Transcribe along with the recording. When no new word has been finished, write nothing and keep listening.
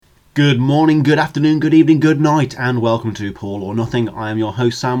Good morning, good afternoon, good evening, good night, and welcome to Paul or Nothing. I am your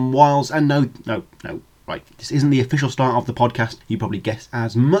host, Sam Wiles, and no, right, this isn't the official start of the podcast. You probably guessed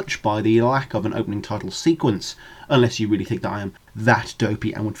as much by the lack of an opening title sequence, unless you really think that I am that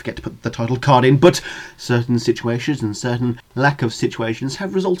dopey and would forget to put the title card in, but certain situations and certain lack of situations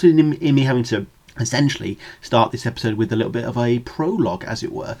have resulted in me having to essentially start this episode with a little bit of a prologue, as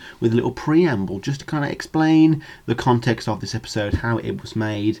it were, with a little preamble, just to kind of explain the context of this episode, how it was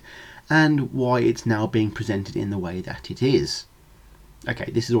made, and why it's now being presented in the way that it is. Okay,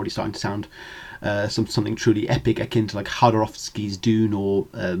 this is already starting to sound something truly epic, akin to like Jodorowsky's Dune or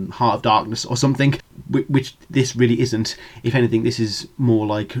Heart of Darkness or something, which this really isn't. If anything, this is more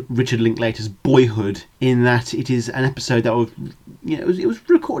like Richard Linklater's Boyhood, in that it is an episode that was, it was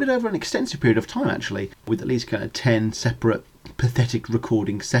recorded over an extensive period of time, actually, with at least kind of 10 separate pathetic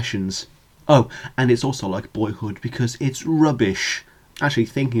recording sessions. Oh, and it's also like Boyhood because it's rubbish. Actually,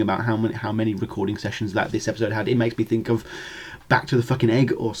 thinking about how many recording sessions that this episode had, it makes me think of Back to the Fucking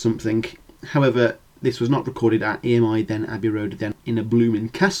Egg or something. However, this was not recorded at EMI, then Abbey Road, then in a blooming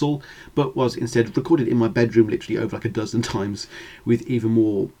castle, but was instead recorded in my bedroom literally over like a dozen times, with even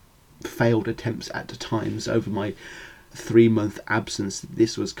more failed attempts at times over my 3-month absence.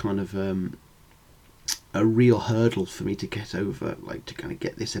 This was kind of a real hurdle for me to get over, like to kind of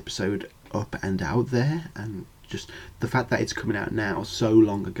get this episode up and out there, and just the fact that it's coming out now so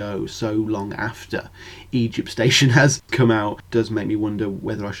long ago, so long after Egypt Station has come out, does make me wonder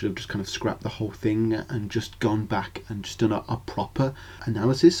whether I should have just kind of scrapped the whole thing and just gone back and just done a proper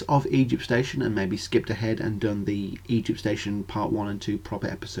analysis of Egypt Station, and maybe skipped ahead and done the Egypt Station part 1 and 2 proper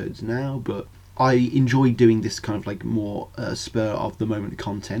episodes now. But I enjoy doing this kind of like more spur of the moment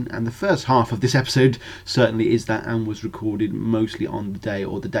content, and the first half of this episode certainly is that, and was recorded mostly on the day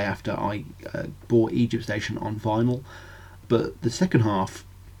or the day after I bought Egypt Station on vinyl. But the second half,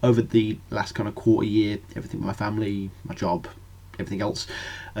 over the last kind of quarter year, everything, my family, my job, everything else,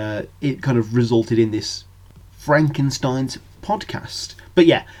 it kind of resulted in this Frankenstein's podcast. But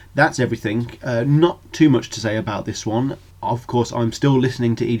yeah, that's everything. Not too much to say about this one. Of course, I'm still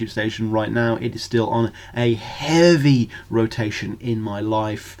listening to Egypt Station right now. It is still on a heavy rotation in my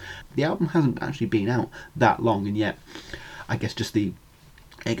life. The album hasn't actually been out that long, and yet I guess just the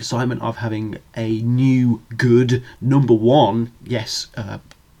excitement of having a new good number one. Yes,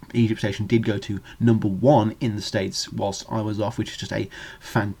 Egypt Station did go to number 1 in the States whilst I was off, which is just a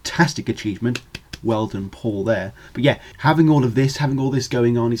fantastic achievement. Well done, Paul, there. But yeah, having all this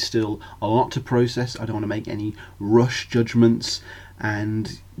going on is still a lot to process. I don't want to make any rush judgments,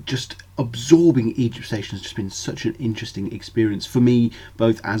 and just absorbing Egypt Station has just been such an interesting experience for me,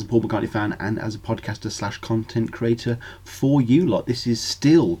 both as a Paul McCartney fan and as a podcaster / content creator for you lot. This is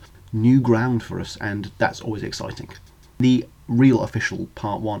still new ground for us, and that's always exciting. The real official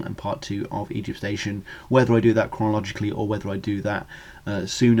part 1 and part 2 of Egypt Station, whether I do that chronologically or whether I do that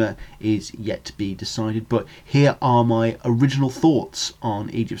sooner, is yet to be decided. But here are my original thoughts on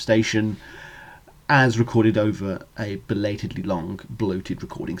Egypt Station as recorded over a belatedly long, bloated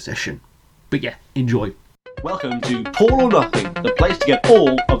recording session. But yeah, enjoy. Welcome to Paul or Nothing, the place to get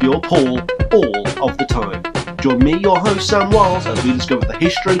all of your Paul all of the time. Join me, your host Sam Wiles, as we discover the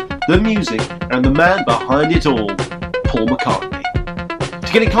history, the music, and the man behind it all, Paul McCartney.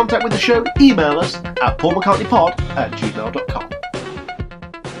 To get in contact with the show, email us at paulmccartneypod@gmail.com.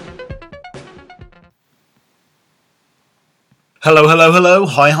 Hello,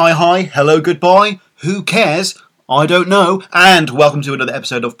 hi, hello, goodbye, who cares, I don't know, and welcome to another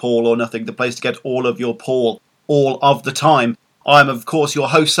episode of Paul or Nothing, the place to get all of your Paul all of the time. I'm of course your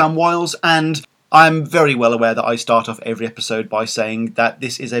host Sam Wiles, and I'm very well aware that I start off every episode by saying that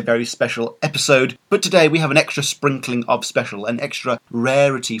this is a very special episode, but today we have an extra sprinkling of special, an extra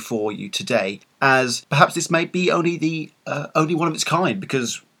rarity for you today, as perhaps this may be only one of its kind,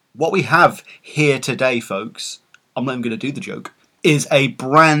 because what we have here today, folks, I'm not even going to do the joke, is a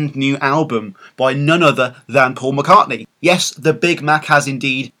brand new album by none other than Paul McCartney. Yes, the Big Mac has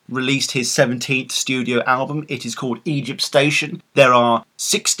indeed released his 17th studio album. It is called Egypt Station. There are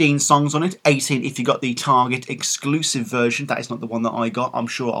 16 songs on it, 18 if you got the Target exclusive version. That is not the one that I got. I'm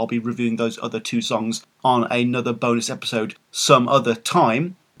sure I'll be reviewing those other 2 songs on another bonus episode some other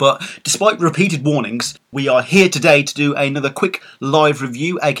time. But despite repeated warnings, we are here today to do another quick live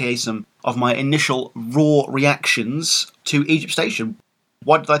review, aka some of my initial raw reactions to Egypt Station.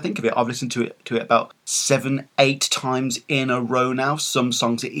 What did I think of it? I've listened to it about 7-8 times in a row now. Some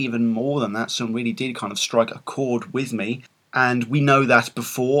songs are even more than that. Some really did kind of strike a chord with me. And we know that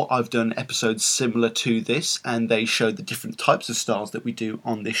before I've done episodes similar to this, and they show the different types of styles that we do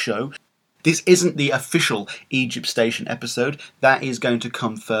on this show. This isn't the official Egypt Station episode. That is going to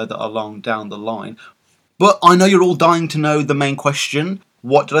come further along down the line. But I know you're all dying to know the main question.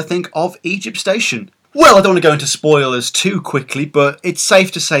 What did I think of Egypt Station? Well, I don't want to go into spoilers too quickly, but it's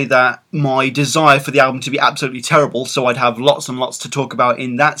safe to say that my desire for the album to be absolutely terrible, so I'd have lots and lots to talk about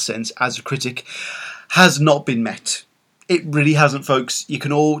in that sense as a critic, has not been met. It really hasn't, folks. You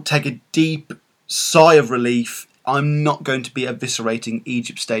can all take a deep sigh of relief. I'm not going to be eviscerating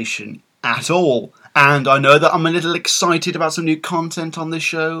Egypt Station at all. And I know that I'm a little excited about some new content on this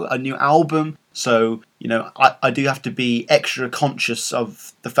show, a new album. So, I do have to be extra conscious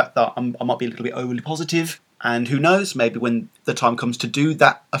of the fact that I might be a little bit overly positive. And who knows, maybe when the time comes to do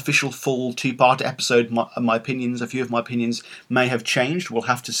that official full two-part episode, a few of my opinions may have changed. We'll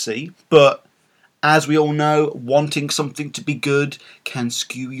have to see. But as we all know, wanting something to be good can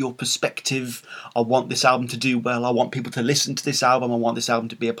skew your perspective. I want this album to do well. I want people to listen to this album. I want this album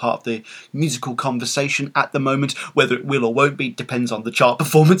to be a part of the musical conversation at the moment. Whether it will or won't be depends on the chart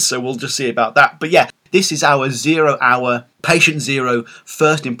performance, so we'll just see about that. But yeah, this is our 0 hour, patient zero,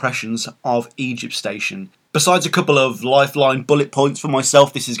 first impressions of Egypt Station. Besides a couple of lifeline bullet points for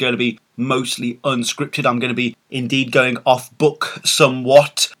myself, this is going to be mostly unscripted. I'm going to be indeed going off book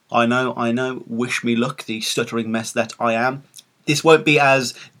somewhat. I know, wish me luck, the stuttering mess that I am. This won't be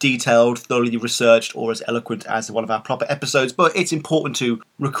as detailed, thoroughly researched, or as eloquent as one of our proper episodes, but it's important to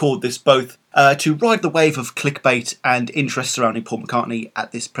record this both to ride the wave of clickbait and interest surrounding Paul McCartney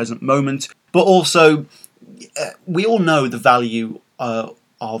at this present moment, but also, we all know the value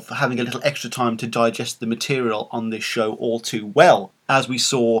of having a little extra time to digest the material on this show all too well, as we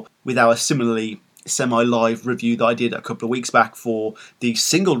saw with our similarly semi-live review that I did a couple of weeks back for the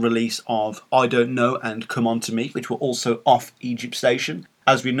single release of I Don't Know and Come On To Me, which were also off Egypt Station.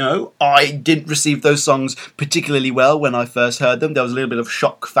 As we know, I didn't receive those songs particularly well when I first heard them. There was a little bit of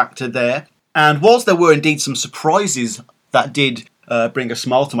shock factor there. And whilst there were indeed some surprises that did bring a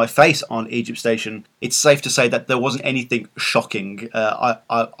smile to my face on Egypt Station, it's safe to say that there wasn't anything shocking. I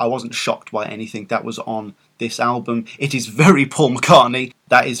wasn't shocked by anything that was on this album. It is very Paul McCartney.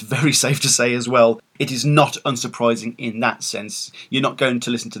 That is very safe to say as well. It is not unsurprising in that sense. You're not going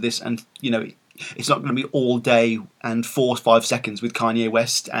to listen to this and, it's not going to be all day and 4 or 5 seconds with Kanye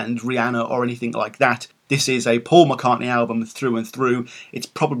West and Rihanna or anything like that. This is a Paul McCartney album through and through. It's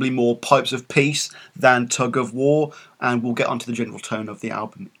probably more Pipes of Peace than Tug of War, and we'll get onto the general tone of the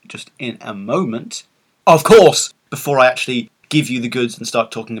album just in a moment. Of course, before I actually give you the goods and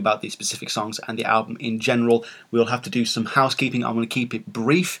start talking about the specific songs and the album in general, we'll have to do some housekeeping. I'm going to keep it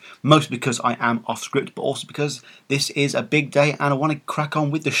brief, mostly because I am off script, but also because this is a big day and I want to crack on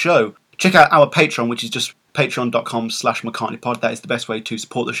with the show. Check out our Patreon, which is just patreon.com/McCartneyPod. That is the best way to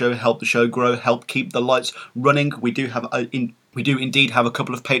support the show, help the show grow, help keep the lights running. We do indeed have a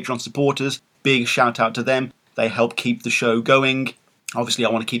couple of Patreon supporters. Big shout out to them. They help keep the show going. Obviously, I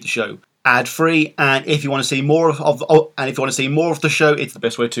want to keep the show ad-free, and if you want to see more of the show, it's the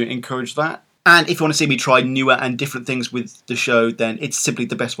best way to encourage that. And if you want to see me try newer and different things with the show, then it's simply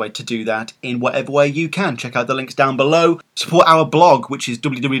the best way to do that in whatever way you can. Check out the links down below. Support our blog, which is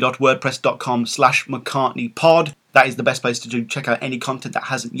www.wordpress.com/McCartneyPod. That is the best place to check out any content that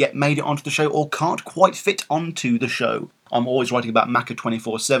hasn't yet made it onto the show or can't quite fit onto the show. I'm always writing about Macca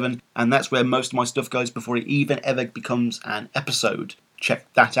 24/7, and that's where most of my stuff goes before it even ever becomes an episode.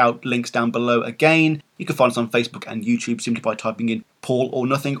 Check that out, links down below again. You can find us on Facebook and YouTube simply by typing in Paul or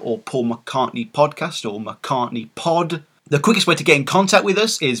Nothing or Paul McCartney Podcast or McCartney Pod. The quickest way to get in contact with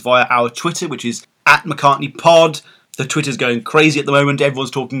us is via our Twitter, which is @McCartneyPod. The Twitter's going crazy at the moment. Everyone's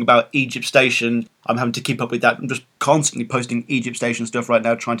talking about Egypt Station. I'm having to keep up with that. I'm just constantly posting Egypt Station stuff right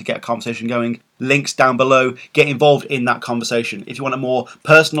now, trying to get a conversation going. Links down below. Get involved in that conversation. If you want a more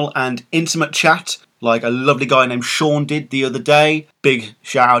personal and intimate chat, like a lovely guy named Sean did the other day, big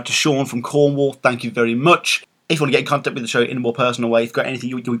shout out to Sean from Cornwall. Thank you very much. If you want to get in contact with the show in a more personal way, if you've got anything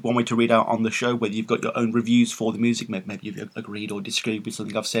you want me to read out on the show, whether you've got your own reviews for the music, maybe you've agreed or disagreed with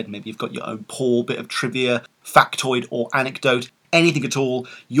something I've said, maybe you've got your own Paul bit of trivia, factoid or anecdote, anything at all,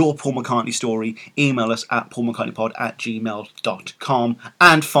 your Paul McCartney story, email us at paulmccartneypod@gmail.com.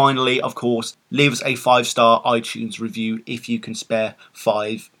 And finally, of course, leave us a 5-star iTunes review if you can spare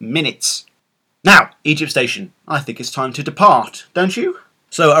 5 minutes. Now, Egypt Station, I think it's time to depart, don't you?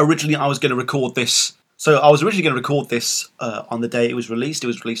 So originally I was going to record this on the day it was released. It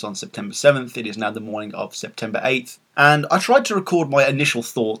was released on September 7th. It is now the morning of September 8th. And I tried to record my initial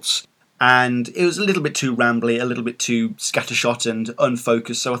thoughts, and it was a little bit too rambly, a little bit too scattershot and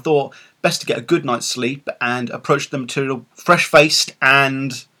unfocused. So I thought best to get a good night's sleep and approach the material fresh-faced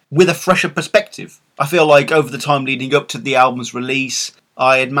and with a fresher perspective. I feel like over the time leading up to the album's release,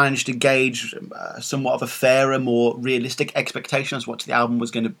 I had managed to gauge somewhat of a fairer, more realistic expectation as what the album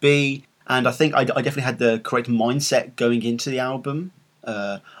was going to be. And I think I definitely had the correct mindset going into the album.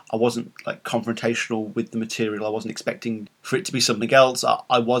 I wasn't like confrontational with the material. I wasn't expecting for it to be something else.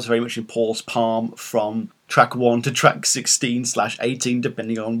 I was very much in Paul's palm from track 1 to track 16/18,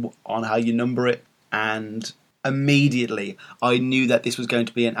 depending on how you number it. And immediately I knew that this was going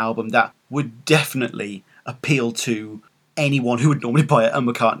to be an album that would definitely appeal to anyone who would normally buy a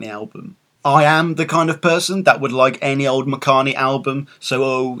McCartney album. I am the kind of person that would like any old McCartney album,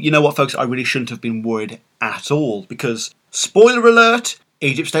 so you know what, folks, I really shouldn't have been worried at all, because, spoiler alert,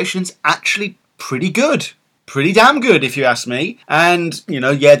 Egypt Station's actually pretty good. Pretty damn good, if you ask me. And,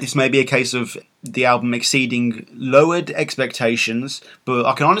 this may be a case of the album exceeding lowered expectations, but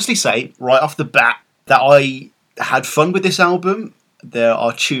I can honestly say, right off the bat, that I had fun with this album. There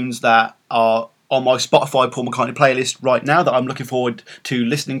are tunes that are on my Spotify Paul McCartney playlist right now that I'm looking forward to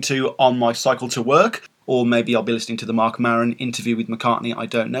listening to on my cycle to work, or maybe I'll be listening to the Mark Maron interview with McCartney, I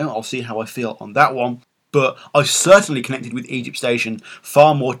don't know, I'll see how I feel on that one. But I certainly connected with Egypt Station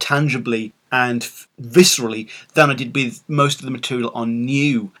far more tangibly and viscerally than I did with most of the material on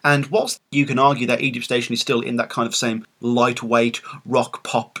New. And whilst you can argue that Egypt Station is still in that kind of same lightweight rock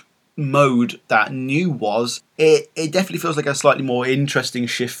pop mode that New was, it definitely feels like a slightly more interesting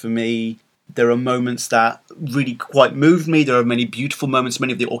shift for me. There are moments that really quite moved me. There are many beautiful moments.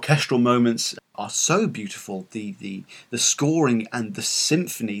 Many of the orchestral moments are so beautiful. The scoring and the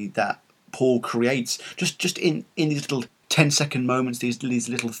symphony that Paul creates, just in these little 10-second moments, these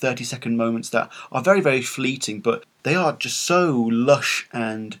little 30-second moments that are very, very fleeting, but they are just so lush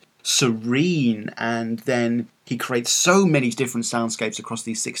and serene. And then he creates so many different soundscapes across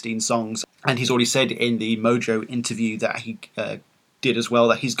these 16 songs. And he's already said in the Mojo interview that he did as well,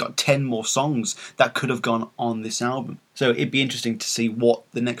 that he's got 10 more songs that could have gone on this album. So it'd be interesting to see what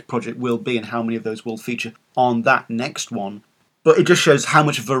the next project will be and how many of those will feature on that next one. But it just shows how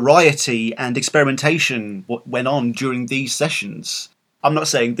much variety and experimentation went on during these sessions. I'm not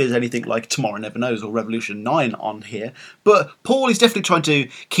saying there's anything like Tomorrow Never Knows or Revolution 9 on here, but Paul is definitely trying to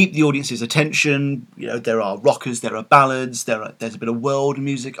keep the audience's attention. There are rockers, there are ballads, there's a bit of world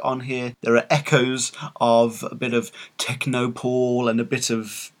music on here. There are echoes of a bit of techno Paul and a bit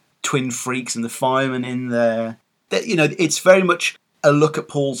of Twin Freaks and the Firemen in there. It's very much a look at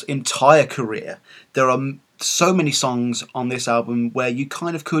Paul's entire career. There are so many songs on this album where you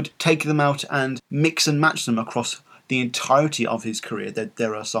kind of could take them out and mix and match them across the entirety of his career.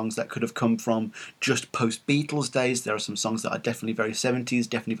 There are songs that could have come from just post-Beatles days. There are some songs that are definitely very 70s,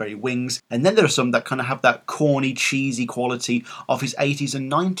 definitely very Wings. And then there are some that kind of have that corny, cheesy quality of his 80s and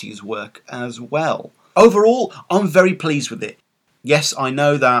 90s work as well. Overall, I'm very pleased with it. Yes, I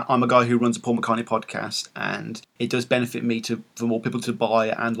know that I'm a guy who runs a Paul McCartney podcast, and it does benefit me for more people to buy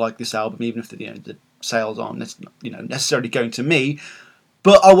and like this album, even if the sales aren't necessarily going to me.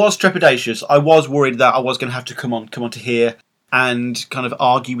 But I was trepidatious. I was worried that I was going to have to come onto here and kind of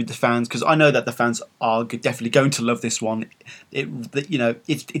argue with the fans, because I know that the fans are definitely going to love this one.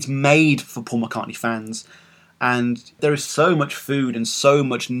 It's made for Paul McCartney fans, and there is so much food and so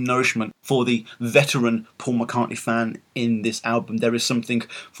much nourishment for the veteran Paul McCartney fan in this album. There is something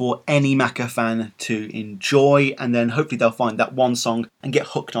for any Macca fan to enjoy, and then hopefully they'll find that one song and get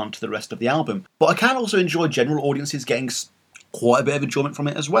hooked on to the rest of the album. But I can also enjoy general audiences getting quite a bit of enjoyment from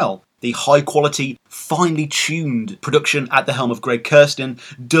it as well. The high quality, finely tuned production at the helm of Greg Kurstin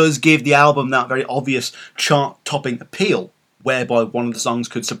does give the album that very obvious chart-topping appeal, whereby one of the songs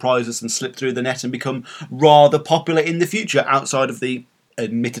could surprise us and slip through the net and become rather popular in the future outside of the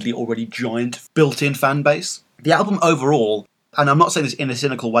admittedly already giant built-in fan base. The album overall, and I'm not saying this in a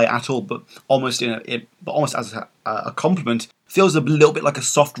cynical way at all, but almost as a compliment, feels a little bit like a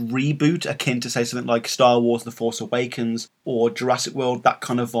soft reboot, akin to, say, something like Star Wars The Force Awakens or Jurassic World, that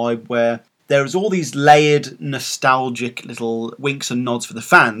kind of vibe, where there's all these layered, nostalgic little winks and nods for the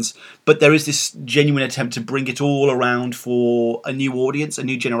fans, but there is this genuine attempt to bring it all around for a new audience, a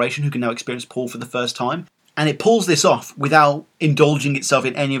new generation who can now experience Paul for the first time. And it pulls this off without indulging itself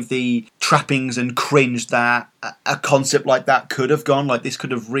in any of the trappings and cringe that a concept like that could have gone. Like, this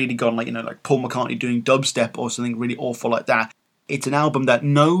could have really gone like Paul McCartney doing dubstep or something really awful like that. It's an album that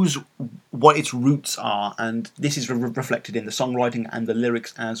knows what its roots are, and this is reflected in the songwriting and the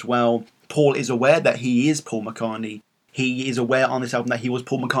lyrics as well. Paul is aware that he is Paul McCartney. He is aware on this album that he was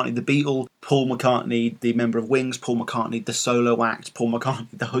Paul McCartney the Beatle, Paul McCartney the member of Wings, Paul McCartney the solo act, Paul McCartney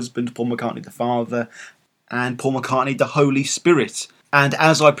the husband, Paul McCartney the father, and Paul McCartney the Holy Spirit. And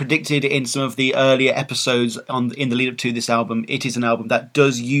as I predicted in some of the earlier episodes in the lead up to this album, it is an album that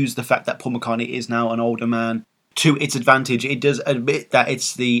does use the fact that Paul McCartney is now an older man to its advantage, it does admit that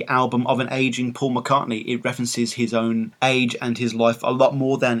it's the album of an aging Paul McCartney. It references his own age and his life a lot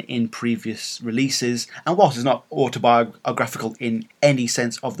more than in previous releases. And whilst it's not autobiographical in any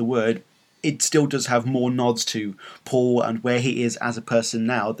sense of the word, it still does have more nods to Paul and where he is as a person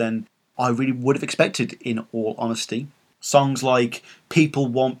now than I really would have expected, in all honesty. Songs like People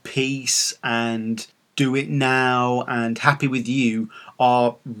Want Peace and Do It Now and Happy With You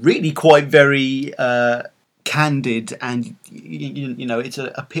are really quite very candid, and you know, it's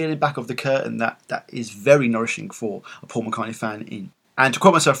a peeling back of the curtain that is very nourishing for a Paul McCartney fan. And to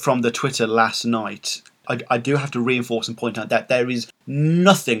quote myself from the Twitter last night, I do have to reinforce and point out that there is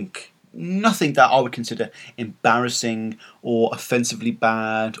nothing that I would consider embarrassing or offensively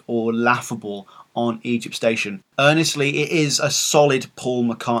bad or laughable on Egypt Station. Earnestly, it is a solid Paul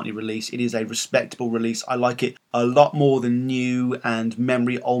McCartney release. It is a respectable release. I like it a lot more than New and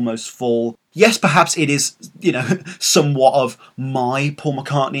Memory Almost Full. Yes, perhaps it is, you know, somewhat of my Paul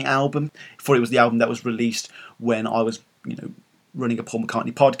McCartney album, for it was the album that was released when I was, you know, running a Paul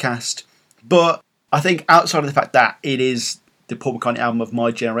McCartney podcast. But I think outside of the fact that it is the Paul McCartney album of my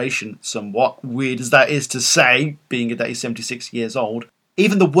generation, somewhat weird as that is to say, being that he's 76 years old,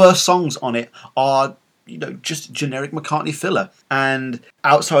 even the worst songs on it are, you know, just generic McCartney filler. And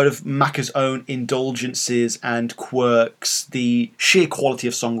outside of Macca's own indulgences and quirks, the sheer quality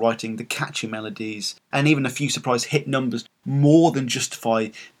of songwriting, the catchy melodies, and even a few surprise hit numbers more than justify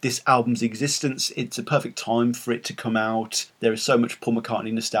this album's existence. It's a perfect time for it to come out. There is so much Paul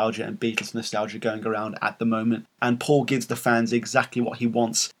McCartney nostalgia and Beatles nostalgia going around at the moment, and Paul gives the fans exactly what he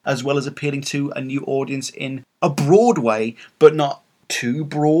wants, as well as appealing to a new audience in a broad way, but not too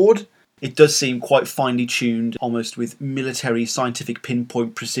broad. It does seem quite finely tuned, almost with military scientific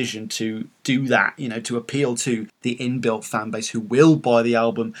pinpoint precision to do that, you know, to appeal to the inbuilt fan base who will buy the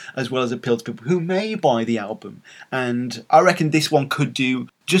album, as well as appeal to people who may buy the album. And I reckon this one could do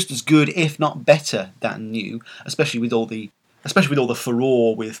just as good, if not better, than New, especially with all the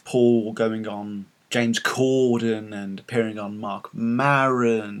furore with Paul going on James Corden and appearing on Mark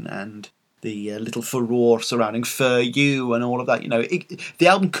Maron and the little furore surrounding For You and all of that. You know, the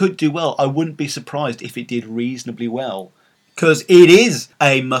album could do well. I wouldn't be surprised if it did reasonably well, because it is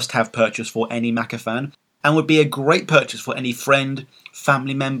a must-have purchase for any Macca fan, and would be a great purchase for any friend,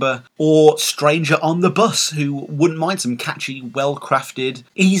 family member, or stranger on the bus who wouldn't mind some catchy, well-crafted,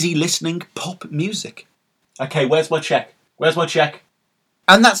 easy-listening pop music. Okay, where's my check? Where's my check?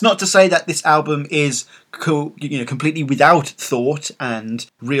 And that's not to say that this album is completely without thought and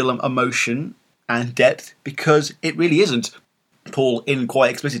real emotion and depth, because it really isn't. Paul, in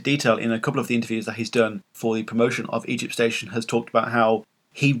quite explicit detail in a couple of the interviews that he's done for the promotion of Egypt Station, has talked about how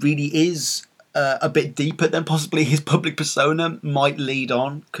he really is a bit deeper than possibly his public persona might lead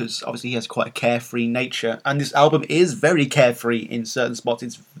on, because obviously he has quite a carefree nature, and this album is very carefree in certain spots.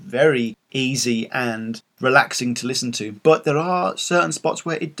 It's very easy and relaxing to listen to, but there are certain spots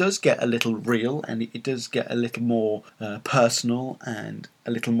where it does get a little real, and it does get a little more personal and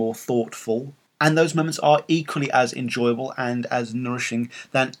a little more thoughtful, and those moments are equally as enjoyable and as nourishing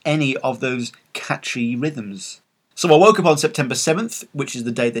than any of those catchy rhythms. So I woke up on September 7th, which is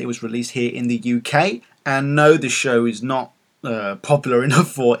the day that it was released here in the UK, and no, the show is not popular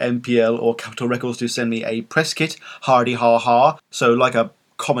enough for MPL or Capitol Records to send me a press kit, hardy ha ha, so like a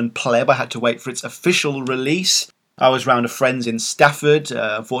common pleb, I had to wait for its official release. I was round of friends in Stafford.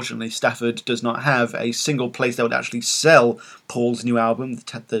 Unfortunately, Stafford does not have a single place that would actually sell Paul's new album.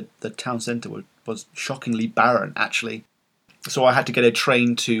 The town centre was shockingly barren, actually. So I had to get a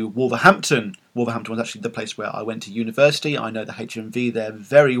train to Wolverhampton. Wolverhampton was actually the place where I went to university. I know the HMV there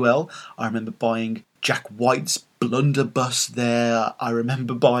very well. I remember buying Jack White's Blunderbuss there. I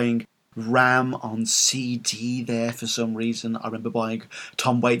remember buying Ram on CD there for some reason. I remember buying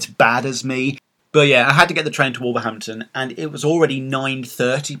Tom Waits' Bad As Me. But yeah, I had to get the train to Wolverhampton, and it was already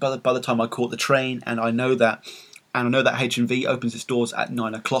 9:30 by the time I caught the train, and I know that HMV opens its doors at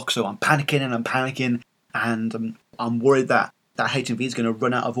 9 o'clock, so I'm panicking, and I'm worried that HMV is going to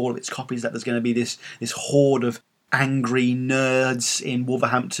run out of all of its copies, that there's going to be this horde of angry nerds in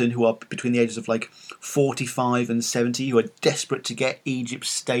Wolverhampton who are between the ages of like 45 and 70 who are desperate to get Egypt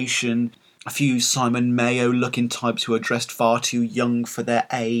Station, a few Simon Mayo looking types who are dressed far too young for their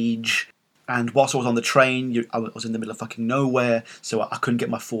age. And whilst I was on the train, I was in the middle of fucking nowhere, so I couldn't get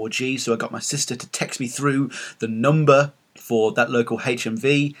my 4G, so I got my sister to text me through the number for that local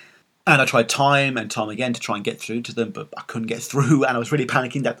HMV. And I tried time and time again to try and get through to them, but I couldn't get through, and I was really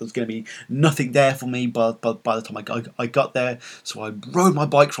panicking that there was going to be nothing there for me by the time I got there. So I rode my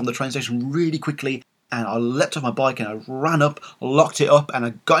bike from the train station really quickly, and I leapt off my bike and I ran up, locked it up, and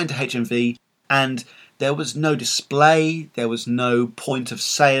I got into HMV, and There was no display, there was no point of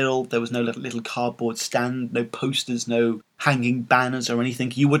sale, there was no little cardboard stand, no posters, no hanging banners or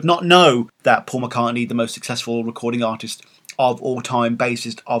anything. You would not know that Paul McCartney, the most successful recording artist of all time,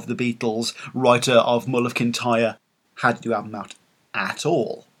 bassist of the Beatles, writer of Mull of Kintyre, had a new album out at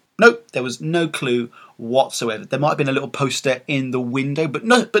all. Nope, there was no clue whatsoever. There might have been a little poster in the window, but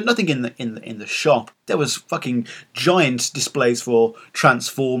nothing in the shop. There was fucking giant displays for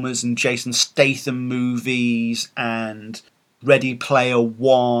Transformers and Jason Statham movies and Ready Player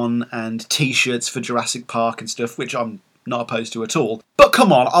One and T-shirts for Jurassic Park and stuff, which I'm not opposed to at all. But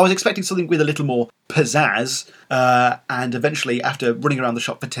come on, I was expecting something with a little more pizzazz, and eventually, after running around the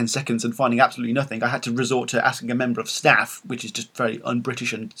shop for 10 seconds and finding absolutely nothing, I had to resort to asking a member of staff, which is just very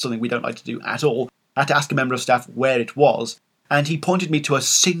un-British and something we don't like to do at all. I had to ask a member of staff where it was, and he pointed me to a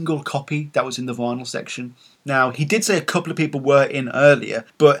single copy that was in the vinyl section. Now, he did say a couple of people were in earlier,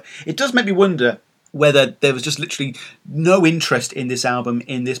 but it does make me wonder whether there was just literally no interest in this album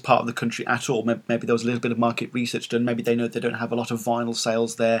in this part of the country at all. Maybe there was a little bit of market research done. Maybe they know they don't have a lot of vinyl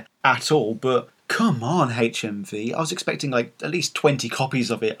sales there at all. But come on, HMV. I was expecting like at least 20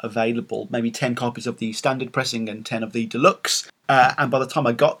 copies of it available. Maybe 10 copies of the standard pressing and 10 of the deluxe. And by the time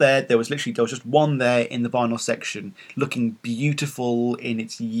I got there, there was just one there in the vinyl section, looking beautiful in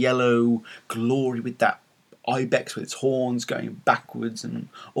its yellow glory with that ibex with its horns going backwards and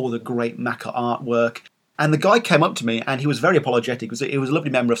all the great Macca artwork. And the guy came up to me and he was very apologetic. It was a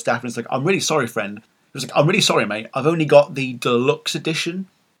lovely member of staff, and it's like, "I'm really sorry, friend." He was like, "I'm really sorry, mate. I've only got the deluxe edition."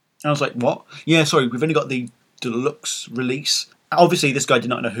 And I was like, "What?" "Yeah, sorry, we've only got the deluxe release." Obviously, this guy did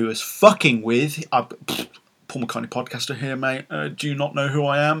not know who he was fucking with. Paul McCartney podcaster here, mate. Do you not know who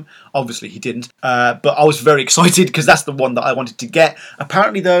I am? Obviously, he didn't. But I was very excited because that's the one that I wanted to get.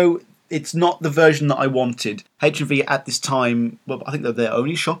 Apparently, though, it's not the version that I wanted. HMV at this time, well, I think they're their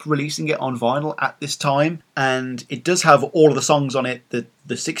only shop releasing it on vinyl at this time, and it does have all of the songs on it,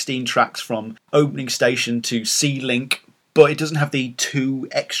 the 16 tracks from Opening Station to C-Link, but it doesn't have the 2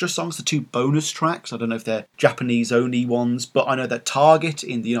 extra songs, the 2 bonus tracks. I don't know if they're Japanese only ones, but I know that Target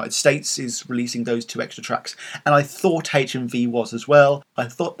in the United States is releasing those 2 extra tracks, and I thought HMV was as well. I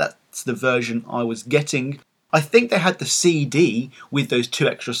thought that's the version I was getting. I think they had the CD with those 2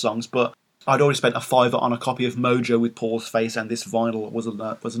 extra songs, but I'd already spent a $5 on a copy of Mojo with Paul's face, and this vinyl was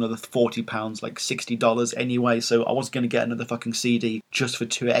another £40, like $60 anyway, so I wasn't going to get another fucking CD just for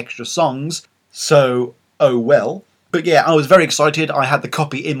 2 extra songs. So, oh well. But yeah, I was very excited. I had the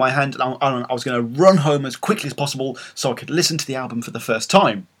copy in my hand, and I was going to run home as quickly as possible so I could listen to the album for the first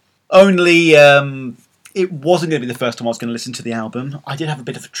time. Only, it wasn't going to be the first time I was going to listen to the album. I did have a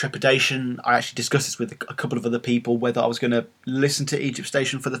bit of trepidation. I actually discussed this with a couple of other people, whether I was going to listen to Egypt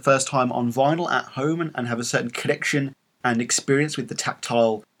Station for the first time on vinyl at home and have a certain connection and experience with the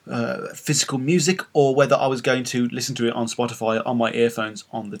tactile physical music, or whether I was going to listen to it on Spotify on my earphones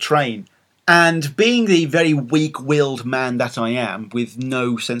on the train. And being the very weak-willed man that I am, with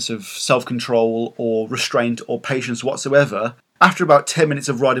no sense of self-control or restraint or patience whatsoever, after about 10 minutes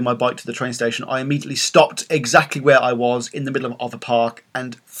of riding my bike to the train station, I immediately stopped exactly where I was in the middle of a park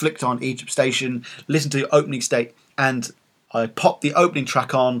and flicked on Egypt Station, listened to the opening state, and I popped the opening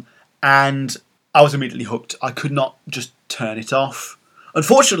track on, and I was immediately hooked. I could not just turn it off.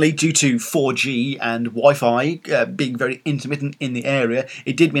 Unfortunately, due to 4G and Wi-Fi being very intermittent in the area,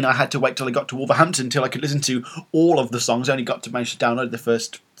 it did mean I had to wait till I got to Wolverhampton till I could listen to all of the songs. I only got to manage to download the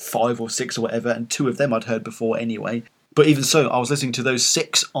first 5 or 6 or whatever, and 2 of them I'd heard before anyway. But even so, I was listening to those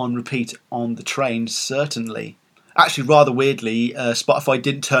 6 on repeat on the train, certainly. Actually, rather weirdly, Spotify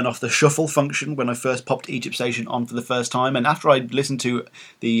didn't turn off the shuffle function when I first popped Egypt Station on for the first time, and after I'd listened to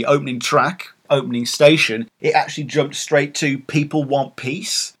the opening track, Opening Station, it actually jumped straight to People Want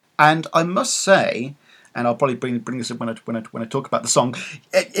Peace. And I must say, and I'll probably bring this up when I talk about the song,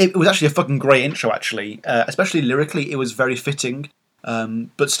 it was actually a fucking great intro, actually. Especially lyrically, it was very fitting.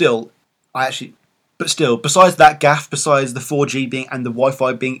 But still, besides that gaff, besides the 4G being and the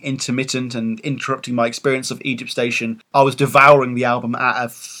Wi-Fi being intermittent and interrupting my experience of Egypt Station, I was devouring the album at a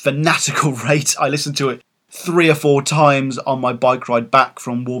fanatical rate. I listened to it 3 or 4 times on my bike ride back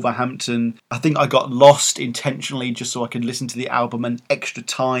from Wolverhampton. I think I got lost intentionally just so I could listen to the album an extra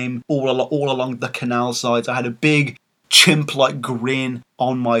time all along the canal sides. I had a big chimp-like grin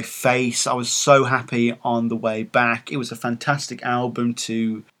on my face. I was so happy on the way back. It was a fantastic album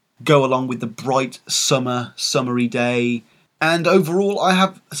to go along with the bright summery day. And overall, I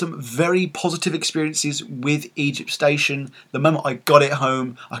have some very positive experiences with Egypt Station. The moment I got it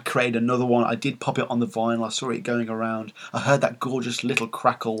home, I created another one. I did pop it on the vinyl. I saw it going around. I heard that gorgeous little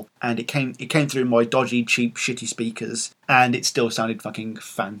crackle, and it came through my dodgy, cheap, shitty speakers, and it still sounded fucking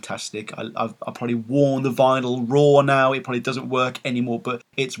fantastic. I've probably worn the vinyl raw now. It probably doesn't work anymore, but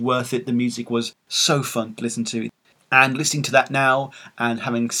it's worth it. The music was so fun to listen to. And listening to that now, and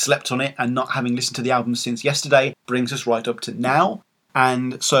having slept on it, and not having listened to the album since yesterday, brings us right up to now.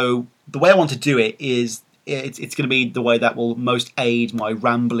 And so the way I want to do it is, it's going to be the way that will most aid my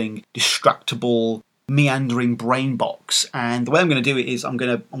rambling, distractible, meandering brain box. And the way I'm going to do it is I'm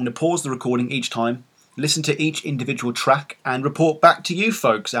going to pause the recording each time, listen to each individual track, and report back to you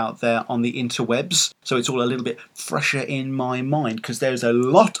folks out there on the interwebs, so it's all a little bit fresher in my mind, because there's a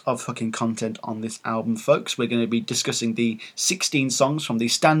lot of fucking content on this album, folks. We're going to be discussing the 16 songs from the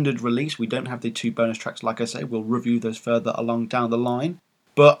standard release. We don't have the 2 bonus tracks, like I say. We'll review those further along down the line,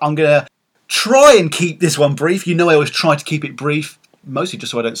 but I'm going to try and keep this one brief. You know, I always try to keep it brief, mostly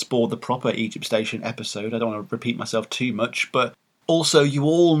just so I don't spoil the proper Egypt Station episode. I don't want to repeat myself too much, but also you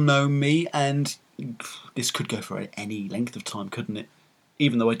all know me, and this could go for any length of time, couldn't it?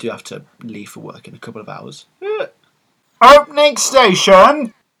 Even though I do have to leave for work in a couple of hours. Opening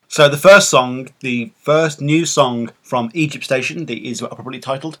Station! So the first new song from Egypt Station is probably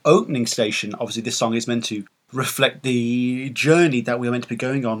titled Opening Station. Obviously this song is meant to reflect the journey that we are meant to be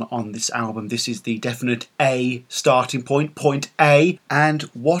going on this album. This is the definite A starting point, point A, and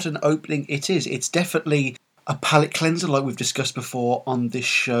what an opening it is. It's definitely a palate cleanser, like we've discussed before on this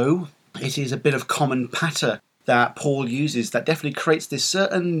show. It is a bit of common patter that Paul uses that definitely creates this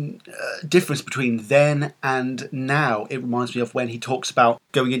certain difference between then and now. It reminds me of when he talks about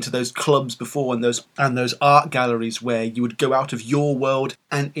going into those clubs before and those art galleries where you would go out of your world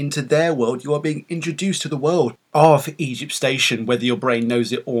and into their world. You are being introduced to the world of Egypt Station, whether your brain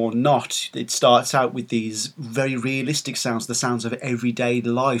knows it or not. It starts out with these very realistic sounds, the sounds of everyday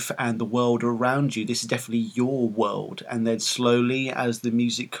life and the world around you. This is definitely your world. And then slowly, as the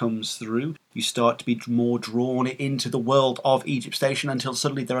music comes through, you start to be more drawn into the world of Egypt Station until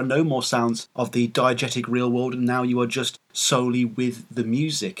suddenly there are no more sounds of the diegetic real world, and now you are just solely with the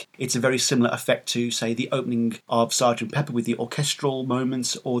music. It's a very similar effect to, say, the opening of Sgt. Pepper with the orchestral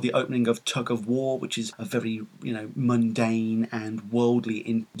moments, or the opening of Tug of War, which is a very, mundane and worldly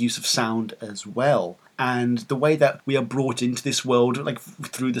in use of sound as well. And the way that we are brought into this world, like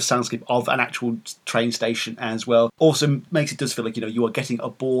through the soundscape of an actual train station as well, also makes it does feel like, you are getting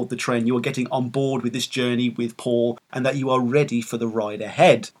aboard the train, you are getting on board with this journey with Paul, and that you are ready for the ride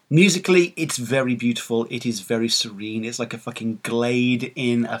ahead. Musically, it's very beautiful, it is very serene, it's like a fucking glade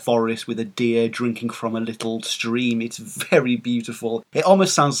in a forest with a deer drinking from a little stream. It's very beautiful. It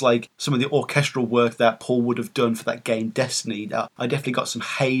almost sounds like some of the orchestral work that Paul would have done for that game Destiny. I definitely got some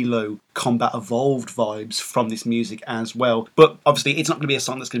Halo Combat Evolved vibes from this music as well. But obviously it's not going to be a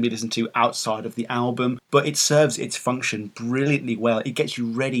song that's going to be listened to outside of the album, but it serves its function brilliantly well. It gets you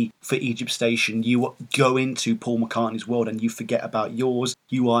ready for Egypt Station. You go into Paul McCartney's world and you forget about yours.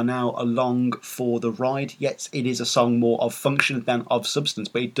 You are now along for the ride. Yes, it is a song more of function than of substance,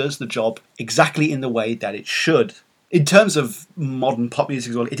 but it does the job exactly in the way that it should. In terms of modern pop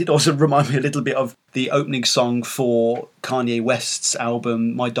music as well, it did also remind me a little bit of the opening song for Kanye West's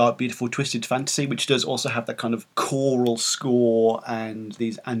album My Dark Beautiful Twisted Fantasy, which does also have that kind of choral score and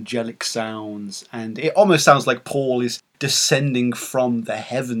these angelic sounds, and it almost sounds like Paul is descending from the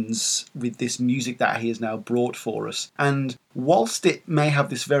heavens with this music that he has now brought for us. And whilst it may have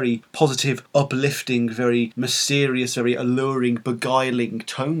this very positive, uplifting, very mysterious, very alluring, beguiling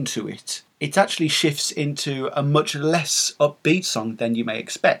tone to it, it actually shifts into a much less upbeat song than you may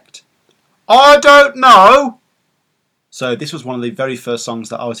expect. I don't know! So this was one of the very first songs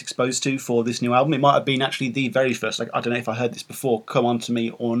that I was exposed to for this new album. It might have been actually the very first. Like, I don't know if I heard this before come on to me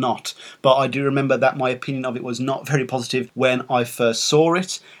or not. But I do remember that my opinion of it was not very positive when I first saw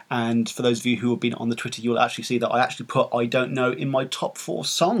it. And for those of you who have been on the Twitter, you'll actually see that I actually put I Don't Know in my top 4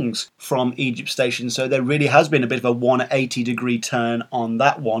 songs from Egypt Station. So there really has been a bit of a 180-degree turn on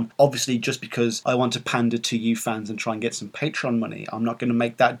that one. Obviously, just because I want to pander to you fans and try and get some Patreon money. I'm not going to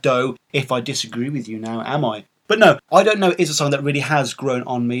make that dough if I disagree with you now, am I? But no, I Don't Know is a song that really has grown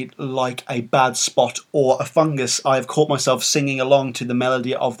on me like a bad spot or a fungus. I have caught myself singing along to the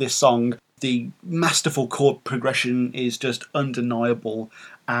melody of this song. The masterful chord progression is just undeniable.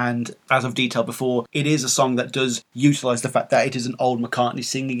 And as I've detailed before, it is a song that does utilise the fact that it is an old McCartney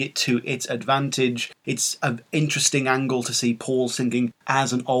singing it to its advantage. It's an interesting angle to see Paul singing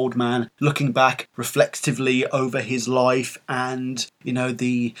as an old man, looking back reflectively over his life and,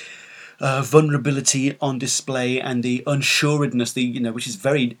 the vulnerability on display and the unsuredness, which is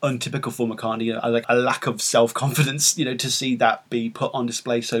very untypical for McCartney, like a lack of self-confidence, to see that be put on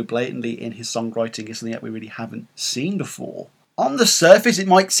display so blatantly in his songwriting is something that we really haven't seen before. On the surface, it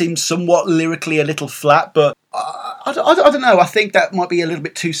might seem somewhat lyrically a little flat, but I don't know. I think that might be a little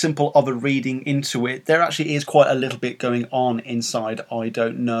bit too simple of a reading into it. There actually is quite a little bit going on inside I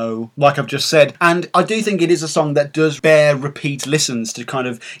Don't Know, like I've just said. And I do think it is a song that does bear repeat listens to kind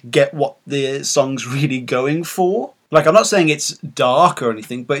of get what the song's really going for. Like, I'm not saying it's dark or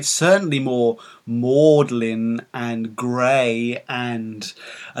anything, but it's certainly more maudlin and grey and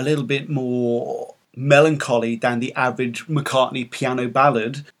a little bit more melancholy than the average McCartney piano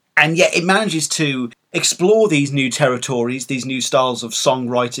ballad. And yet it manages to explore these new territories, these new styles of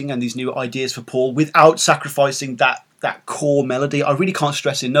songwriting and these new ideas for Paul without sacrificing that core melody. I really can't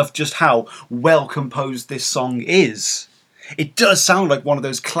stress enough just how well composed this song is. It does sound like one of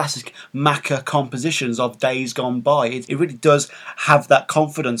those classic Macca compositions of days gone by. It really does have that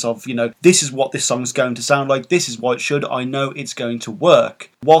confidence of, this is what this song's going to sound like, this is what it should, I know it's going to work.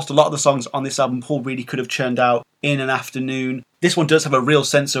 Whilst a lot of the songs on this album Paul really could have churned out in an afternoon, this one does have a real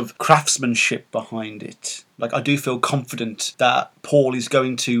sense of craftsmanship behind it. Like, I do feel confident that Paul is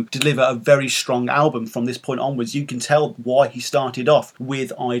going to deliver a very strong album from this point onwards. You can tell why he started off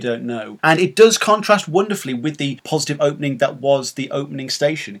with I Don't Know. And it does contrast wonderfully with the positive opening that was the opening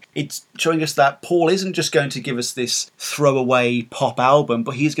station. It's showing us that Paul isn't just going to give us this throwaway pop album,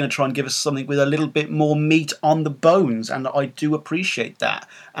 but he's going to try and give us something with a little bit more meat on the bones. And I do appreciate that.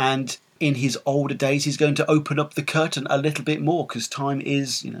 And in his older days, he's going to open up the curtain a little bit more because time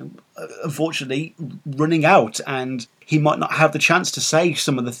is, unfortunately running out, and he might not have the chance to say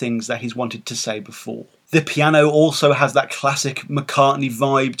some of the things that he's wanted to say before. The piano also has that classic McCartney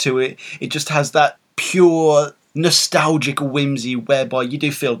vibe to it. It just has that pure nostalgic whimsy whereby you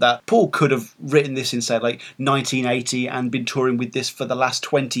do feel that Paul could have written this in, say, like 1980 and been touring with this for the last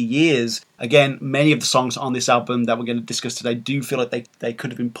 20 years. Again, many of the songs on this album that we're going to discuss today do feel like they could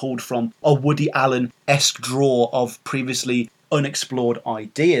have been pulled from a Woody Allen-esque draw of previously unexplored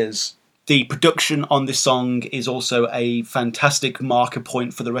ideas. The production on this song is also a fantastic marker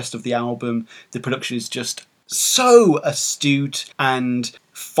point for the rest of the album. The production is just so astute and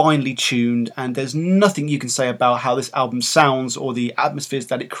finely tuned, and there's nothing you can say about how this album sounds or the atmospheres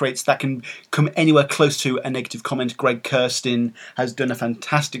that it creates that can come anywhere close to a negative comment. Greg Kurstin has done a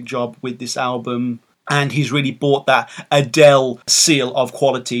fantastic job with this album, and he's really brought that Adele seal of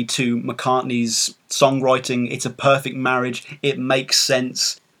quality to McCartney's songwriting. It's a perfect marriage. It makes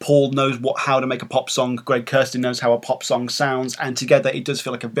sense. Paul knows how to make a pop song, Greg Kurstin knows how a pop song sounds, and together it does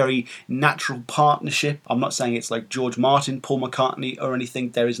feel like a very natural partnership. I'm not saying it's like George Martin, Paul McCartney or anything.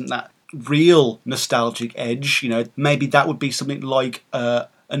 There isn't that real nostalgic edge. Maybe that would be something like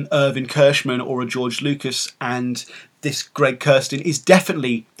an Irvin Kershman or a George Lucas, and this Greg Kurstin is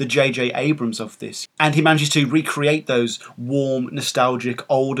definitely the J.J. Abrams of this. And he manages to recreate those warm, nostalgic,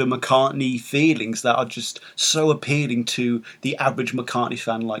 older McCartney feelings that are just so appealing to the average McCartney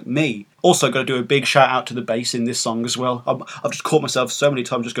fan like me. Also got to do a big shout out to the bass in this song as well. I've just caught myself so many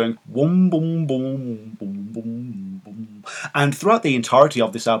times just going boom, boom, boom, boom, boom, boom. And throughout the entirety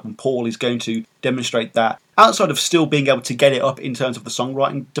of this album, Paul is going to demonstrate that outside of still being able to get it up in terms of the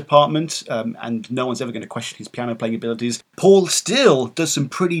songwriting department, and no one's ever going to question his piano playing abilities, Paul still does some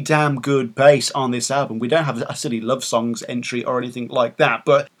pretty damn good bass on this album. We don't have a silly love songs entry or anything like that,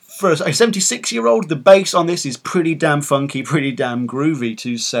 but for a 76-year-old, the bass on this is pretty damn funky, pretty damn groovy,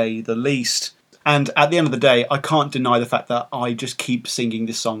 to say the least. And at the end of the day, I can't deny the fact that I just keep singing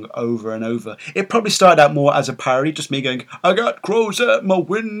this song over and over. It probably started out more as a parody, just me going, I got crows at my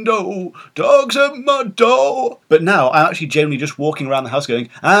window, dogs at my door. But now I'm actually genuinely just walking around the house going,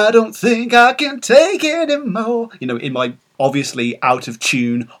 I don't think I can take it anymore. In my obviously out of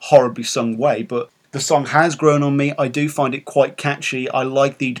tune, horribly sung way, but the song has grown on me. I do find it quite catchy. I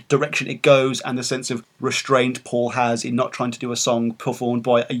like the direction it goes and the sense of restraint Paul has in not trying to do a song performed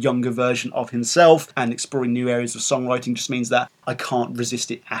by a younger version of himself, and exploring new areas of songwriting just means that I can't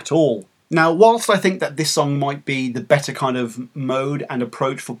resist it at all. Now, whilst I think that this song might be the better kind of mode and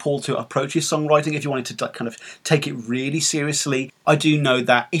approach for Paul to approach his songwriting, if you wanted to kind of take it really seriously, I do know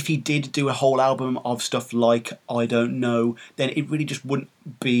that if he did do a whole album of stuff like I Don't Know, then it really just wouldn't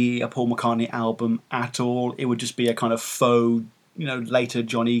be a Paul McCartney album at all. It would just be a kind of faux, later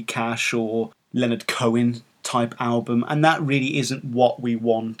Johnny Cash or Leonard Cohen type album, and that really isn't what we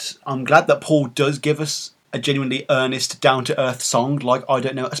want. I'm glad that Paul does give us a genuinely earnest, down-to-earth song like I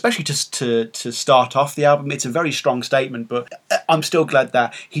Don't Know, especially just to start off the album. It's a very strong statement, but I'm still glad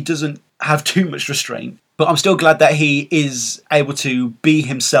that he doesn't have too much restraint. But I'm still glad that he is able to be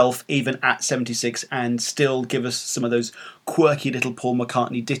himself even at 76 and still give us some of those quirky little Paul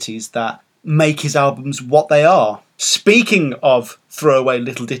McCartney ditties that make his albums what they are. Speaking of throwaway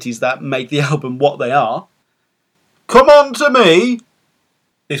little ditties that make the album what they are, Come On To Me!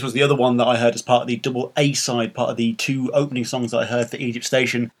 This was the other one that I heard as part of the double A-side, part of the 2 opening songs that I heard for Egypt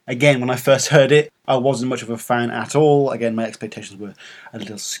Station. Again, when I first heard it, I wasn't much of a fan at all. Again, my expectations were a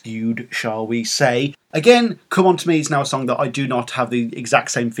little skewed, shall we say. Again, Come On To Me is now a song that I do not have the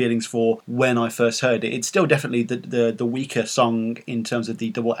exact same feelings for when I first heard it. It's still definitely the weaker song in terms of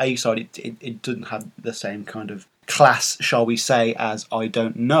the double A-side. It doesn't have the same kind of class, shall we say, as I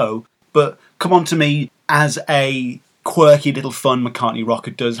Don't Know. But Come On To Me, as a quirky little fun McCartney rocker,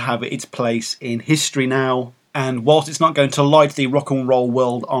 does have its place in history now, and whilst it's not going to light the rock and roll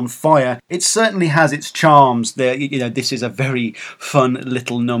world on fire, it certainly has its charms. This is a very fun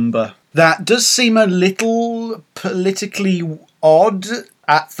little number that does seem a little politically odd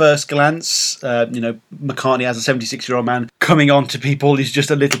at first glance. McCartney as a 76-year-old man coming on to people is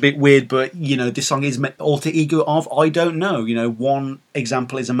just a little bit weird, but this song is alter ego of I Don't Know. One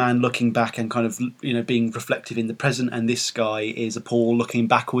example is a man looking back and kind of being reflective in the present, and this guy is a Paul looking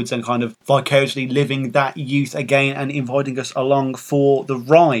backwards and kind of vicariously living that youth again and inviting us along for the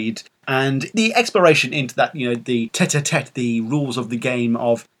ride. And the exploration into that, the tete-a-tete, the rules of the game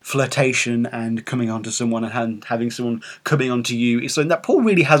of flirtation and coming onto someone and having someone coming onto you is something that Paul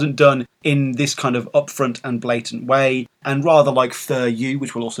really hasn't done in this kind of upfront and blatant way. And rather like For You,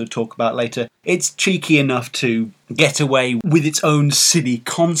 which we'll also talk about later, it's cheeky enough to get away with its own silly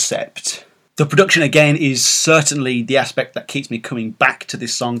concept. The production, again, is certainly the aspect that keeps me coming back to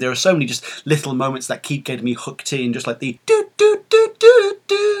this song. There are so many just little moments that keep getting me hooked in, just like the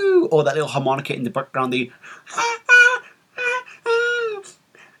do-do-do-do-do, or that little harmonica in the background, the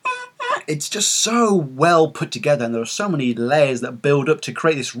it's just so well put together, and there are so many layers that build up to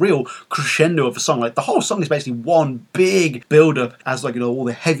create this real crescendo of a song. Like, the whole song is basically one big build up as all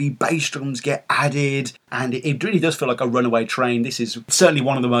the heavy bass drums get added, and it really does feel like a runaway train. This is certainly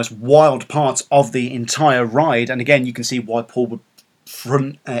one of the most wild parts of the entire ride, and again, you can see why Paul would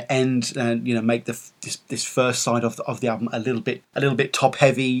front end and make this first side of the album a little bit top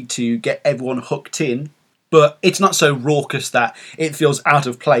heavy to get everyone hooked in. But it's not so raucous that it feels out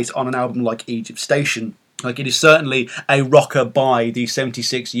of place on an album like Egypt Station. Like, it is certainly a rocker by the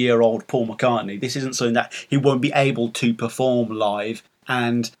 76-year-old Paul McCartney. This isn't something that he won't be able to perform live.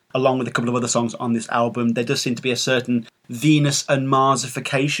 And along with a couple of other songs on this album, there does seem to be a certain Venus and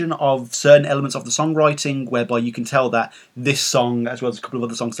Marsification of certain elements of the songwriting, whereby you can tell that this song, as well as a couple of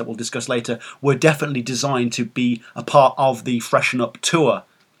other songs that we'll discuss later, were definitely designed to be a part of the Freshen Up tour.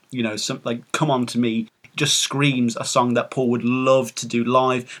 Something like Come On To Me just screams a song that Paul would love to do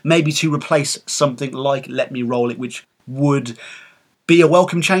live, maybe to replace something like Let Me Roll It, which would be a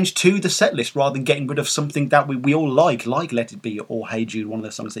welcome change to the set list rather than getting rid of something that we all like Let It Be or Hey Jude, one of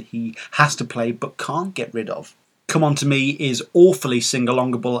the songs that he has to play but can't get rid of. Come On To Me is awfully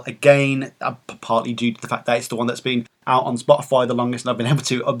sing-alongable, again, partly due to the fact that it's the one that's been out on Spotify the longest and I've been able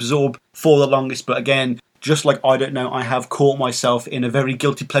to absorb for the longest, but again, just like I Don't Know, I have caught myself in a very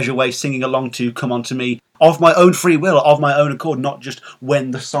guilty pleasure way singing along to Come On To Me of my own free will, of my own accord, not just when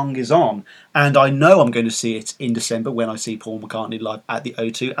the song is on. And I know I'm going to see it in December when I see Paul McCartney live at the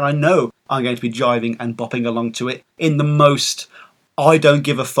O2, and I know I'm going to be jiving and bopping along to it in the most I don't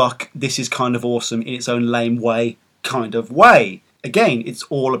give a fuck, this is kind of awesome in its own lame way kind of way. Again, it's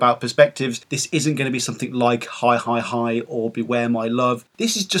all about perspectives. This isn't going to be something like Hi Hi Hi or Beware My Love.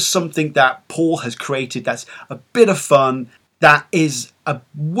 This is just something that Paul has created that's a bit of fun, that is a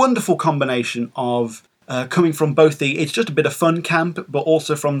wonderful combination of coming from both the it's just a bit of fun camp, but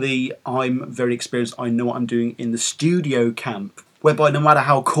also from the I'm very experienced, I know what I'm doing in the studio camp, whereby no matter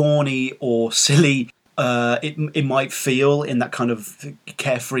how corny or silly it might feel in that kind of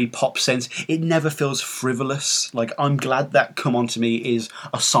carefree pop sense, it never feels frivolous. Like, I'm glad that Come On To Me is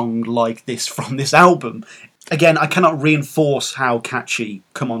a song like this from this album. Again, I cannot reinforce how catchy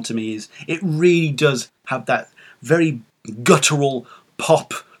Come On To Me is. It really does have that very guttural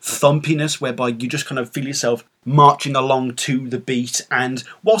pop thumpiness whereby you just kind of feel yourself marching along to the beat, and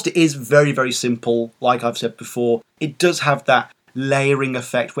whilst it is very, very simple, like I've said before, it does have that layering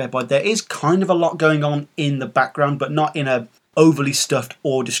effect whereby there is kind of a lot going on in the background, but not in a overly stuffed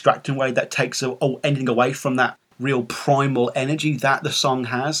or distracting way that takes anything away from that real primal energy that the song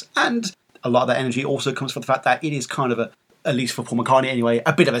has. And a lot of that energy also comes from the fact that it is kind of at least for Paul McCartney anyway,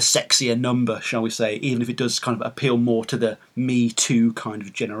 a bit of a sexier number, shall we say, even if it does kind of appeal more to the Me Too kind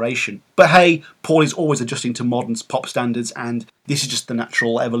of generation. But hey, Paul is always adjusting to modern pop standards, and this is just the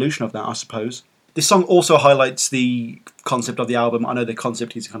natural evolution of that, I suppose. This song also highlights the concept of the album. I know the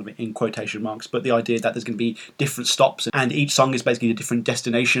concept is kind of in quotation marks, but the idea that there's going to be different stops, and each song is basically a different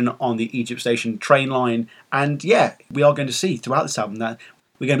destination on the Egypt Station train line. And yeah, we are going to see throughout this album that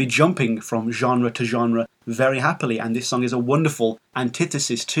we're going to be jumping from genre to genre very happily, and this song is a wonderful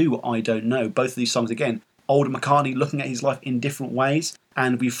antithesis to I Don't Know. Both of these songs, again, older McCartney looking at his life in different ways,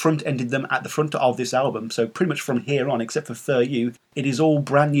 and we front-ended them at the front of this album, so pretty much from here on, except for For You, it is all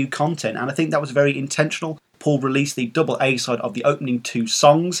brand new content, and I think that was very intentional. Paul released the double A side of the opening 2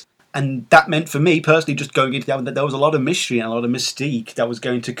 songs, and that meant for me personally, just going into the album, that there was a lot of mystery and a lot of mystique that was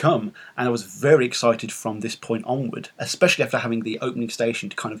going to come, and I was very excited from this point onward, especially after having the opening station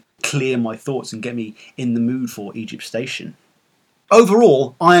to kind of clear my thoughts and get me in the mood for Egypt Station.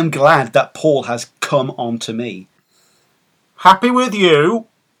 Overall, I am glad that Paul has come on to me. Happy with you?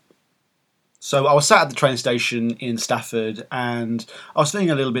 So I was sat at the train station in Stafford, and I was feeling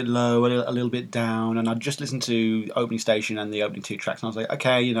a little bit low, a little bit down, and I'd just listened to the opening station and the opening 2 tracks, and I was like,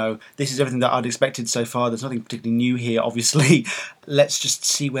 okay, you know, this is everything that I'd expected so far. There's nothing particularly new here, obviously. Let's just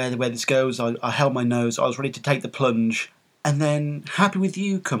see where this goes. I held my nose. I was ready to take the plunge. And then Happy With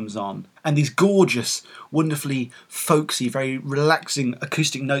You comes on, and these gorgeous, wonderfully folksy, very relaxing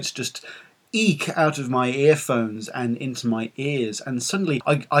acoustic notes just eke out of my earphones and into my ears, and suddenly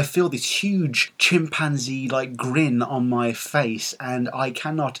I feel this huge chimpanzee-like grin on my face, and I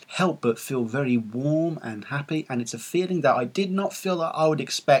cannot help but feel very warm and happy, and it's a feeling that I did not feel that I would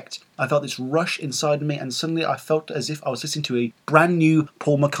expect. I felt this rush inside me, and suddenly I felt as if I was listening to a brand new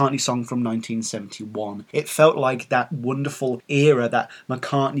Paul McCartney song from 1971. It felt like that wonderful era, that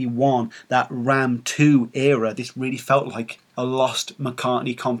McCartney 1, that Ram 2 era. This really felt like a lost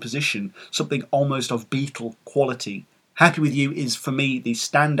McCartney composition, something almost of Beatle quality. Happy With You is, for me, the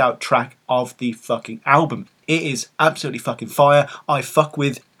standout track of the fucking album. It is absolutely fucking fire. I fuck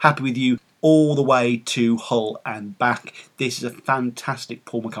with Happy With You all the way to Hull and back. This is a fantastic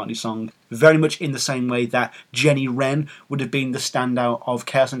Paul McCartney song, very much in the same way that Jenny Wren would have been the standout of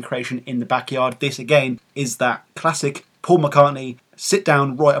Chaos and Creation in the Backyard. This, again, is that classic Paul McCartney, sit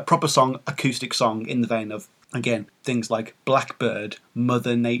down, write a proper song, acoustic song, in the vein of, again, things like Blackbird,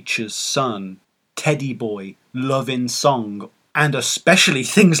 Mother Nature's Son, Teddy Boy, Lovin' Song, and especially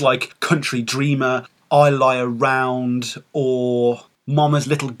things like Country Dreamer, I Lie Around, or Mama's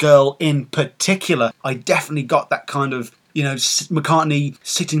Little Girl in particular. I definitely got that kind of, you know, McCartney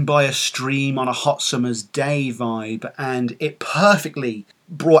sitting by a stream on a hot summer's day vibe, and it perfectly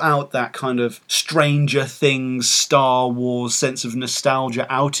brought out that kind of Stranger Things, Star Wars sense of nostalgia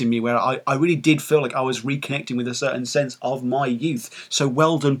out in me, where I really did feel like I was reconnecting with a certain sense of my youth. So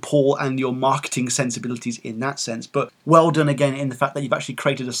well done, Paul, and your marketing sensibilities in that sense, but well done again in the fact that you've actually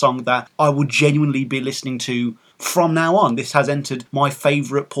created a song that I would genuinely be listening to from now on. This has entered my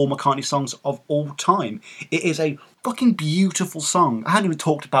favourite Paul McCartney songs of all time. It is a fucking beautiful song. I hadn't even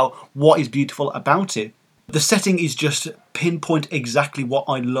talked about what is beautiful about it. The setting is just pinpoint exactly what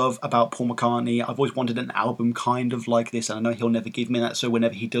I love about Paul McCartney. I've always wanted an album kind of like this, and I know he'll never give me that, so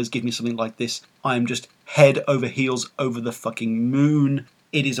whenever he does give me something like this, I am just head over heels over the fucking moon.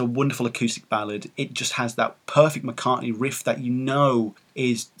 It is a wonderful acoustic ballad. It just has that perfect McCartney riff that you know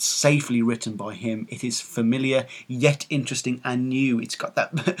is safely written by him. It is familiar, yet interesting and new. It's got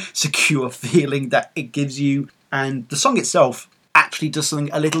that secure feeling that it gives you, and the song itself actually does something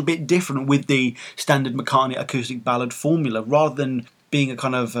a little bit different with the standard McCartney acoustic ballad formula. Rather than being a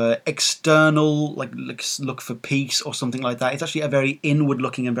kind of external, like look for peace or something like that, it's actually a very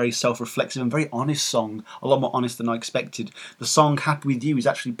inward-looking and very self-reflexive and very honest song, a lot more honest than I expected. The song Happy With You is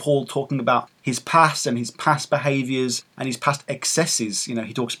actually Paul talking about his past and his past behaviours and his past excesses. You know,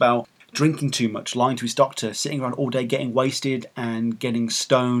 he talks about drinking too much, lying to his doctor, sitting around all day getting wasted and getting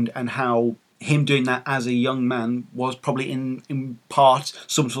stoned, and how him doing that as a young man was probably in part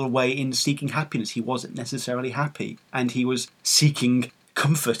some sort of way in seeking happiness. He wasn't necessarily happy, and he was seeking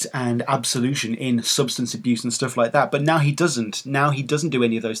comfort and absolution in substance abuse and stuff like that. But now he doesn't. Now he doesn't do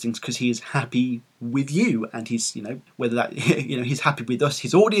any of those things because he is happy with you, and he's, you know, whether that, you know, he's happy with us,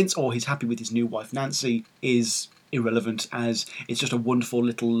 his audience, or he's happy with his new wife Nancy, is irrelevant, as it's just a wonderful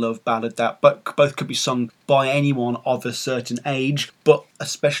little love ballad that both could be sung by anyone of a certain age, but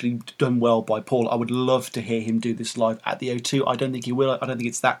especially done well by Paul. I would love to hear him do this live at the O2. I don't think he will. I don't think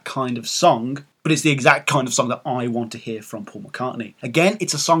it's that kind of song, but it's the exact kind of song that I want to hear from Paul McCartney. Again,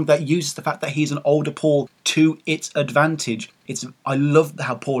 it's a song that uses the fact that he's an older Paul to its advantage. I love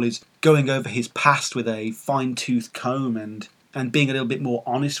how Paul is going over his past with a fine-tooth comb and being a little bit more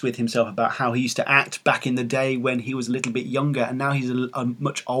honest with himself about how he used to act back in the day when he was a little bit younger, and now he's a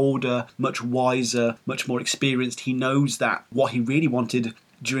much older, much wiser, much more experienced. He knows that what he really wanted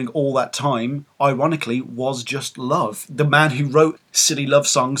during all that time, ironically, was just love. The man who wrote silly love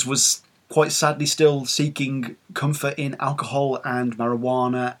songs was quite sadly still seeking comfort in alcohol and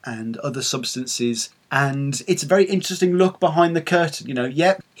marijuana and other substances. And it's a very interesting look behind the curtain.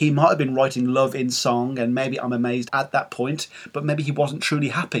 He might have been writing love in song, and maybe I'm amazed at that point, but maybe he wasn't truly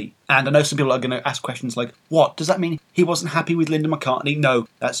happy. And I know some people are going to ask questions like, what? Does that mean he wasn't happy with Linda McCartney? No,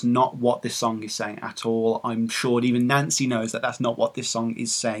 that's not what this song is saying at all. I'm sure even Nancy knows that that's not what this song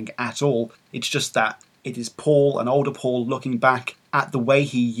is saying at all. It's just that it is Paul, an older Paul, looking back at the way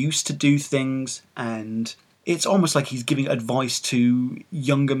he used to do things, and it's almost like he's giving advice to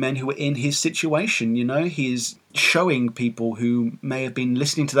younger men who are in his situation. He is showing people who may have been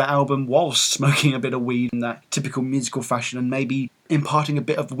listening to that album whilst smoking a bit of weed in that typical musical fashion, and maybe imparting a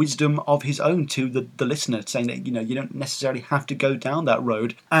bit of wisdom of his own to the listener, saying that you don't necessarily have to go down that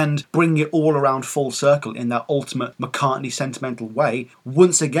road, and bring it all around full circle in that ultimate McCartney sentimental way.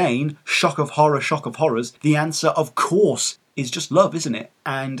 Once again, shock of horrors, the answer, of course, is just love, isn't it?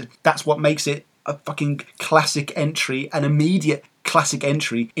 And that's what makes it a fucking classic entry, an immediate classic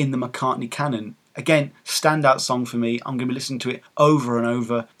entry in the McCartney canon. Again, standout song for me. I'm going to be listening to it over and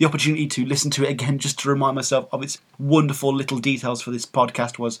over. The opportunity to listen to it again just to remind myself of its wonderful little details for this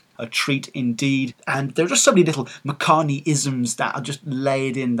podcast was a treat indeed. And there are just so many little McCartney-isms that are just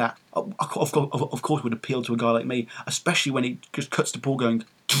layered in that, of course, would appeal to a guy like me, especially when it just cuts to Paul going...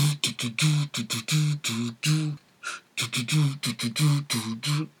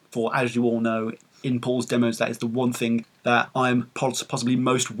 For, as you all know, in Paul's demos, that is the one thing that I'm possibly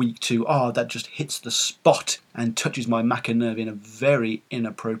most weak to. That just hits the spot and touches my Macca nerve in a very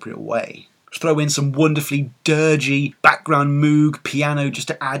inappropriate way. Throw in some wonderfully dirgy background Moog piano just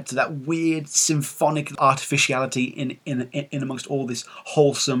to add to that weird symphonic artificiality in amongst all this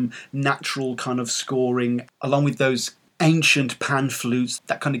wholesome, natural kind of scoring, along with those ancient pan flutes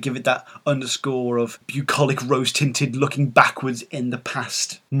that kind of give it that underscore of bucolic rose-tinted looking backwards in the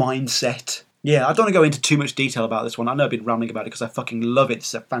past mindset. Yeah, I don't want to go into too much detail about this one. I know I've been rambling about it because I fucking love it.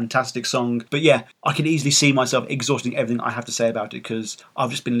 It's a fantastic song. But yeah, I can easily see myself exhausting everything I have to say about it because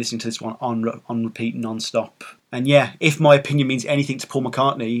I've just been listening to this one on repeat non-stop. And yeah, if my opinion means anything to Paul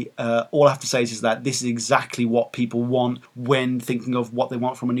McCartney, all I have to say is that this is exactly what people want when thinking of what they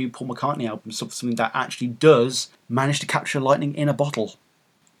want from a new Paul McCartney album. Something that actually does manage to capture lightning in a bottle.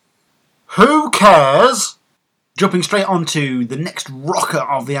 Who cares? Jumping straight onto the next rocker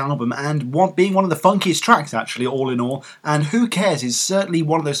of the album, and being one of the funkiest tracks, actually, all in all. And Who Cares is certainly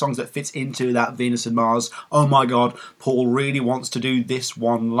one of those songs that fits into that Venus and Mars, oh my god, Paul really wants to do this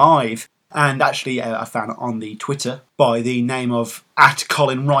one live. And actually, I found on the Twitter by the name of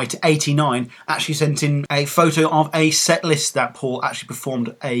 @ColinWright89 actually sent in a photo of a set list that Paul actually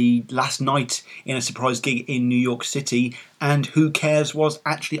performed last night in a surprise gig in New York City, and Who Cares was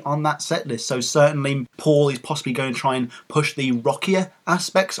actually on that set list. So certainly Paul is possibly going to try and push the rockier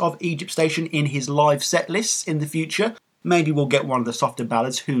aspects of Egypt Station in his live set lists in the future. Maybe we'll get one of the softer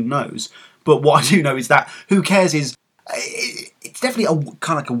ballads, who knows. But what I do know is that Who Cares is... it's definitely a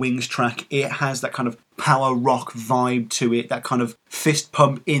kind of like a Wings track. It has that kind of power rock vibe to it, that kind of fist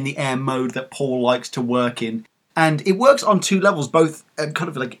pump in the air mode that Paul likes to work in. And it works on two levels, both kind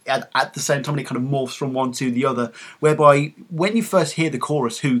of like at the same time, and it kind of morphs from one to the other, whereby when you first hear the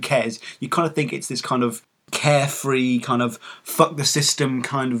chorus, Who Cares, you kind of think it's this kind of carefree kind of fuck the system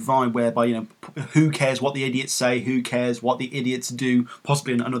kind of vibe, whereby, who cares what the idiots say, who cares what the idiots do,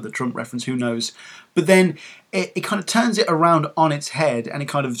 possibly another Trump reference, who knows. But then it kind of turns it around on its head, and it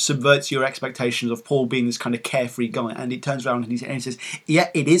kind of subverts your expectations of Paul being this kind of carefree guy, and it turns around and he says, yeah,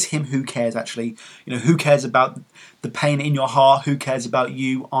 it is him who cares, actually. Who cares about the pain in your heart, who cares about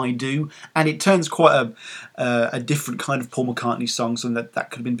you, I do. And it turns quite a different kind of Paul McCartney song, something that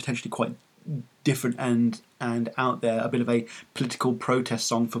could have been potentially quite different and out there, a bit of a political protest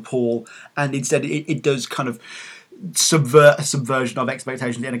song for Paul, and instead it does kind of subvert a subversion of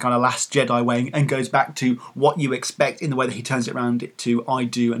expectations in a kind of Last Jedi way, and goes back to what you expect in the way that he turns it around to I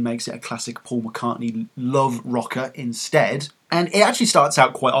Do, and makes it a classic Paul McCartney love rocker instead. And it actually starts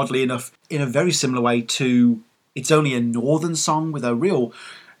out quite oddly enough in a very similar way to It's only a northern song with a real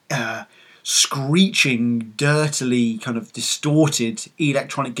screeching, dirtily kind of distorted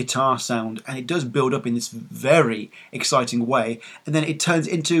electronic guitar sound, and it does build up in this very exciting way, and then it turns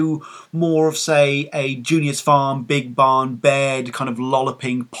into more of, say, a Junior's Farm, Big Barn, Baird kind of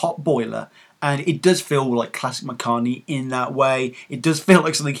lolloping pop boiler. And it does feel like classic McCartney in that way. It does feel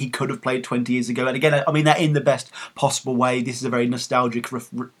like something he could have played 20 years ago. And again, I mean that in the best possible way. This is a very nostalgic,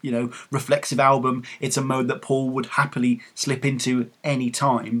 reflexive album. It's a mode that Paul would happily slip into any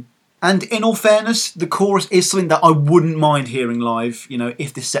time. And in all fairness, the chorus is something that I wouldn't mind hearing live. You know,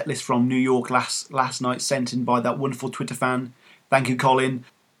 if this setlist from New York last night, sent in by that wonderful Twitter fan, thank you, Colin,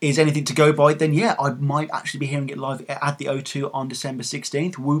 is anything to go by, then yeah, I might actually be hearing it live at the O2 on December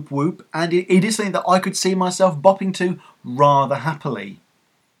 16th. Whoop whoop. And it is something that I could see myself bopping to rather happily.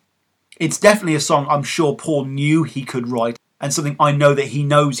 It's definitely a song I'm sure Paul knew he could write, and something I know that he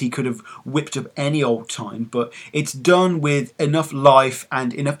knows he could have whipped up any old time, but it's done with enough life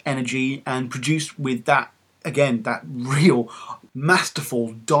and enough energy and produced with that, again, that real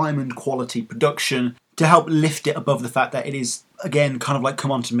masterful diamond quality production to help lift it above the fact that it is, again, kind of like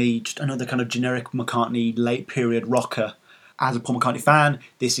Come On To Me, just another kind of generic McCartney late period rocker. As a Paul McCartney fan,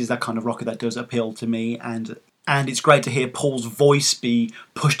 this is that kind of rocker that does appeal to me, and it's great to hear Paul's voice be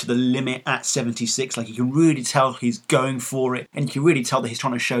pushed to the limit at 76. Like, you can really tell he's going for it, and you can really tell that he's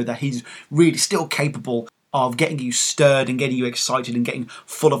trying to show that he's really still capable of getting you stirred and getting you excited and getting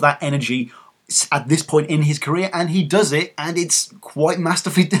full of that energy at this point in his career, and he does it, and it's quite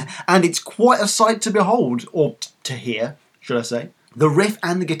masterfully, and it's quite a sight to behold, or to hear, should I say. The riff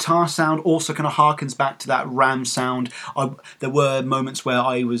and the guitar sound also kind of harkens back to that Ram sound. There were moments where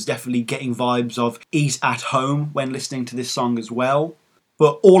I was definitely getting vibes of Ease at Home when listening to this song as well.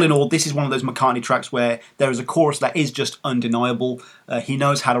 But all in all, this is one of those McCartney tracks where there is a chorus that is just undeniable. He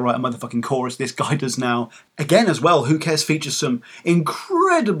knows how to write a motherfucking chorus, this guy does now. Again as well, Who Cares features some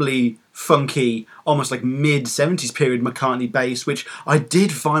incredibly funky, almost like mid-70s period McCartney bass, which I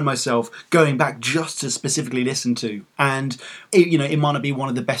did find myself going back just to specifically listen to. And it might not be one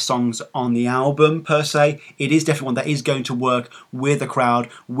of the best songs on the album per se. It is definitely one that is going to work with a crowd,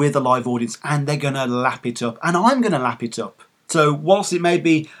 with a live audience, and they're going to lap it up. And I'm going to lap it up. So whilst it may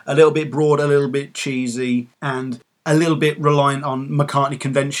be a little bit broad, a little bit cheesy, and a little bit reliant on McCartney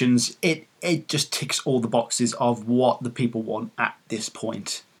conventions, it just ticks all the boxes of what the people want at this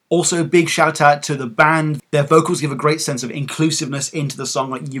point. Also, big shout out to the band. Their vocals give a great sense of inclusiveness into the song.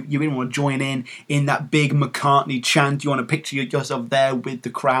 Like you really want to join in that big McCartney chant. You want to picture yourself there with the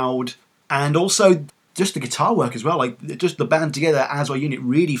crowd. And also just the guitar work as well. Like just the band together as a unit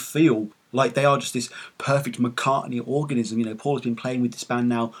really feel like they are just this perfect McCartney organism. Paul has been playing with this band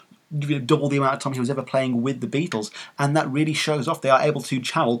now double the amount of time he was ever playing with the Beatles, and that really shows off. They are able to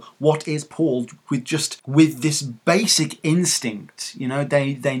channel what is Paul with this basic instinct.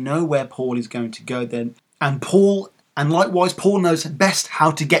 They know where Paul is going to go then, and likewise Paul knows best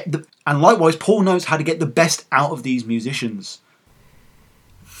how to get the best out of these musicians.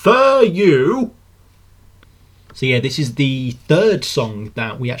 For you. So yeah, this is the third song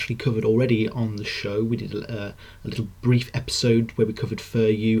that we actually covered already on the show. We did a little brief episode where we covered For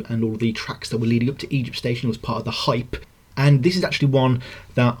You and all the tracks that were leading up to Egypt Station. It was part of the hype. And this is actually one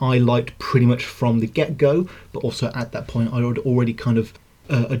that I liked pretty much from the get-go, but also at that point I had already kind of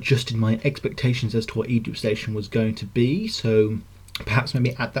adjusted my expectations as to what Egypt Station was going to be. So perhaps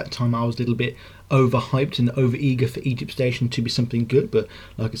maybe at that time I was a little bit overhyped and over-eager for Egypt Station to be something good, but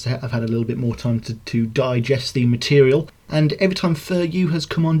like I said, I've had a little bit more time to digest the material, and every time For You has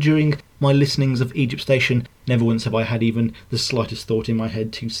come on during my listenings of Egypt Station, never once have I had even the slightest thought in my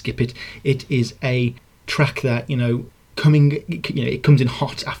head to skip it. It is a track that, it comes in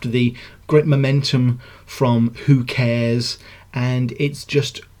hot after the great momentum from Who Cares, and it's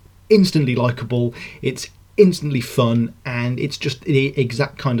just instantly likeable. It's instantly fun, and it's just the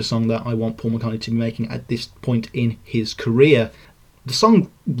exact kind of song that I want Paul McCartney to be making at this point in his career. The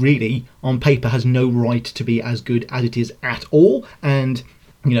song really, on paper, has no right to be as good as it is at all, and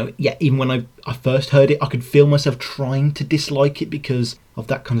even when I first heard it, I could feel myself trying to dislike it because of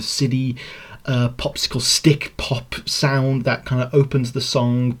that kind of silly popsicle stick pop sound that kind of opens the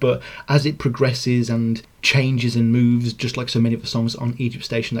song, but as it progresses and changes and moves, just like so many of the songs on Egypt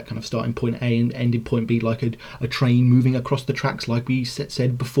Station that kind of start in point A and end in point B, like a train moving across the tracks, like we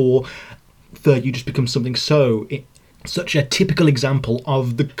said before, For You just becomes something such a typical example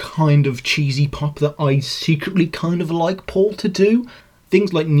of the kind of cheesy pop that I secretly kind of like Paul to do.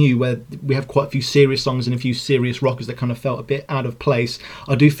 Things like New, where we have quite a few serious songs and a few serious rockers that kind of felt a bit out of place,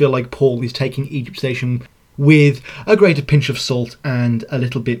 I do feel like Paul is taking Egypt Station with a greater pinch of salt and a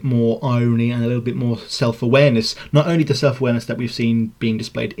little bit more irony and a little bit more self-awareness. Not only the self-awareness that we've seen being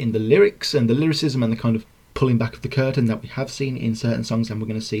displayed in the lyrics and the lyricism and the kind of pulling back of the curtain that we have seen in certain songs and we're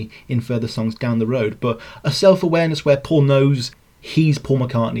going to see in further songs down the road, but a self-awareness where Paul knows he's Paul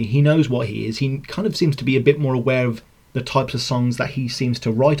McCartney. He knows what he is. He kind of seems to be a bit more aware of the types of songs that he seems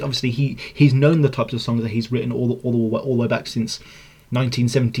to write. Obviously, he's known the types of songs that he's written all the way back since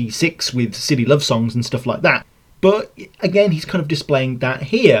 1976 with City Love Songs and stuff like that. But again, he's kind of displaying that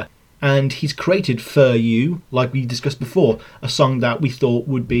here. And he's created For You, like we discussed before, a song that we thought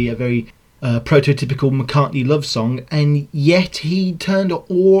would be a very prototypical McCartney love song, and yet he turned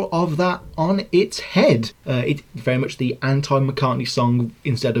all of that on its head. It's very much the anti-McCartney song.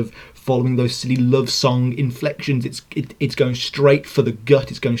 Instead of following those silly love song inflections, it's going straight for the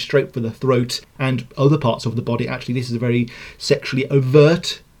gut, it's going straight for the throat and other parts of the body. Actually, this is a very sexually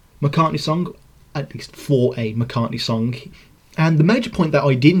overt McCartney song, at least for a McCartney song. And the major point that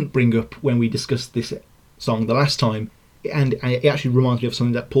I didn't bring up when we discussed this song the last time, and it actually reminds me of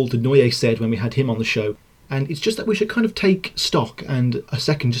something that Paul de Noyer said when we had him on the show, and it's just that we should kind of take stock and a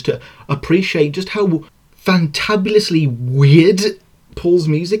second just to appreciate just how fantabulously weird Paul's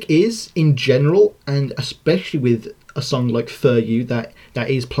music is in general, and especially with a song like For You that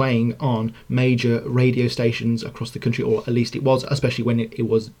is playing on major radio stations across the country, or at least it was, especially when it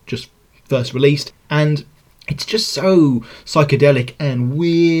was just first released. And it's just so psychedelic and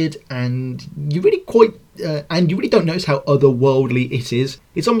weird, and you really don't notice how otherworldly it is.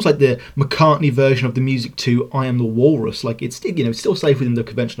 It's almost like the McCartney version of the music to I Am the Walrus. Like, it's still safe within the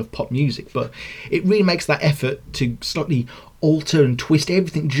convention of pop music, but it really makes that effort to slightly alter and twist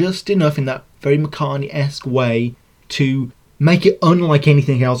everything just enough in that very McCartney-esque way to make it unlike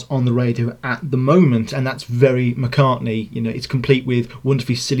anything else on the radio at the moment. And that's very McCartney. It's complete with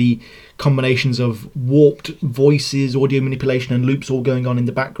wonderfully silly combinations of warped voices, audio manipulation and loops all going on in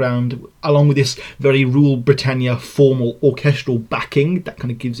the background, along with this very Rule Britannia formal orchestral backing that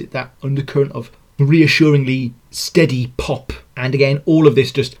kind of gives it that undercurrent of reassuringly steady pop. And again, all of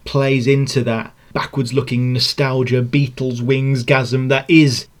this just plays into that backwards looking nostalgia, Beatles wingsgasm that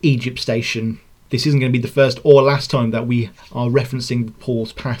is Egypt Station. This isn't going to be the first or last time that we are referencing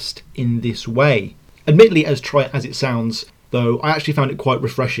Paul's past in this way. Admittedly, as trite as it sounds, though, I actually found it quite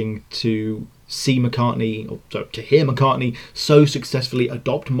refreshing to see McCartney, or to hear McCartney so successfully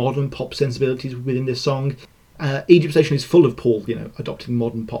adopt modern pop sensibilities within this song. Egypt Station is full of Paul, adopting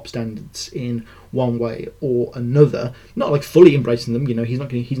modern pop standards in one way or another. Not like fully embracing them, he's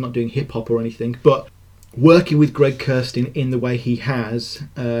not doing hip hop or anything, but working with Greg Kurstin in the way he has,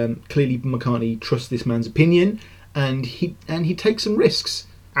 clearly McCartney trusts this man's opinion, and he takes some risks.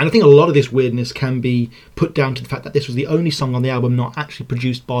 And I think a lot of this weirdness can be put down to the fact that this was the only song on the album not actually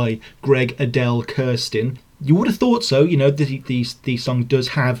produced by Greg Adele Kurstin. You would have thought so, the song does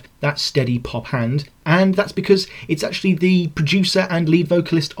have that steady pop hand, and that's because it's actually the producer and lead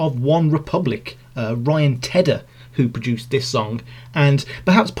vocalist of One Republic, Ryan Tedder, who produced this song. And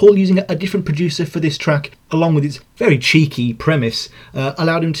perhaps Paul using a different producer for this track, along with its very cheeky premise,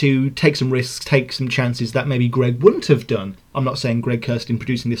 allowed him to take some risks, take some chances that maybe Greg wouldn't have done. I'm not saying Greg Kurstin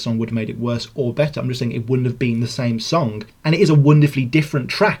producing this song would have made it worse or better, I'm just saying it wouldn't have been the same song. And it is a wonderfully different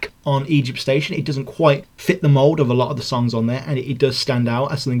track on Egypt Station. It doesn't quite fit the mould of a lot of the songs on there, and it does stand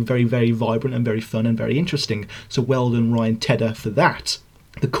out as something very, very vibrant and very fun and very interesting. So well done, Ryan Tedder, for that.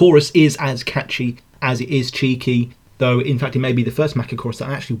 The chorus is as catchy as it is cheeky, though in fact it may be the first Macca chorus that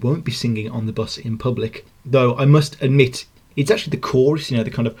I actually won't be singing on the bus in public. Though I must admit, it's actually the chorus, the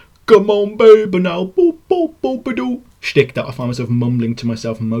kind of "come on baby now, boop boop boop doo" shtick that I find myself mumbling to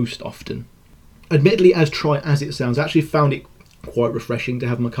myself most often. Admittedly, as trite as it sounds, I actually found it quite refreshing to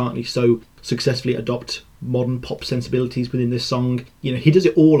have McCartney so successfully adopt modern pop sensibilities within this song. He does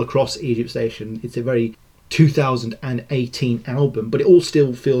it all across Egypt Station. It's a very 2018 album, but it all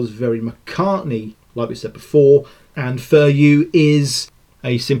still feels very McCartney, like we said before. And For You is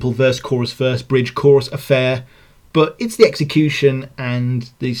a simple verse, chorus, bridge, chorus affair, but it's the execution and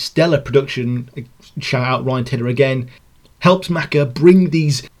the stellar production, shout out Ryan Tedder again, helps Macca bring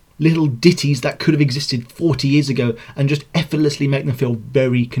these little ditties that could have existed 40 years ago and just effortlessly make them feel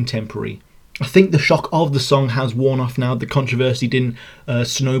very contemporary. I think the shock of the song has worn off now. The controversy didn't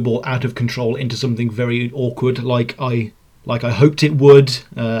snowball out of control into something very awkward like I hoped it would.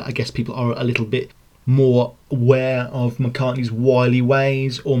 I guess people are a little bit more aware of McCartney's wily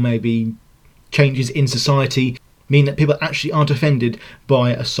ways, or maybe changes in society mean that people actually aren't offended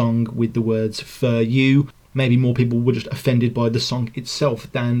by a song with the words For You. Maybe more people were just offended by the song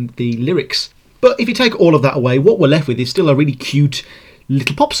itself than the lyrics. But if you take all of that away, what we're left with is still a really cute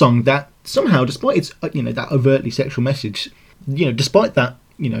little pop song that somehow, despite its that overtly sexual message, despite that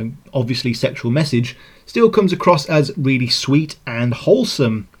obviously sexual message, still comes across as really sweet and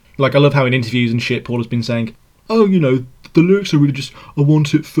wholesome. Like, I love how in interviews and shit Paul has been saying, oh, the lyrics are really just, I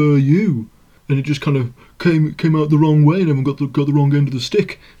want it for you, and it just kind of came out the wrong way and everyone got the wrong end of the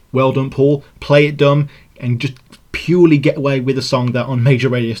stick. Well done, Paul. Play it dumb and just purely get away with a song that on major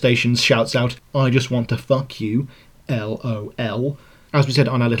radio stations shouts out, I just want to fuck you, LOL. As we said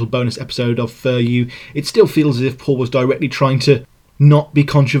on our little bonus episode of For You, it still feels as if Paul was directly trying to not be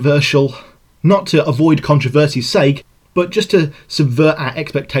controversial, not to avoid controversy's sake, but just to subvert our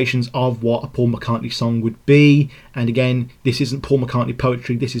expectations of what a Paul McCartney song would be. And again, this isn't Paul McCartney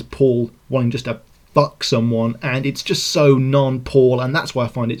poetry, this is Paul wanting just to fuck someone, and it's just so non-Paul, and that's why I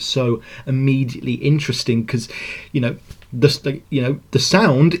find it so immediately interesting, because the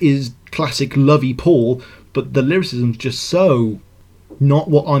sound is classic lovey Paul, but the lyricism's just so not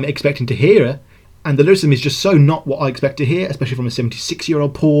what I'm expecting to hear. And the lyricism is just so not what I expect to hear, especially from a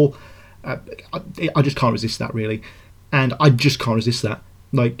 76-year-old Paul. I just can't resist that, really. And I just can't resist that.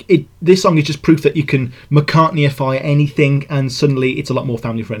 This song is just proof that you can McCartneyify anything and suddenly it's a lot more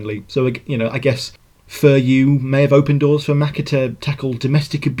family-friendly. So, I guess For You may have opened doors for Macca to tackle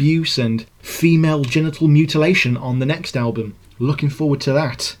domestic abuse and female genital mutilation on the next album. Looking forward to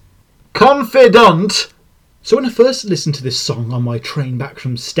that. Confidant! So when I first listened to this song on my train back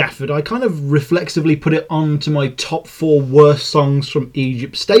from Stafford, I kind of reflexively put it onto my top 4 worst songs from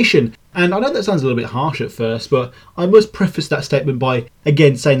Egypt Station. And I know that sounds a little bit harsh at first, but I must preface that statement by,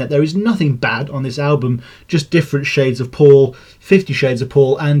 again, saying that there is nothing bad on this album, just different shades of Paul, 50 Shades of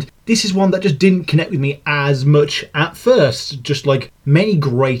Paul, and this is one that just didn't connect with me as much at first, just like many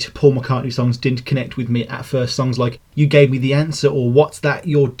great Paul McCartney songs didn't connect with me at first. Songs like You Gave Me the Answer or What's That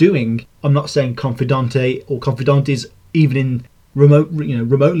You're Doing. I'm not saying Confidante or Confidant is even in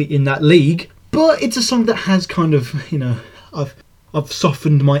remotely in that league, but it's a song that has kind of, I've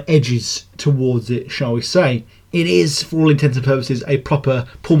softened my edges towards it, shall we say. It is, for all intents and purposes, a proper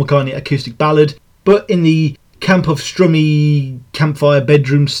Paul McCartney acoustic ballad, but in the camp of strummy campfire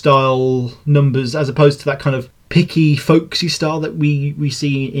bedroom style numbers, as opposed to that kind of picky folksy style that we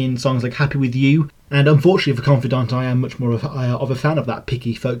see in songs like Happy With You. And unfortunately for Confidant, I am much more of a fan of that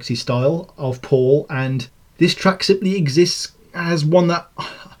picky folksy style of Paul, and this track simply exists as one that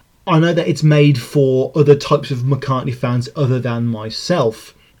I know that it's made for other types of McCartney fans other than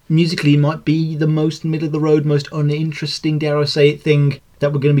myself. Musically, it might be the most middle-of-the-road, most uninteresting, dare I say it, thing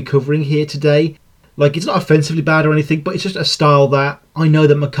that we're going to be covering here today. It's not offensively bad or anything, but it's just a style that I know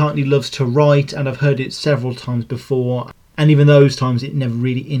that McCartney loves to write, and I've heard it several times before, and even those times it never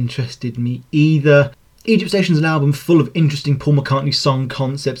really interested me either. Egypt Station's an album full of interesting Paul McCartney song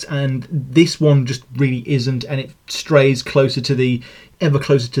concepts, and this one just really isn't, and it strays ever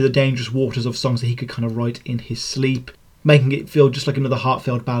closer to the dangerous waters of songs that he could kind of write in his sleep, making it feel just like another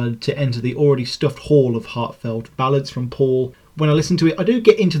heartfelt ballad to enter the already stuffed hall of heartfelt ballads from Paul. When I listen to it, I do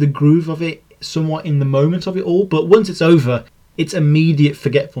get into the groove of it somewhat in the moment of it all, but once it's over, its immediate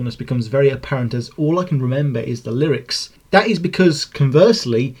forgetfulness becomes very apparent, as all I can remember is the lyrics. That is because,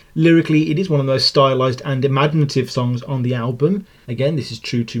 conversely, lyrically it is one of the most stylised and imaginative songs on the album. Again, this is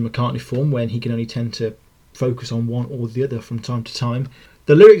true to McCartney form, when he can only tend to focus on one or the other from time to time.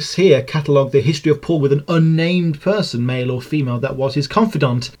 The lyrics here catalogue the history of Paul with an unnamed person, male or female, that was his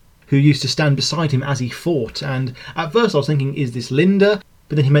confidant, who used to stand beside him as he fought. And at first I was thinking, is this Linda?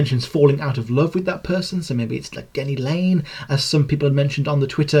 But then he mentions falling out of love with that person, so maybe it's like Denny Lane, as some people had mentioned on the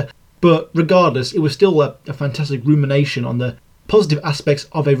Twitter. But regardless, it was still a fantastic rumination on the positive aspects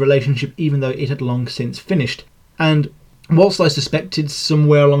of a relationship, even though it had long since finished. And whilst I suspected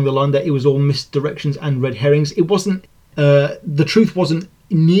somewhere along the line that it was all misdirections and red herrings, it wasn't. The truth wasn't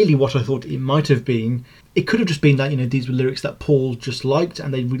nearly what I thought it might have been. It could have just been that, these were lyrics that Paul just liked,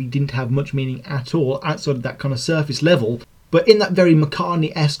 and they really didn't have much meaning at all outside of that kind of surface level. But in that very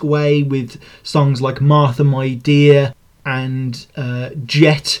McCartney-esque way, with songs like Martha My Dear and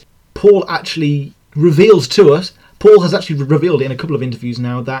Jet, Paul actually reveals to us, Paul has actually revealed in a couple of interviews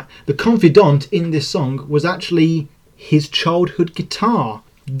now, that the confidant in this song was actually his childhood guitar,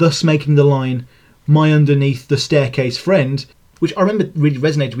 thus making the line, my underneath the staircase friend, which I remember really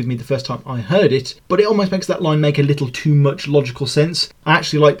resonated with me the first time I heard it, but it almost makes that line make a little too much logical sense. I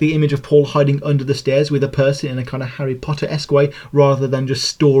actually like the image of Paul hiding under the stairs with a person in a kind of Harry Potter-esque way, rather than just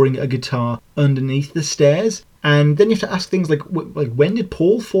storing a guitar underneath the stairs. And then you have to ask things like when did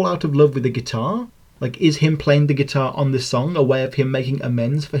Paul fall out of love with the guitar? Is him playing the guitar on this song a way of him making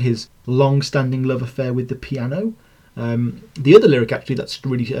amends for his long-standing love affair with the piano? The other lyric, actually, that's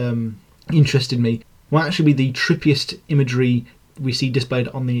really interested me, will actually be the trippiest imagery we see displayed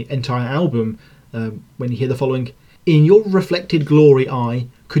on the entire album when you hear the following. In your reflected glory I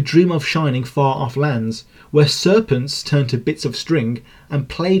could dream of shining far off lands, where serpents turned to bits of string and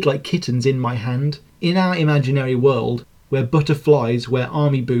played like kittens in my hand. In our imaginary world, where butterflies wear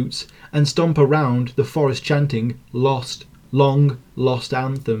army boots and stomp around the forest chanting lost, long lost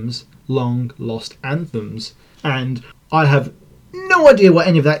anthems, long lost anthems. And I have no idea what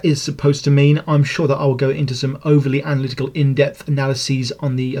any of that is supposed to mean. I'm sure that I will go into some overly analytical, in-depth analyses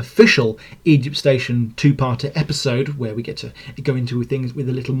on the official Egypt Station two-parter episode, where we get to go into things with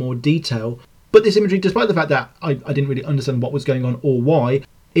a little more detail. But this imagery, despite the fact that I didn't really understand what was going on or why,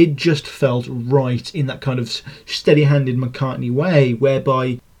 it just felt right in that kind of steady-handed McCartney way,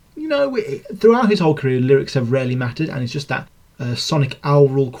 whereby, you know, throughout his whole career, lyrics have rarely mattered, and it's just that sonic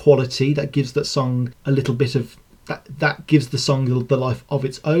aural quality that gives that song a little bit of that gives the song the life of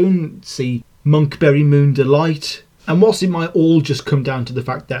its own. See Monkberry Moon Delight. And whilst it might all just come down to the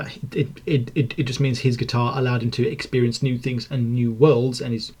fact that it just means his guitar allowed him to experience new things and new worlds,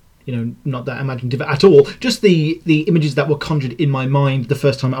 and is, you know, not that imaginative at all, just the images that were conjured in my mind the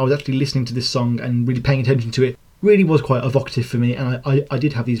first time I was actually listening to this song and really paying attention to it really was quite evocative for me, and I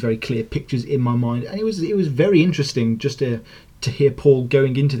did have these very clear pictures in my mind, and it was very interesting just to hear Paul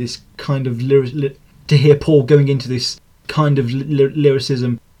going into this kind of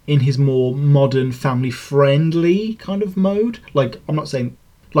lyricism in his more modern, family-friendly kind of mode. Like, I'm not saying,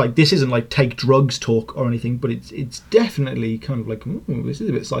 like, this isn't like take drugs talk or anything, but it's definitely kind of like, ooh, this is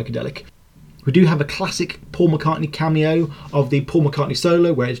a bit psychedelic. We do have a classic Paul McCartney cameo of the Paul McCartney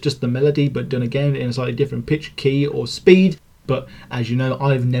solo, where it's just the melody, but done again in a slightly different pitch, key, or speed. But as you know,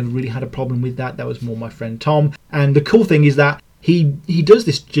 I've never really had a problem with that. That was more my friend Tom. And the cool thing is that he does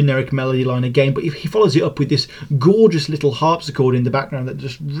this generic melody line again, but he follows it up with this gorgeous little harpsichord in the background that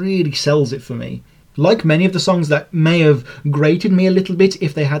just really sells it for me. Like many of the songs that may have grated me a little bit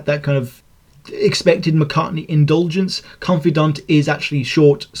if they had that kind of expected McCartney indulgence, Confidant is actually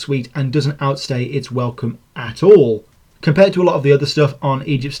short, sweet, and doesn't outstay its welcome at all. Compared to a lot of the other stuff on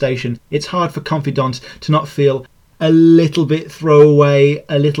Egypt Station, it's hard for Confidant to not feel a little bit throwaway,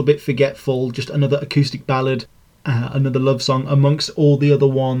 a little bit forgetful, just another acoustic ballad, another love song amongst all the other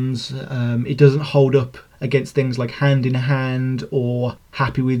ones. It doesn't hold up against things like Hand in Hand or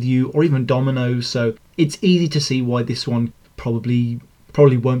Happy With You or even Dominoes, so it's easy to see why this one probably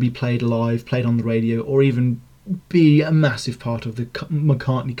won't be played live, played on the radio, or even be a massive part of the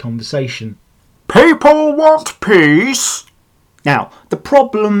McCartney conversation. People want peace. Now, the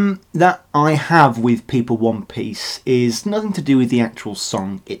problem that I have with People Want Peace is nothing to do with the actual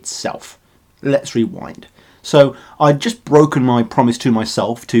song itself. Let's rewind. So, I'd just broken my promise to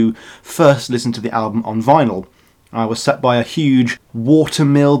myself to first listen to the album on vinyl. I was sat by a huge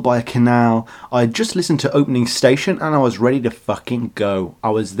watermill by a canal. I had just listened to Opening Station and I was ready to fucking go. I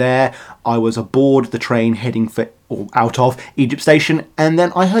was there, I was aboard the train heading for, or out of, Egypt Station, and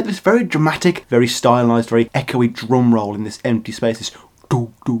then I heard this very dramatic, very stylised, very echoey drum roll in this empty space. This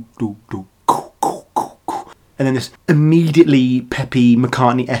do do do do. And then this immediately peppy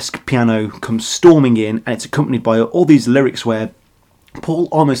McCartney-esque piano comes storming in, and it's accompanied by all these lyrics where Paul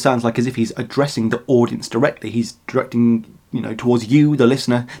almost sounds like as if he's addressing the audience directly. He's directing, you know, towards you, the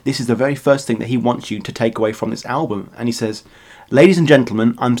listener. This is the very first thing that he wants you to take away from this album. And he says, "Ladies and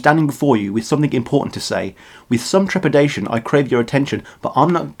gentlemen, I'm standing before you with something important to say. With some trepidation, I crave your attention, but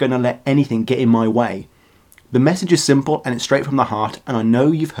I'm not going to let anything get in my way. The message is simple and it's straight from the heart, and I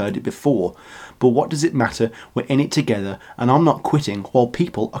know you've heard it before. But what does it matter? We're in it together, and I'm not quitting while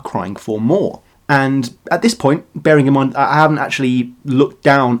people are crying for more." And at this point, bearing in mind I haven't actually looked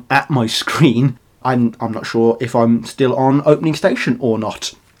down at my screen, I'm not sure if I'm still on Opening Station or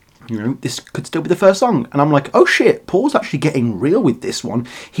not. You know, this could still be the first song. And I'm like, oh shit, Paul's actually getting real with this one.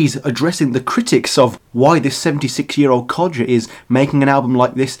 He's addressing the critics of why this 76-year-old codger is making an album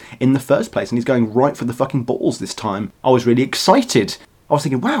like this in the first place. And he's going right for the fucking balls this time. I was really excited. I was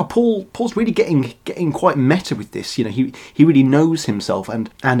thinking, wow, Paul's really getting quite meta with this. You know, he really knows himself, and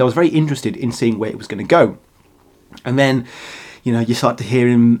I was very interested in seeing where it was going to go. And then, you know, you start to hear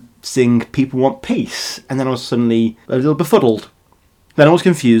him sing "People Want Peace," and then I was suddenly a little befuddled. Then I was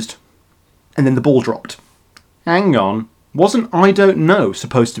confused, and then the ball dropped. Hang on, wasn't I Don't Know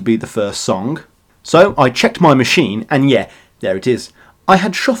supposed to be the first song? So I checked my machine, and yeah, there it is. I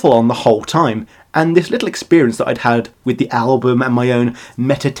had Shuffle on the whole time, and this little experience that I'd had with the album and my own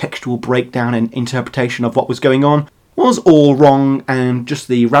metatextual breakdown and interpretation of what was going on was all wrong and just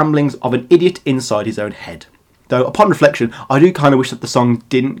the ramblings of an idiot inside his own head. Though upon reflection, I do kind of wish that the song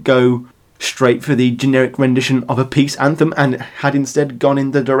didn't go straight for the generic rendition of a peace anthem and had instead gone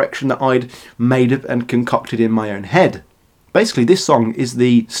in the direction that I'd made up and concocted in my own head. Basically, this song is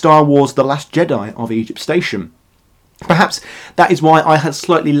the Star Wars The Last Jedi of Egypt Station. Perhaps that is why I had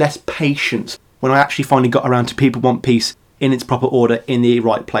slightly less patience when I actually finally got around to People Want Peace in its proper order in the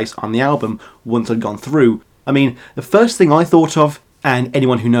right place on the album once I'd gone through. I mean, the first thing I thought of, and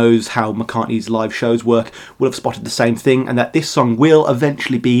anyone who knows how McCartney's live shows work will have spotted the same thing, and that this song will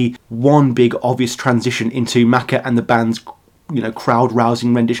eventually be one big obvious transition into Macca and the band's,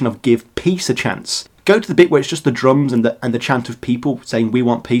 crowd-rousing rendition of Give Peace a Chance. Go to the bit where it's just the drums and the chant of people saying we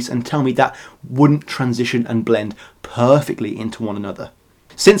want peace, and tell me that wouldn't transition and blend perfectly into one another.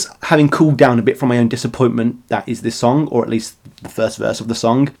 Since having cooled down a bit from my own disappointment that is this song, or at least the first verse of the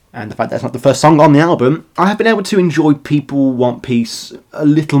song, and the fact that it's not the first song on the album, I have been able to enjoy People Want Peace a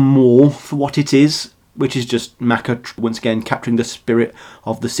little more for what it is, which is just Macca once again capturing the spirit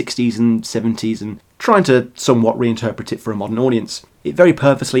of the 60s and 70s and trying to somewhat reinterpret it for a modern audience. It very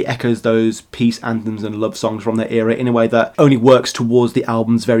purposely echoes those peace anthems and love songs from their era in a way that only works towards the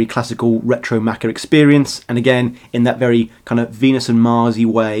album's very classical retro Macca experience, and again in that very kind of Venus and Mars-y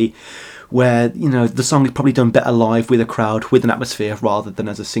way where, the song is probably done better live with a crowd, with an atmosphere, rather than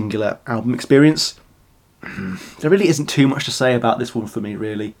as a singular album experience. There really isn't too much to say about this one for me,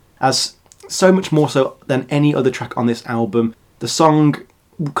 really. As so much more so than any other track on this album, the song,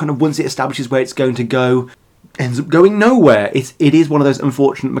 kind of once it establishes where it's going to go, ends up going nowhere. It is one of those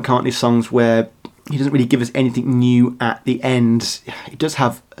unfortunate McCartney songs where he doesn't really give us anything new at the end. It does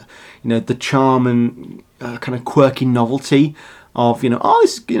have, the charm and kind of quirky novelty of,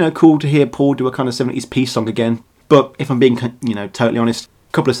 this is, cool to hear Paul do a kind of 70s peace song again. But if I'm being, totally honest,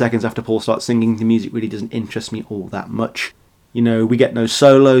 a couple of seconds after Paul starts singing, the music really doesn't interest me all that much. We get no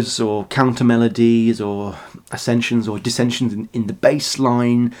solos or counter melodies or ascensions or dissensions in the bass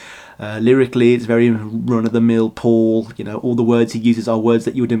line. Lyrically, it's very run-of-the-mill Paul. All the words he uses are words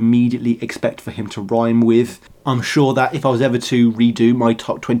that you would immediately expect for him to rhyme with. I'm sure that if I was ever to redo my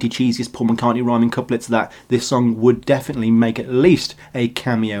top 20 cheesiest Paul McCartney rhyming couplets, that this song would definitely make at least a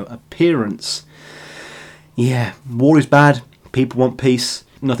cameo appearance. Yeah, war is bad, People Want Peace,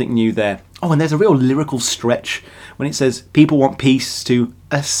 nothing new there. Oh, and there's a real lyrical stretch when it says people want peace to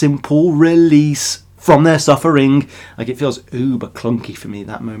a simple release from their suffering. Like, it feels uber clunky for me,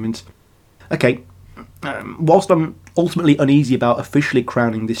 that moment. Okay, whilst I'm ultimately uneasy about officially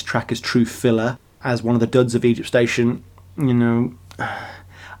crowning this track as true filler, as one of the duds of Egypt Station,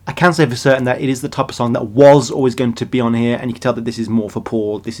 I can say for certain that it is the type of song that was always going to be on here, and you can tell that this is more for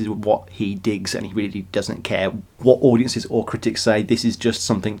Paul. This is what he digs, and he really doesn't care what audiences or critics say. This is just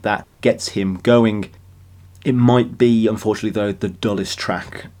something that gets him going. It might be, unfortunately though, the dullest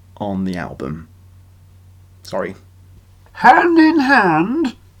track on the album. Sorry. Hand in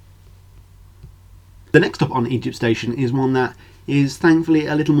hand. The next up on Egypt Station is one that is thankfully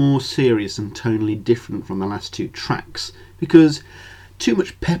a little more serious and tonally different from the last two tracks, because too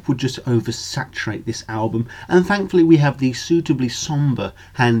much pep would just oversaturate this album, and thankfully we have the suitably sombre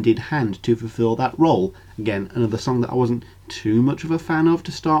Hand in Hand to fulfill that role. Again, another song that I wasn't too much of a fan of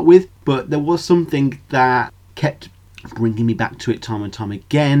to start with, but there was something that kept bringing me back to it time and time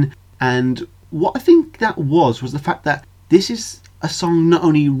again, and what I think that was the fact that this is a song not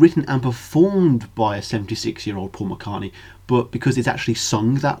only written and performed by a 76-year-old Paul McCartney, but because it's actually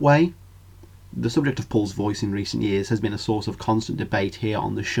sung that way. The subject of Paul's voice in recent years has been a source of constant debate here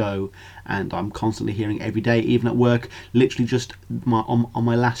on the show, and I'm constantly hearing every day, even at work. Literally just on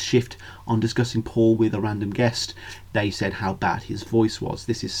my last shift on discussing Paul with a random guest, they said how bad his voice was.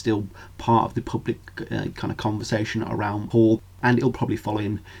 This is still part of the public kind of conversation around Paul, and it'll probably follow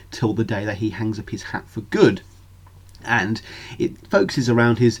him till the day that he hangs up his hat for good. And it focuses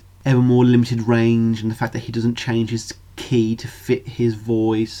around his ever more limited range and the fact that he doesn't change his key to fit his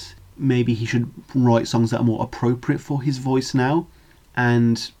voice. Maybe he should write songs that are more appropriate for his voice now.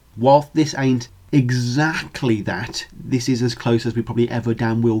 And whilst this ain't exactly that, this is as close as we probably ever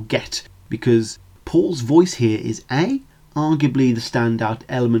damn will get, because Paul's voice here is arguably the standout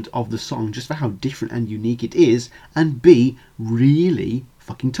element of the song just for how different and unique it is, and B, really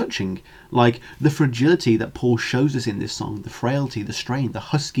fucking touching. Like, the fragility that Paul shows us in this song, the frailty, the strain, the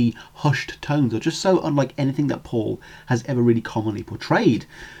husky, hushed tones are just so unlike anything that Paul has ever really commonly portrayed.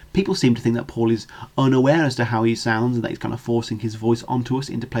 People seem to think that Paul is unaware as to how he sounds and that he's kind of forcing his voice onto us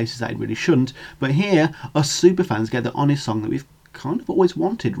into places that it really shouldn't. But here, us superfans get the honest song that we've kind of always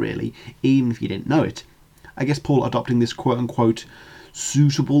wanted, really, even if you didn't know it. I guess Paul adopting this quote-unquote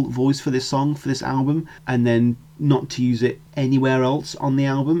suitable voice for this song, for this album, and then not to use it anywhere else on the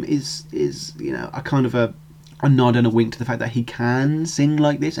album is a kind of a nod and a wink to the fact that he can sing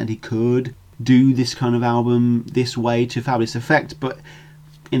like this and he could do this kind of album this way to fabulous effect, but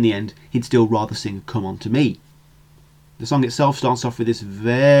in the end, he'd still rather sing Come On To Me. The song itself starts off with this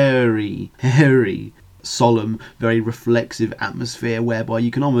very, very solemn, very reflexive atmosphere whereby you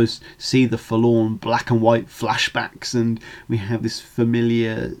can almost see the forlorn black and white flashbacks, and we have this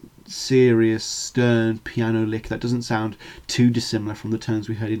familiar, serious, stern piano lick that doesn't sound too dissimilar from the tones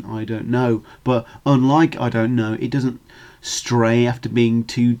we heard in I Don't Know. But unlike I Don't Know, it doesn't stray after being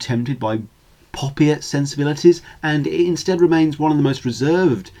too tempted by poppier sensibilities, and it instead remains one of the most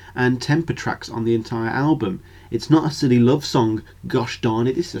reserved and tempered tracks on the entire album. It's not a silly love song, gosh darn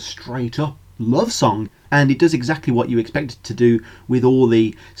it, this is a straight up love song, and it does exactly what you expect it to do with all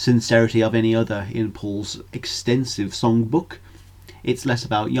the sincerity of any other in Paul's extensive songbook. It's less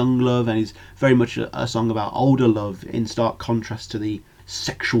about young love and is very much a song about older love, in stark contrast to the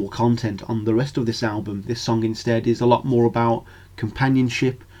sexual content on the rest of this album. This song instead is a lot more about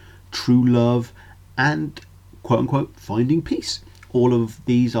companionship, true love, and quote-unquote finding peace. All of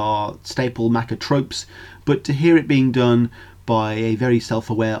these are staple Macca tropes, but to hear it being done by a very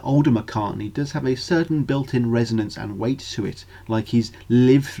self-aware older McCartney does have a certain built-in resonance and weight to it, like he's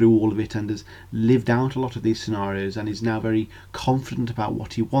lived through all of it and has lived out a lot of these scenarios and is now very confident about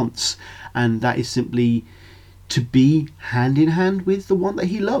what he wants, and that is simply to be hand in hand with the one that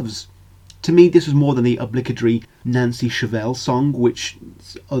he loves. To me, this was more than the obligatory Nancy Chevelle song, which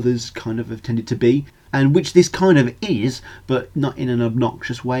others kind of have tended to be, and which this kind of is, but not in an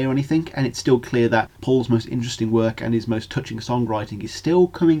obnoxious way or anything. And it's still clear that Paul's most interesting work and his most touching songwriting is still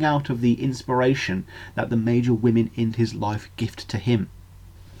coming out of the inspiration that the major women in his life gift to him.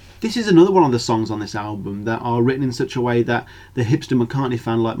 This is another one of the songs on this album that are written in such a way that the hipster McCartney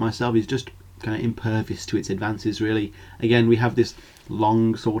fan like myself is just kind of impervious to its advances, really. Again, we have this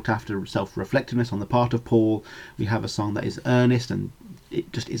long sought after self-reflectiveness on the part of Paul. We have a song that is earnest and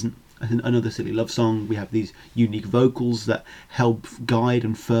it just isn't another silly love song. We have these unique vocals that help guide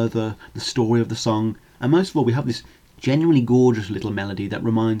and further the story of the song, and most of all we have this genuinely gorgeous little melody that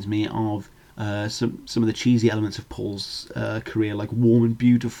reminds me of some of the cheesy elements of Paul's career, like Warm and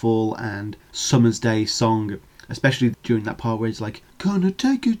Beautiful and Summer's Day Song, especially during that part where it's like, gonna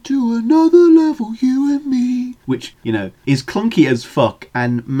take it to another level, you and me, which, you know, is clunky as fuck,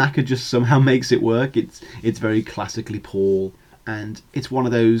 and Macca just somehow makes it work. It's very classically Paul, and it's one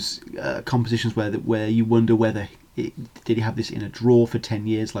of those compositions where you wonder whether did he have this in a drawer for 10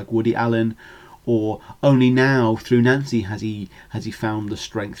 years like Woody Allen, or only now through Nancy has he found the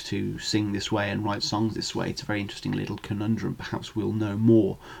strength to sing this way and write songs this way. It's a very interesting little conundrum. Perhaps we'll know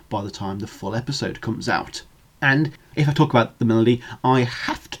more by the time the full episode comes out. And if I talk about the melody, I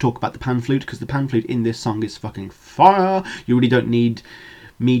have to talk about the pan flute, because the pan flute in this song is fucking fire. You really don't need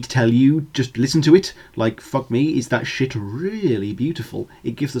me to tell you, just listen to it. Like, fuck me, is that shit really beautiful.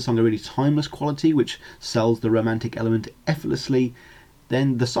 It gives the song a really timeless quality, which sells the romantic element effortlessly.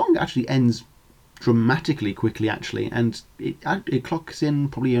 Then the song actually ends dramatically quickly, actually, and it clocks in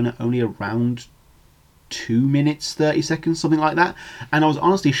probably only around 2 minutes 30 seconds, something like that, and I was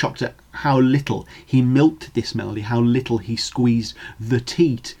honestly shocked at how little he milked this melody, how little he squeezed the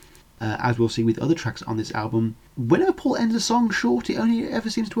teat, as we'll see with other tracks on this album. Whenever Paul ends a song short, it only ever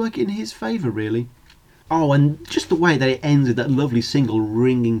seems to work in his favour, really. Oh, and just the way that it ends with that lovely single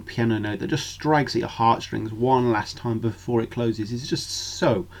ringing piano note that just strikes at your heartstrings one last time before it closes is just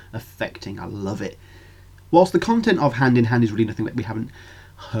so affecting. I love it. Whilst the content of Hand in Hand is really nothing that we haven't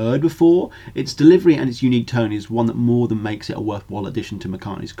heard before, its delivery and its unique tone is one that more than makes it a worthwhile addition to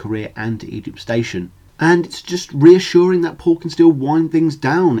McCartney's career and to Egypt Station. And it's just reassuring that Paul can still wind things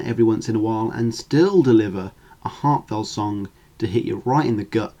down every once in a while and still deliver a heartfelt song to hit you right in the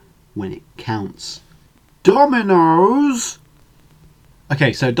gut when it counts. Dominoes!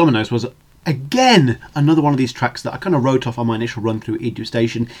 Okay, so Dominoes was again another one of these tracks that I kind of wrote off on my initial run through Egypt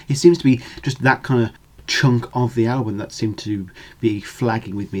Station. It seems to be just that kind of chunk of the album that seemed to be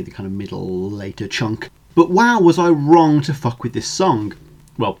flagging with me, the kind of middle later chunk. But wow, was I wrong to fuck with this song.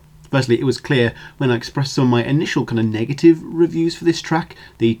 Well, firstly, it was clear when I expressed some of my initial kind of negative reviews for this track.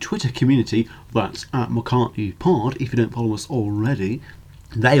 The Twitter community, that's at McCartney Pod if you don't follow us already,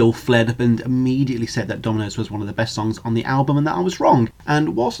 they all flared up and immediately said that Dominoes was one of the best songs on the album and that I was wrong.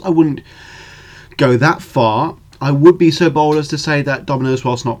 And whilst I wouldn't go that far, I would be so bold as to say that Dominoes,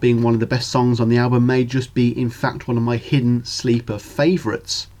 whilst not being one of the best songs on the album, may just be in fact one of my hidden sleeper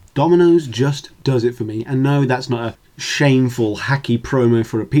favourites. Dominoes just does it for me, and no, that's not a shameful hacky promo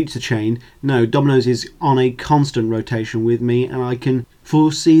for a pizza chain. No, Dominoes is on a constant rotation with me, and I can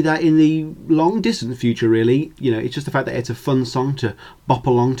foresee that in the long distant future, really. You know, it's just the fact that it's a fun song to bop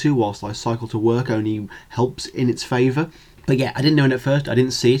along to whilst I cycle to work only helps in its favour. But yeah, I didn't know it at first, I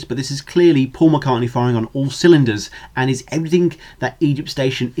didn't see it, but this is clearly Paul McCartney firing on all cylinders and is everything that Egypt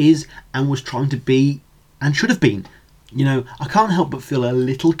Station is and was trying to be and should have been. You know, I can't help but feel a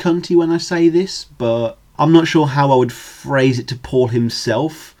little cunty when I say this, but I'm not sure how I would phrase it to Paul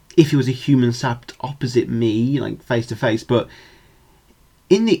himself if he was a human sat opposite me, like face to face. But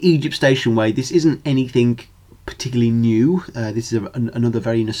in the Egypt Station way, this isn't anything particularly new. This is another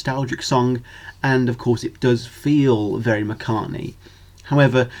very nostalgic song, and of course it does feel very McCartney.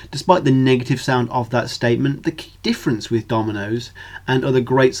 However, despite the negative sound of that statement, the key difference with Dominoes and other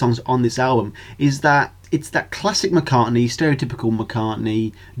great songs on this album is that it's that classic McCartney, stereotypical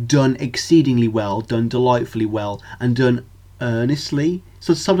McCartney, done exceedingly well, done delightfully well, and done earnestly,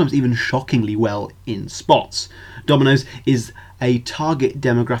 so sometimes even shockingly well in spots. Dominoes is a target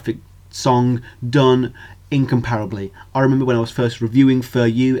demographic song done incomparably. I remember when I was first reviewing For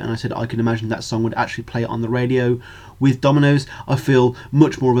You and I said I can imagine that song would actually play on the radio. With Dominoes, I feel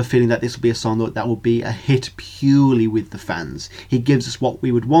much more of a feeling that this will be a song that will be a hit purely with the fans. He gives us what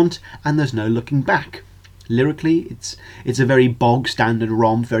we would want and there's no looking back. Lyrically, it's a very bog standard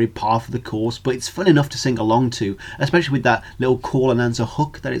romp, very par for the course, but it's fun enough to sing along to, especially with that little call and answer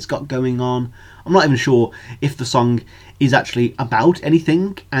hook that it's got going on. I'm not even sure if the song is actually about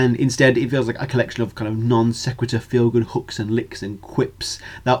anything, and instead it feels like a collection of kind of non sequitur feel good hooks and licks and quips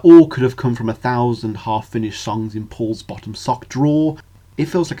that all could have come from 1,000 half finished songs in Paul's bottom sock drawer. It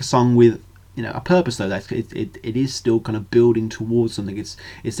feels like a song with, you know, a purpose though. That it is still kind of building towards something. It's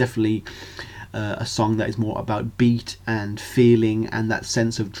definitely a song that is more about beat and feeling and that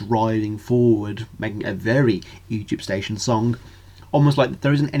sense of driving forward, making a very Egypt Station song. Almost like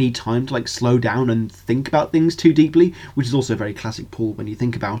there isn't any time to like slow down and think about things too deeply, which is also very classic Paul when you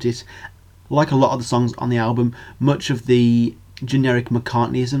think about it. Like a lot of the songs on the album, much of the generic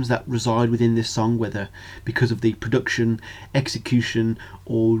McCartneyisms that reside within this song, whether because of the production, execution,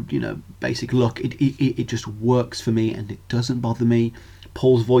 or, you know, basic look, it just works for me and it doesn't bother me.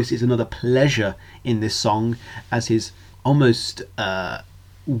 Paul's voice is another pleasure in this song, as his almost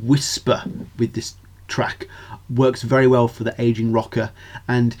whisper with this track works very well for the aging rocker,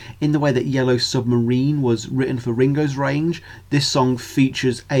 and in the way that Yellow Submarine was written for Ringo's range, this song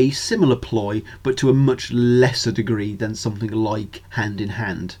features a similar ploy but to a much lesser degree than something like Hand in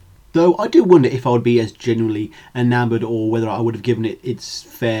Hand. Though I do wonder if I would be as genuinely enamoured, or whether I would have given it its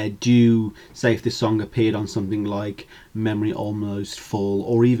fair due, say if this song appeared on something like Memory Almost Full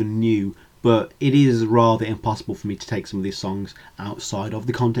or even New. But it is rather impossible for me to take some of these songs outside of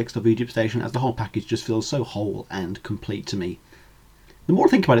the context of Egypt Station, as the whole package just feels so whole and complete to me. The more I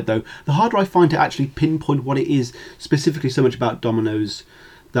think about it though, the harder I find to actually pinpoint what it is specifically so much about Dominoes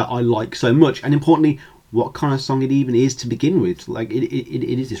that I like so much, and importantly, what kind of song it even is to begin with. Like it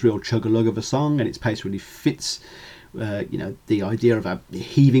is this real chug-a-lug of a song, and its pace really fits you know, the idea of a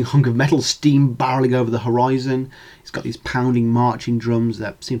heaving hunk of metal steam barreling over the horizon. It's got these pounding marching drums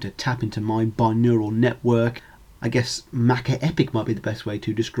that seem to tap into my binaural network. I guess Macca Epic might be the best way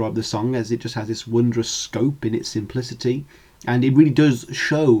to describe the song, as it just has this wondrous scope in its simplicity, and it really does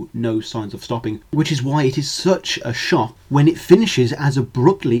show no signs of stopping, which is why it is such a shock when it finishes as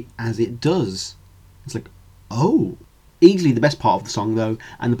abruptly as it does. It's like, oh. Easily the best part of the song though,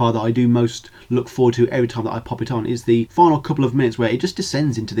 and the part that I do most look forward to every time that I pop it on, is the final couple of minutes where it just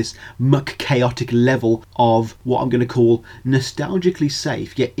descends into this muck chaotic level of what I'm going to call nostalgically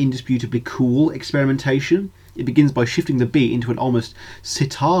safe yet indisputably cool experimentation. It begins by shifting the beat into an almost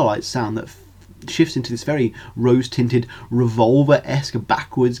sitar-like sound that shifts into this very rose-tinted Revolver-esque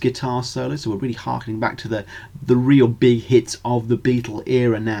backwards guitar solo, so we're really harkening back to the real big hits of the Beatle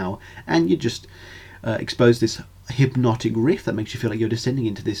era now, and you just expose this hypnotic riff that makes you feel like you're descending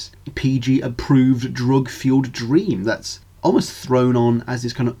into this PG approved drug fueled dream that's almost thrown on as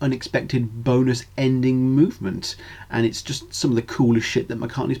this kind of unexpected bonus ending movement, and it's just some of the coolest shit that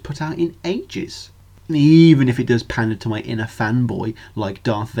McCartney's put out in ages, even if it does pander to my inner fanboy like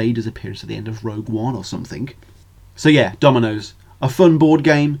Darth Vader's appearance at the end of Rogue One or something. So yeah, Dominoes, a fun board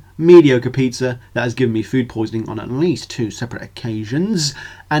game, mediocre pizza that has given me food poisoning on at least 2 separate occasions,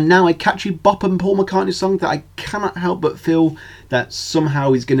 and now a catchy bop and Paul McCartney song that I cannot help but feel that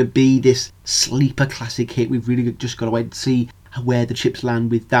somehow is going to be this sleeper classic hit. We've really just got to wait to see where the chips land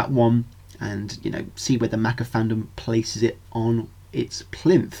with that one, and, you know, see where the Macca fandom places it on its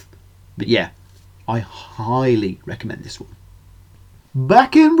plinth. But yeah, I highly recommend this one.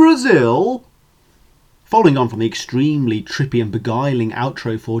 Back in Brazil, following on from the extremely trippy and beguiling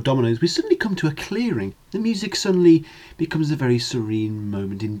outro for Dominoes, we suddenly come to a clearing. The music suddenly becomes a very serene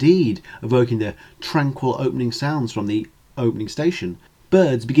moment indeed, evoking the tranquil opening sounds from the opening station.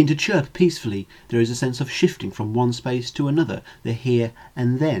 Birds begin to chirp peacefully. There is a sense of shifting from one space to another, the here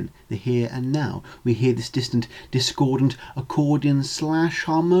and then, the here and now. We hear this distant, discordant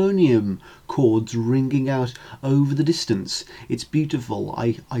accordion/harmonium chords ringing out over the distance. It's beautiful.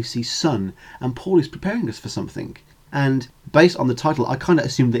 I see sun, and Paul is preparing us for something. And based on the title, I kind of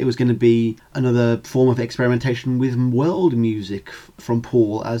assumed that it was going to be another form of experimentation with world music from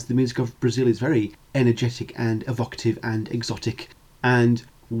Paul, as the music of Brazil is very energetic and evocative and exotic. And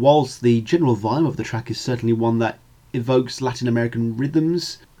whilst the general vibe of the track is certainly one that evokes Latin American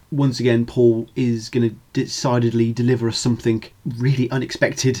rhythms, once again Paul is going to decidedly deliver us something really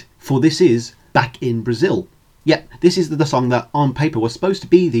unexpected, for this is Back in Brazil. Yep, this is the song that on paper was supposed to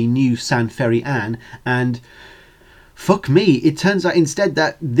be the new San Ferry Ann, and fuck me, it turns out instead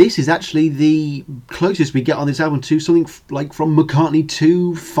that this is actually the closest we get on this album to something like from McCartney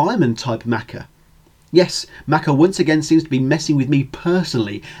to Fireman type Macca. Yes, Macca once again seems to be messing with me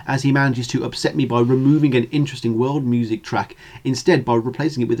personally, as he manages to upset me by removing an interesting world music track, instead by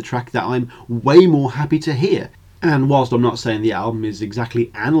replacing it with a track that I'm way more happy to hear. And whilst I'm not saying the album is exactly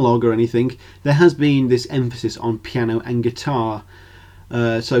analogue or anything, there has been this emphasis on piano and guitar.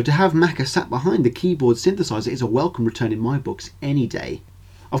 So to have Macca sat behind the keyboard synthesizer is a welcome return in my books any day.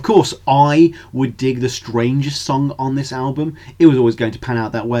 Of course, I would dig the strangest song on this album. It was always going to pan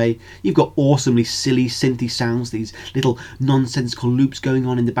out that way. You've got awesomely silly synthy sounds, these little nonsensical loops going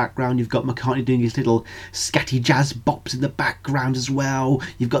on in the background. You've got McCartney doing his little scatty jazz bops in the background as well.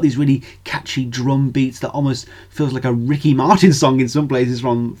 You've got these really catchy drum beats that almost feels like a Ricky Martin song in some places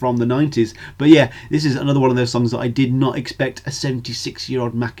from the 90s. But yeah, this is another one of those songs that I did not expect a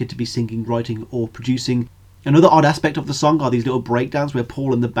 76-year-old Macca to be singing, writing or producing. Another odd aspect of the song are these little breakdowns where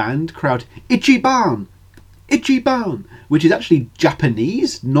Paul and the band crowd Ichiban, Ichiban, which is actually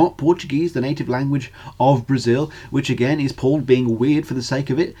Japanese, not Portuguese, the native language of Brazil, which again is Paul being weird for the sake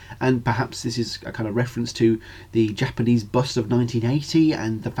of it, and perhaps this is a kind of reference to the Japanese bust of 1980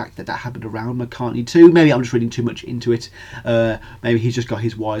 and the fact that that happened around McCartney too. Maybe I'm just reading too much into it. Maybe he's just got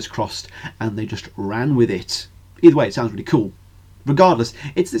his wires crossed and they just ran with it. Either way, it sounds really cool. Regardless,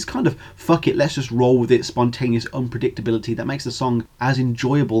 it's this kind of fuck it, let's just roll with it spontaneous unpredictability that makes the song as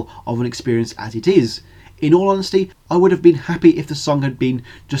enjoyable of an experience as it is. In all honesty, I would have been happy if the song had been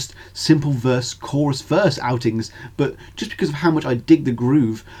just simple verse, chorus, verse outings, but just because of how much I dig the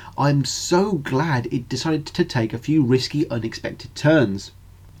groove, I'm so glad it decided to take a few risky, unexpected turns.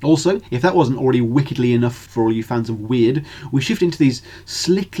 Also, if that wasn't already wickedly enough for all you fans of weird, we shift into these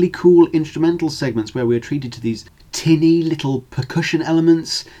slickly cool instrumental segments where we're treated to these tinny little percussion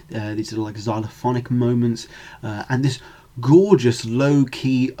elements, these little like xylophonic moments, and this gorgeous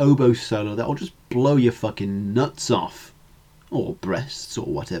low-key oboe solo that will just blow your fucking nuts off. Or breasts, or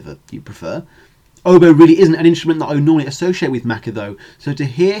whatever you prefer. Oboe really isn't an instrument that I normally associate with Macca though, so to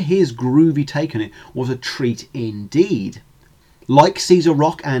hear his groovy take on it was a treat indeed. Like Caesar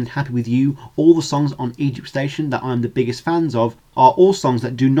Rock and Happy With You, all the songs on Egypt Station that I'm the biggest fans of are all songs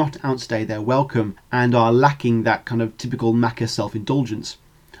that do not outstay their welcome and are lacking that kind of typical Macca self-indulgence.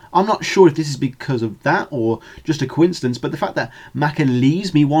 I'm not sure if this is because of that or just a coincidence, but the fact that Macca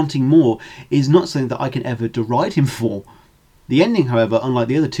leaves me wanting more is not something that I can ever deride him for. The ending, however, unlike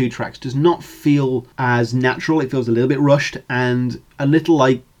the other two tracks, does not feel as natural. It feels a little bit rushed and a little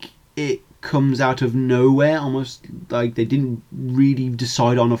like it comes out of nowhere, almost like they didn't really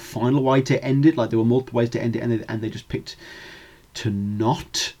decide on a final way to end it. Like there were multiple ways to end it and they just picked to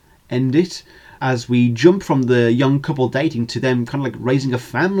not end it. As we jump from the young couple dating to them kind of like raising a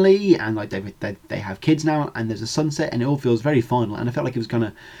family, and like they have kids now, and there's a sunset, and it all feels very final, and I felt like it was going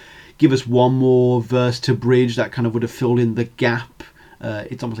to give us one more verse to bridge that kind of would have filled in the gap.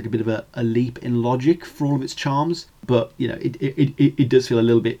 It's almost like a bit of a leap in logic for all of its charms, but you know it does feel a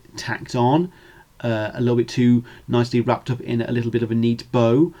little bit tacked on, a little bit too nicely wrapped up in a little bit of a neat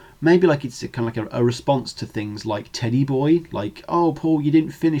bow. Maybe like it's kind of like a response to things like Teddy Boy, like, oh Paul, you didn't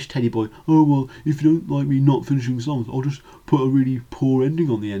finish Teddy Boy. Oh well, if you don't like me not finishing songs, I'll just put a really poor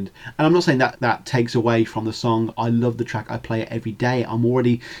ending on the end. And I'm not saying that takes away from the song. I love the track. I play it every day. I'm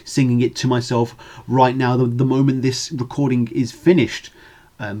already singing it to myself right now. The moment this recording is finished,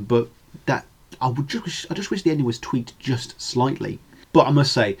 but that I just wish the ending was tweaked just slightly. But I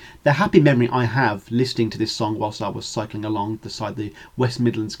must say, the happy memory I have listening to this song whilst I was cycling along the side of the West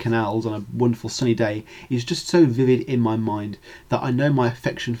Midlands canals on a wonderful sunny day is just so vivid in my mind that I know my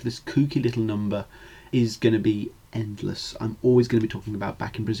affection for this kooky little number is going to be endless. I'm always going to be talking about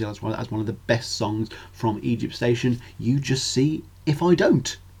Back in Brazil as well as one of the best songs from Egypt Station. You just see if I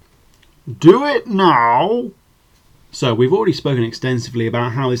don't. Do it now! So we've already spoken extensively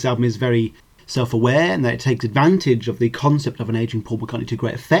about how this album is very self-aware and that it takes advantage of the concept of an aging Paul McCartney to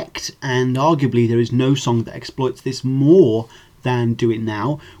great effect, and arguably there is no song that exploits this more than Do It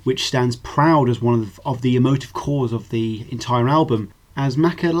Now, which stands proud as one of the emotive cores of the entire album, as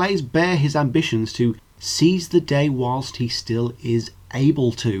Macca lays bare his ambitions to seize the day whilst he still is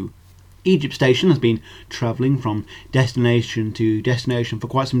able to. Egypt Station has been travelling from destination to destination for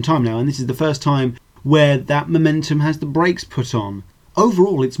quite some time now, and this is the first time where that momentum has the brakes put on.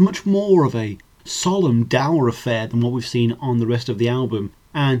 Overall, it's much more of a solemn, dour affair than what we've seen on the rest of the album,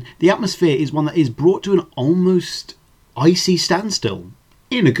 and the atmosphere is one that is brought to an almost icy standstill.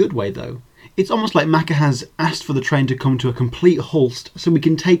 In a good way, though. It's almost like Macca has asked for the train to come to a complete halt so we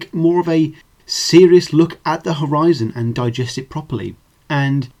can take more of a serious look at the horizon and digest it properly.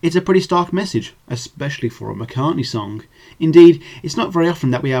 And it's a pretty stark message, especially for a McCartney song. Indeed, it's not very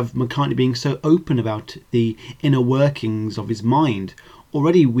often that we have McCartney being so open about the inner workings of his mind.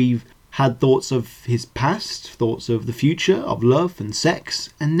 Already we've had thoughts of his past, thoughts of the future, of love and sex,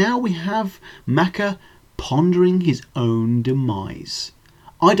 and now we have Macca pondering his own demise.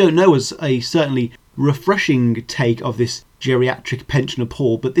 I don't know as a certainly refreshing take of this geriatric pensioner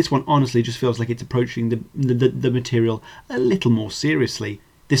Paul, but this one honestly just feels like it's approaching the material a little more seriously.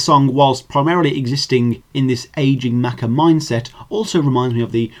 This song, whilst primarily existing in this aging Macca mindset, also reminds me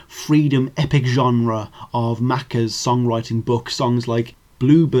of the freedom epic genre of Macca's songwriting book, songs like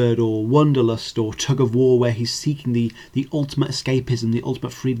Bluebird or Wanderlust or Tug of War, where he's seeking the ultimate escapism, the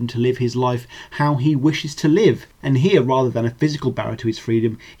ultimate freedom to live his life how he wishes to live. And here, rather than a physical barrier to his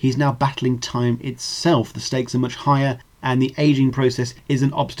freedom, he's now battling time itself. The stakes are much higher, and the aging process is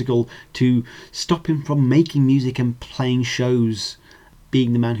an obstacle to stop him from making music and playing shows.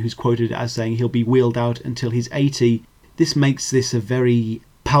 Being the man who's quoted as saying he'll be wheeled out until he's 80, this makes this a very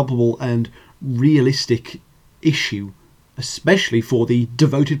palpable and realistic issue, especially for the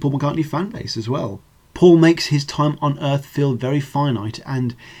devoted Paul McCartney fan base as well. Paul makes his time on Earth feel very finite,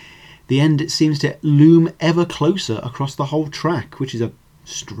 and the end seems to loom ever closer across the whole track, which is a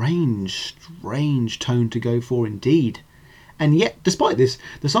strange tone to go for indeed. And yet, despite this,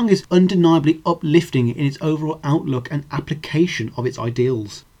 the song is undeniably uplifting in its overall outlook and application of its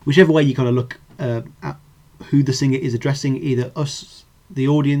ideals. Whichever way you kind of look at who the singer is addressing, either us, the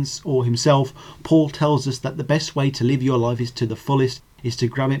audience, or himself, Paul tells us that the best way to live your life is to the fullest, is to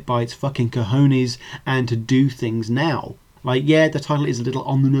grab it by its fucking cojones and to do things now. Like, yeah, the title is a little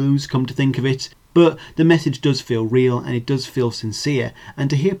on the nose, come to think of it, but the message does feel real and it does feel sincere. And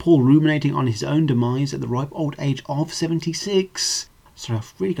to hear Paul ruminating on his own demise at the ripe old age of 76... Sorry,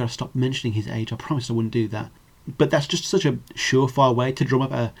 I've really got to stop mentioning his age, I promised I wouldn't do that. But that's just such a surefire way to drum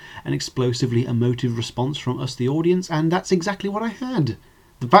up an explosively emotive response from us, the audience, and that's exactly what I had.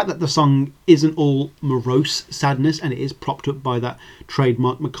 The fact that the song isn't all morose sadness and it is propped up by that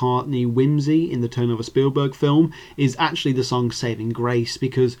trademark McCartney whimsy in the tone of a Spielberg film is actually the song's saving grace,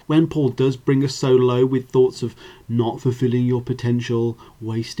 because when Paul does bring us so low with thoughts of not fulfilling your potential,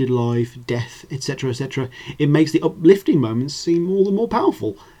 wasted life, death, etc., etc., it makes the uplifting moments seem all the more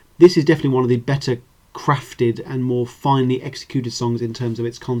powerful. This is definitely one of the better crafted and more finely executed songs in terms of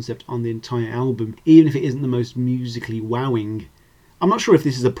its concept on the entire album, even if it isn't the most musically wowing. I'm not sure if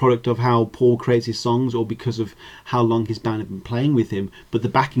this is a product of how Paul creates his songs or because of how long his band have been playing with him, but the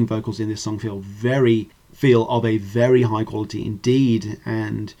backing vocals in this song feel of a very high quality indeed,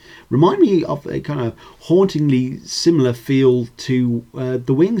 and remind me of a kind of hauntingly similar feel to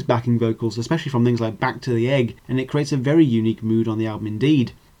the Wings backing vocals, especially from things like Back to the Egg, and it creates a very unique mood on the album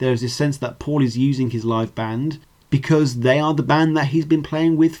indeed. There's this sense that Paul is using his live band because they are the band that he's been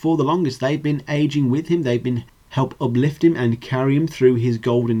playing with for the longest. They've been aging with him, they've been help uplift him and carry him through his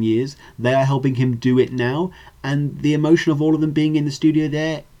golden years. They are helping him do it now, and the emotion of all of them being in the studio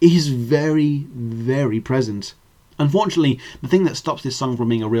there is very, very present. Unfortunately, the thing that stops this song from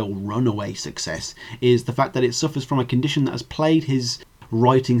being a real runaway success is the fact that it suffers from a condition that has plagued his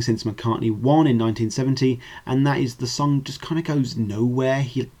writing since McCartney 1 in 1970, and that is the song just kind of goes nowhere.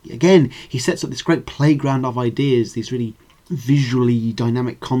 He sets up this great playground of ideas, these really visually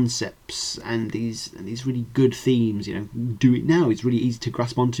dynamic concepts and these really good themes. Do it now, it's really easy to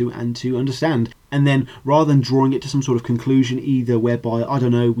grasp onto and to understand, and then rather than drawing it to some sort of conclusion, either whereby, I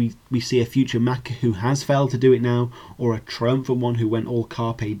don't know, we see a future Macca who has failed to do it now, or a triumphant one who went all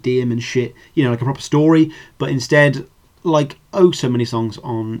carpe diem and shit, like a proper story, but instead, like so many songs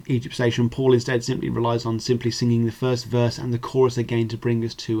on Egypt Station, Paul instead simply relies on simply singing the first verse and the chorus again to bring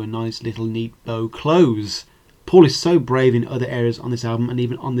us to a nice little neat bow close. Paul is so brave in other areas on this album and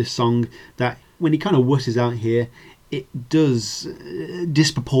even on this song that when he kind of wusses out here, it does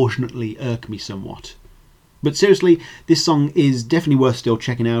disproportionately irk me somewhat. But seriously, this song is definitely worth still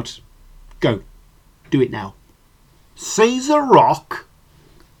checking out. Go. Do it now. Caesar Rock.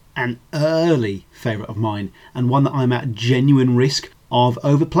 An early favourite of mine, and one that I'm at genuine risk of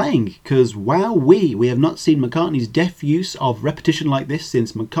overplaying, because we have not seen McCartney's deft use of repetition like this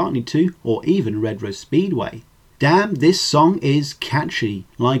since McCartney 2 or even Red Rose Speedway. Damn, this song is catchy,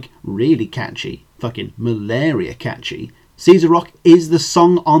 like really catchy, fucking malaria catchy. Caesar Rock is the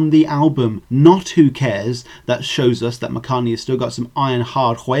song on the album, not Who Cares, that shows us that McCartney has still got some iron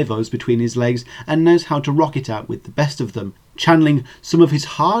hard huevos between his legs and knows how to rock it out with the best of them, channeling some of his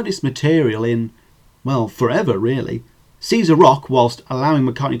hardest material in, well, forever really. Caesar Rock, whilst allowing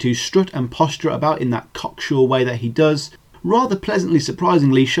McCartney to strut and posture about in that cocksure way that he does, rather pleasantly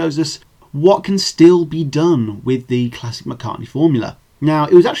surprisingly shows us what can still be done with the classic McCartney formula. Now,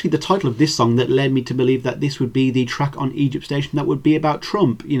 it was actually the title of this song that led me to believe that this would be the track on Egypt Station that would be about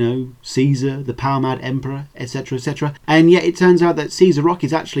Trump, you know, Caesar, the power-mad emperor, etc, etc. And yet it turns out that Caesar Rock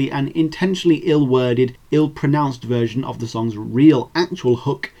is actually an intentionally ill-worded, ill-pronounced version of the song's real, actual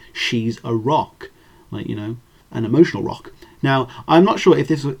hook, She's a Rock. Like, you know, an emotional rock. Now, I'm not sure if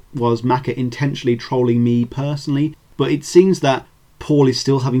this was Macca intentionally trolling me personally, but it seems that Paul is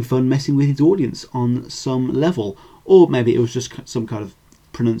still having fun messing with his audience on some level. Or maybe it was just some kind of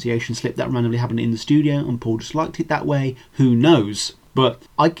pronunciation slip that randomly happened in the studio and Paul just liked it that way. Who knows? But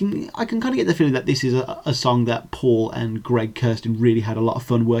I can kind of get the feeling that this is a song that Paul and Greg Kurstin really had a lot of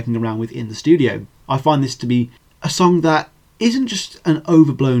fun working around with in the studio. I find this to be a song that isn't just an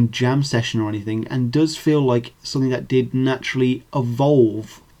overblown jam session or anything, and does feel like something that did naturally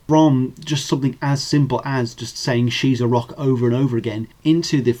evolve from just something as simple as just saying She's a Rock over and over again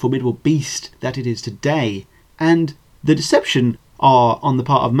into the formidable beast that it is today. And the deception on the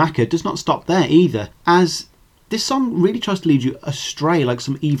part of Macca does not stop there either, as this song really tries to lead you astray like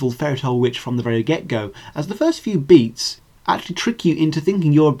some evil fairytale witch from the very get-go, as the first few beats actually trick you into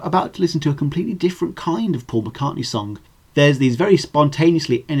thinking you're about to listen to a completely different kind of Paul McCartney song. There's these very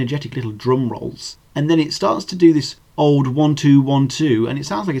spontaneously energetic little drum rolls, and then it starts to do this old 1-2-1-2, and it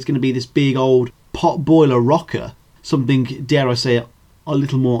sounds like it's going to be this big old pot boiler rocker, something, dare I say, a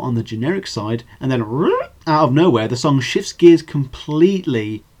little more on the generic side, and then out of nowhere the song shifts gears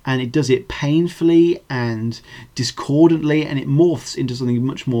completely, and it does it painfully and discordantly, and it morphs into something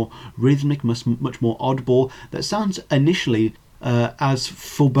much more rhythmic, much more oddball, that sounds initially as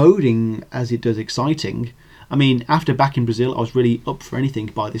foreboding as it does exciting. I mean, after Back in Brazil, I was really up for anything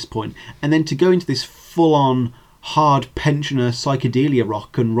by this point, and then to go into this full-on hard pensioner psychedelia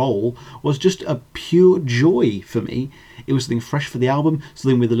rock and roll was just a pure joy for me. It was something fresh for the album,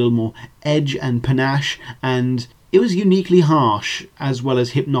 something with a little more edge and panache, and it was uniquely harsh as well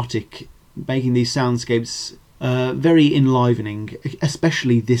as hypnotic, making these soundscapes very enlivening,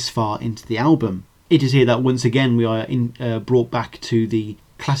 especially this far into the album. It is here that once again we are brought back to the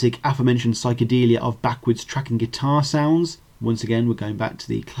classic aforementioned psychedelia of backwards tracking guitar sounds. Once again we're going back to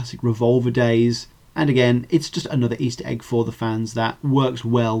the classic Revolver days. And again, it's just another Easter egg for the fans that works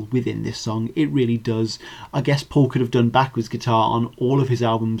well within this song. It really does. I guess Paul could have done backwards guitar on all of his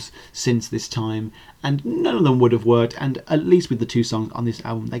albums since this time, and none of them would have worked, and at least with the two songs on this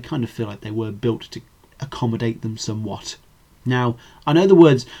album, they kind of feel like they were built to accommodate them somewhat. Now, I know the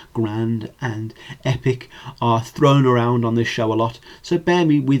words grand and epic are thrown around on this show a lot, so bear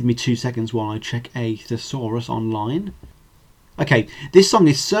with me 2 seconds while I check a thesaurus online. Okay, this song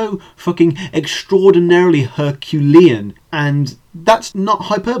is so fucking extraordinarily Herculean, and that's not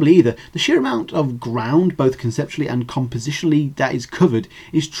hyperbole either. The sheer amount of ground, both conceptually and compositionally, that is covered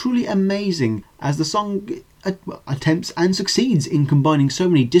is truly amazing, as the song attempts and succeeds in combining so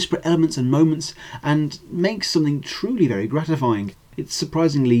many disparate elements and moments and makes something truly very gratifying. It's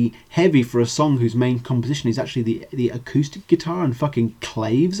surprisingly heavy for a song whose main composition is actually the acoustic guitar and fucking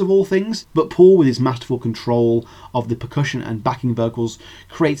claves of all things. But Paul, with his masterful control of the percussion and backing vocals,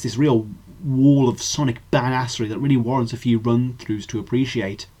 creates this real wall of sonic badassery that really warrants a few run-throughs to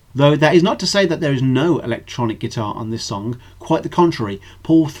appreciate. Though that is not to say that there is no electronic guitar on this song, quite the contrary.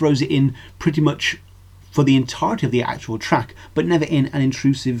 Paul throws it in pretty much for the entirety of the actual track, but never in an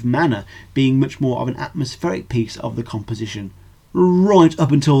intrusive manner, being much more of an atmospheric piece of the composition. Right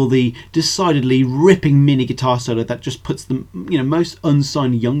up until the decidedly ripping mini guitar solo that just puts the most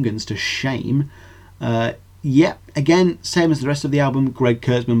unsigned young'uns to shame. Again, same as the rest of the album, Greg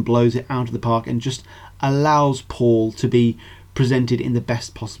Kurstin blows it out of the park and just allows Paul to be presented in the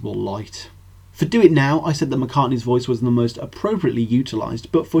best possible light. For Do It Now, I said that McCartney's voice was the most appropriately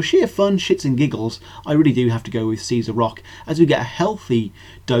utilised, but for sheer fun, shits and giggles, I really do have to go with Caesar Rock, as we get a healthy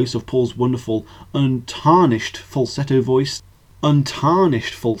dose of Paul's wonderful, untarnished falsetto voice,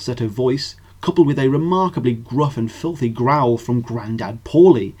 coupled with a remarkably gruff and filthy growl from Grandad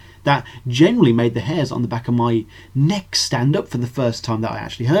Paulie that generally made the hairs on the back of my neck stand up for the first time that I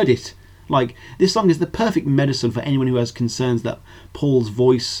actually heard it. Like, this song is the perfect medicine for anyone who has concerns that Paul's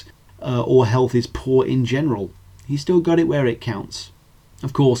voice or health is poor in general. He's still got it where it counts.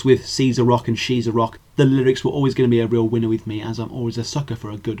 Of course, with Caesar Rock and She's a Rock, the lyrics were always going to be a real winner with me, as I'm always a sucker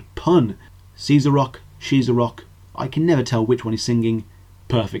for a good pun. Caesar Rock, She's a Rock, I can never tell which one is singing.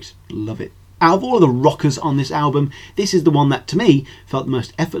 Perfect, love it. Out of all of the rockers on this album, this is the one that, to me, felt the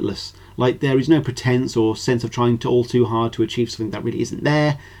most effortless. Like, there is no pretense or sense of trying all too hard to achieve something that really isn't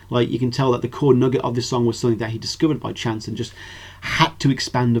there. Like, you can tell that the core nugget of this song was something that he discovered by chance and just had to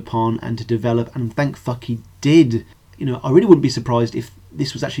expand upon and to develop, and thank fuck he did. You know, I really wouldn't be surprised if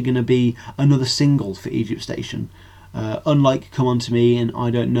this was actually going to be another single for Egypt Station. Unlike Come On To Me and I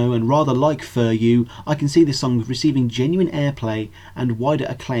Don't Know, and rather like For You, I can see this song receiving genuine airplay and wider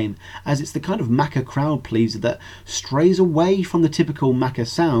acclaim, as it's the kind of Macca crowd pleaser that strays away from the typical Macca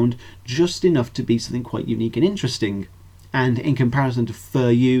sound just enough to be something quite unique and interesting. And in comparison to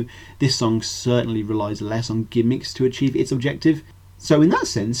For You, this song certainly relies less on gimmicks to achieve its objective. So in that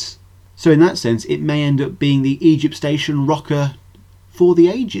sense, it may end up being the Egypt Station rocker for the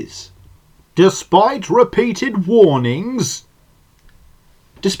ages. Despite repeated warnings,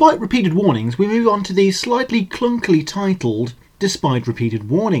 we move on to the slightly clunkily titled Despite Repeated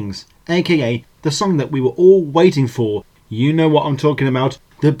Warnings, aka the song that we were all waiting for. You know what I'm talking about.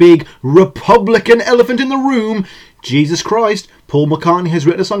 The big Republican elephant in the room. Jesus Christ, Paul McCartney has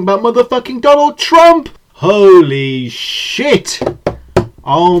written a song about motherfucking Donald Trump. Holy shit.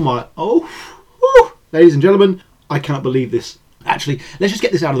 Ladies and gentlemen, I cannot believe this. Actually, let's just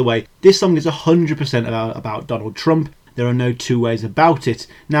get this out of the way. This song is 100% about Donald Trump. There are no two ways about it.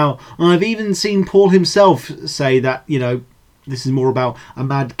 Now, I've even seen Paul himself say that, you know, this is more about a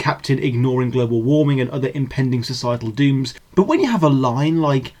mad captain ignoring global warming and other impending societal dooms. But when you have a line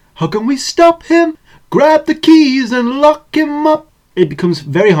like, how can we stop him? Grab the keys and lock him up. It becomes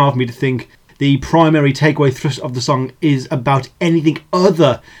very hard for me to think the primary takeaway thrust of the song is about anything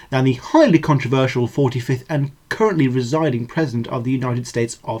other than the highly controversial 45th and currently residing President of the United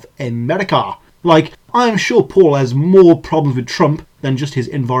States of America. Like, I'm sure Paul has more problems with Trump than just his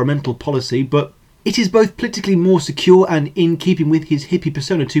environmental policy, but it is both politically more secure and in keeping with his hippie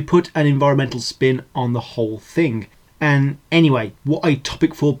persona to put an environmental spin on the whole thing. And anyway, what a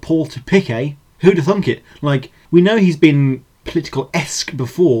topic for Paul to pick, eh? Who'd have thunk it? Like, we know he's been political-esque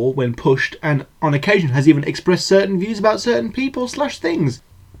before when pushed, and on occasion has even expressed certain views about certain people/things.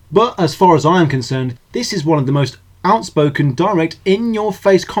 But as far as I am concerned, this is one of the most outspoken, direct,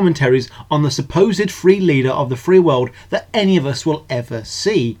 in-your-face commentaries on the supposed free leader of the free world that any of us will ever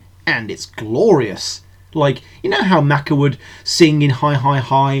see. And it's glorious. Like, you know how Macca would sing in Hi Hi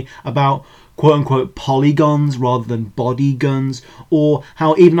Hi about quote-unquote polygons rather than body guns, or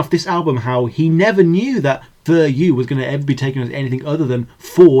how even off this album, how he never knew that For You was going to ever be taken as anything other than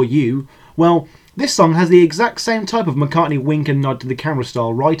For You. Well, this song has the exact same type of McCartney wink and nod to the camera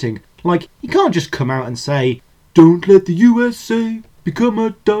style writing. Like, you can't just come out and say, don't let the USA become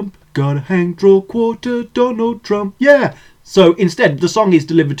a dump, gotta hang, draw, quarter, Donald Trump, yeah! So instead, the song is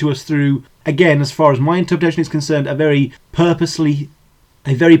delivered to us through, again, as far as my interpretation is concerned, a very purposefully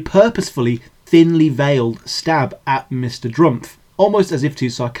thinly veiled stab at Mr. Drumpf, almost as if to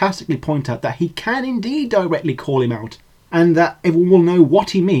sarcastically point out that he can indeed directly call him out, and that everyone will know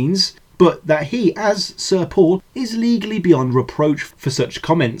what he means, but that he, as Sir Paul, is legally beyond reproach for such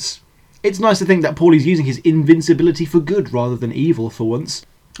comments. It's nice to think that Paul is using his invincibility for good rather than evil for once.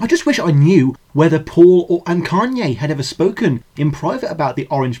 I just wish I knew whether Paul and Kanye had ever spoken in private about the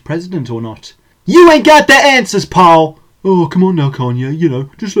Orange President or not. You ain't got the answers, Paul! Oh, come on now, Kanye, you know,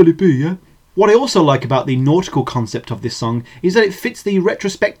 just let it be, yeah? What I also like about the nautical concept of this song is that it fits the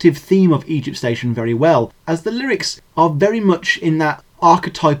retrospective theme of Egypt Station very well, as the lyrics are very much in that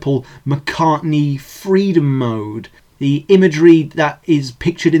archetypal McCartney freedom mode. The imagery that is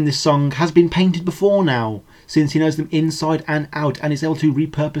pictured in this song has been painted before now, since he knows them inside and out and is able to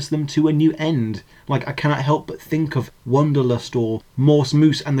repurpose them to a new end. Like, I cannot help but think of Wanderlust or Morse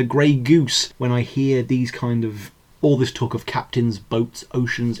Moose and the Grey Goose when I hear these kind of all this talk of captains, boats,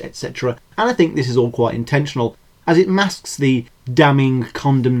 oceans, etc. And I think this is all quite intentional, as it masks the damning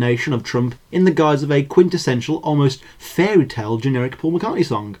condemnation of Trump in the guise of a quintessential, almost fairy tale generic Paul McCartney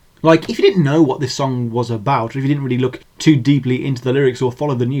song. Like, if you didn't know what this song was about, or if you didn't really look too deeply into the lyrics or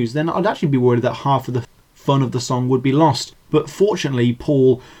follow the news, then I'd actually be worried that half of the fun of the song would be lost. But fortunately,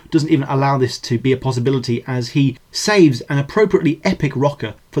 Paul doesn't even allow this to be a possibility, as he saves an appropriately epic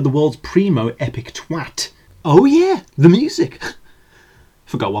rocker for the world's primo epic twat. Oh yeah, the music.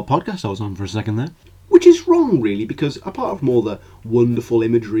 Forgot what podcast I was on for a second there. Which is wrong, really, because apart from all the wonderful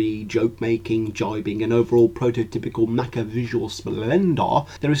imagery, joke-making, jibing, and overall prototypical Macca visual splendour,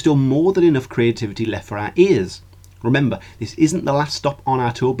 there is still more than enough creativity left for our ears. Remember, this isn't the last stop on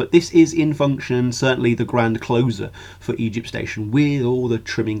our tour, but this is in function certainly the grand closer for Egypt Station, with all the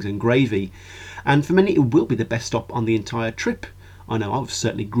trimmings and gravy. And for many, it will be the best stop on the entire trip. I know I was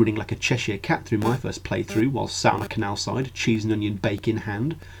certainly grinning like a Cheshire cat through my first playthrough while sat on a canal side, cheese and onion bake in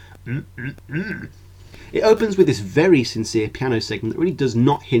hand. It opens with this very sincere piano segment that really does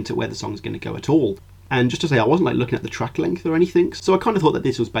not hint at where the song's going to go at all. And just to say, I wasn't looking at the track length or anything, so I kind of thought that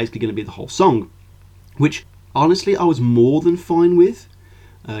this was basically going to be the whole song, which honestly I was more than fine with.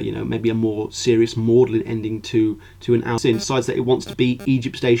 Maybe a more serious, maudlin ending to an album. Besides that, it wants to be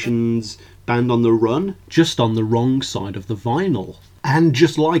Egypt Station's Band on the Run, just on the wrong side of the vinyl. And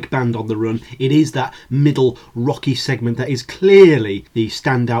just like Band on the Run, it is that middle rocky segment that is clearly the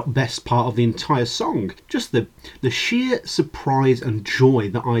standout best part of the entire song. Just the sheer surprise and joy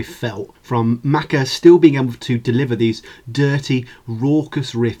that I felt from Macca still being able to deliver these dirty,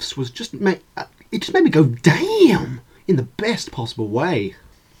 raucous riffs was just made me go, damn, in the best possible way.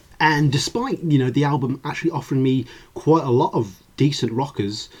 And despite, the album actually offering me quite a lot of decent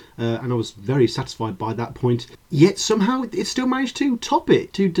rockers, and I was very satisfied by that point, yet somehow it still managed to top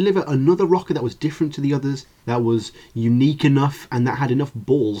it, to deliver another rocker that was different to the others, that was unique enough, and that had enough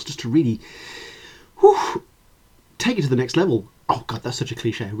balls just to really take it to the next level. Oh god, that's such a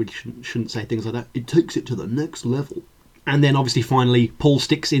cliche, I really shouldn't say things like that. It takes it to the next level. And then obviously finally Paul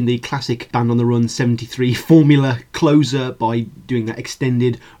sticks in the classic Band on the Run 73 formula closer by doing that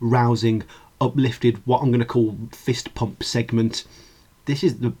extended, rousing, uplifted, what I'm going to call fist pump segment. This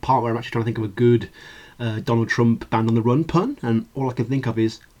is the part where I'm actually trying to think of a good Donald Trump Band on the Run pun, and all I can think of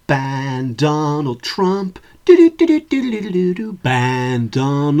is Ban Donald Trump, Ban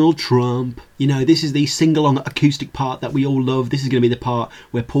Donald Trump. This is the sing-along acoustic part that we all love. This is going to be the part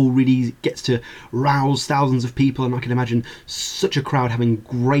where Paul really gets to rouse thousands of people, and I can imagine such a crowd having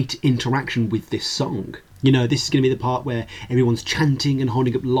great interaction with this song. This is going to be the part where everyone's chanting and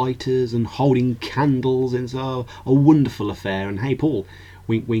holding up lighters and holding candles, and it's a wonderful affair. And hey, Paul,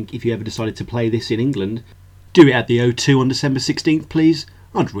 wink wink, if you ever decided to play this in England, do it at the O2 on December 16th, please.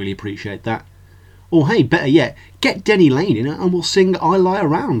 I'd really appreciate that. Or hey, better yet, get Denny Lane in it and we'll sing I Lie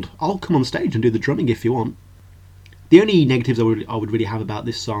Around. I'll come on stage and do the drumming if you want. The only negatives I would really have about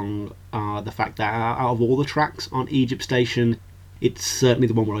this song are the fact that out of all the tracks on Egypt Station, it's certainly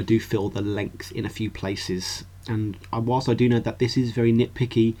the one where I do feel the length in a few places. And whilst I do know that this is very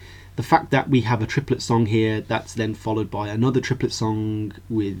nitpicky, the fact that we have a triplet song here that's then followed by another triplet song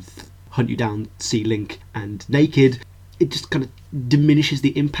with Hunt You Down, Sea Link and Naked, it just kind of diminishes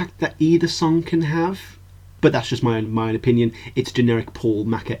the impact that either song can have. But that's just my own opinion. It's generic Paul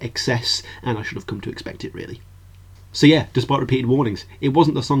Macca excess, and I should have come to expect it, really. So yeah, despite repeated warnings, it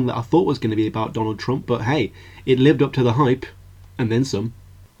wasn't the song that I thought was going to be about Donald Trump, but hey, it lived up to the hype, and then some.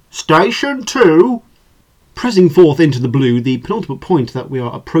 Station 2! Pressing forth into the blue, the penultimate point that we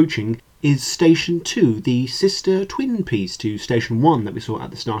are approaching is Station 2, the sister twin piece to Station 1 that we saw at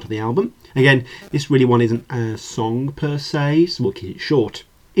the start of the album. Again, this really one isn't a song per se, so we'll keep it short.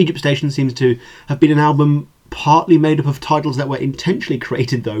 Egypt Station seems to have been an album partly made up of titles that were intentionally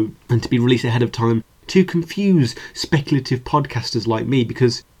created, though, and to be released ahead of time to confuse speculative podcasters like me,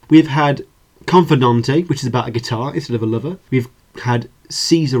 because we've had Confidante, which is about a guitar instead of a lover. We've had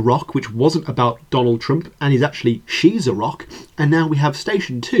Caesar Rock, which wasn't about Donald Trump and is actually She's a Rock. And now we have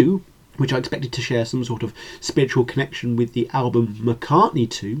Station 2, which I expected to share some sort of spiritual connection with the album McCartney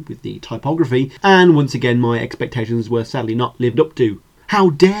 2, with the typography, and once again my expectations were sadly not lived up to.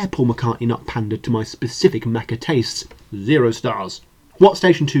 How dare Paul McCartney not pander to my specific Macca tastes? 0 stars. What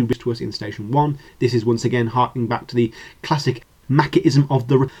Station 2 brings to us in Station 1, this is once again harking back to the classic Maccaism of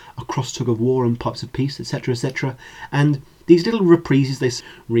the across tug of war and pipes of peace, etc, etc, and these little reprises, they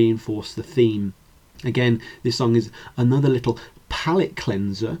reinforce the theme. Again, this song is another little palate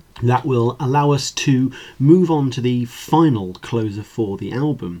cleanser that will allow us to move on to the final closer for the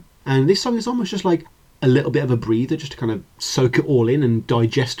album. And this song is almost just like a little bit of a breather, just to kind of soak it all in and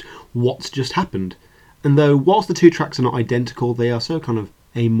digest what's just happened. And though whilst the two tracks are not identical, they are so kind of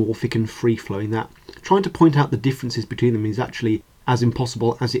amorphic and free-flowing that trying to point out the differences between them is actually as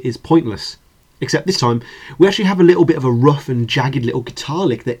impossible as it is pointless. Except this time, we actually have a little bit of a rough and jagged little guitar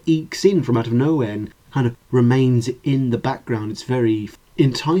lick that ekes in from out of nowhere and kind of remains in the background. It's very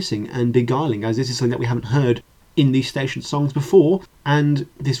enticing and beguiling, as this is something that we haven't heard in these station songs before, and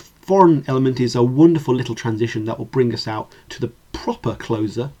this foreign element is a wonderful little transition that will bring us out to the proper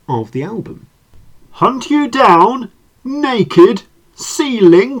closer of the album. Hunt You Down, Naked,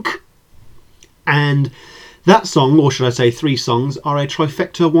 C-Link. And that song, or should I say 3 songs, are a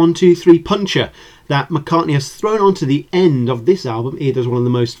trifecta 1, 2, 3 puncher that McCartney has thrown onto the end of this album, either as one of the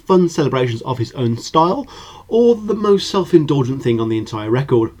most fun celebrations of his own style, or the most self-indulgent thing on the entire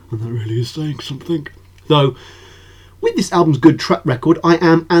record. And that really is saying something. Though, with this album's good track record, I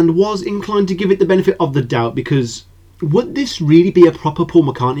am and was inclined to give it the benefit of the doubt, because would this really be a proper Paul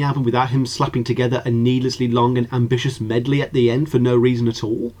McCartney album without him slapping together a needlessly long and ambitious medley at the end for no reason at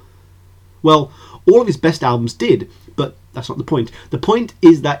all? Well, all of his best albums did, but that's not the point. The point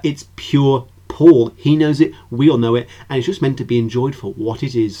is that it's pure Paul. He knows it, we all know it, and it's just meant to be enjoyed for what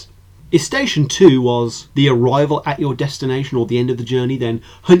it is. If Station 2 was the arrival at your destination or the end of the journey, then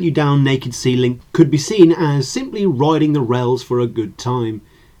Hunt You Down, Naked C-Link could be seen as simply riding the rails for a good time.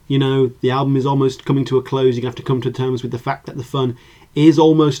 You know, the album is almost coming to a close, you have to come to terms with the fact that the fun is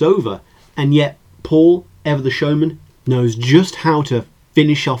almost over, and yet Paul, ever the showman, knows just how to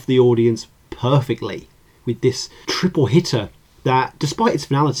finish off the audience perfectly with this triple hitter that, despite its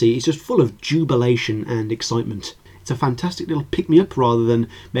finality, is just full of jubilation and excitement. It's a fantastic little pick-me-up rather than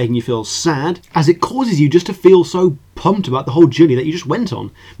making you feel sad, as it causes you just to feel so pumped about the whole journey that you just went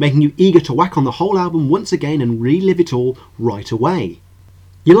on, making you eager to whack on the whole album once again and relive it all right away.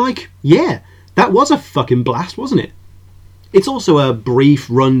 You're like, yeah, that was a fucking blast, wasn't it? It's also a brief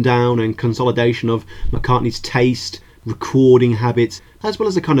rundown and consolidation of McCartney's taste, recording habits, as well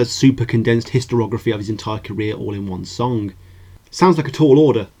as a kind of super condensed historiography of his entire career all in one song. Sounds like a tall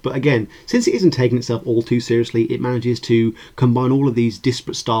order, but again, since it isn't taking itself all too seriously, it manages to combine all of these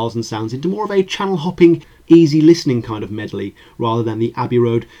disparate styles and sounds into more of a channel-hopping, easy listening kind of medley, rather than the Abbey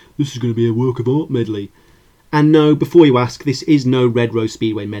Road, this is going to be a work of art medley. And no, before you ask, this is no Red Rose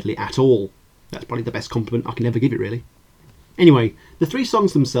Speedway medley at all. That's probably the best compliment I can ever give it, really. Anyway, the 3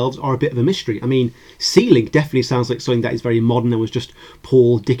 songs themselves are a bit of a mystery. I mean, C-Link definitely sounds like something that is very modern and was just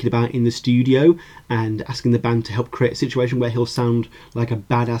Paul dicking about in the studio and asking the band to help create a situation where he'll sound like a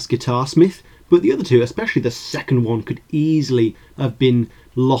badass guitar smith. But the other 2, especially the second one, could easily have been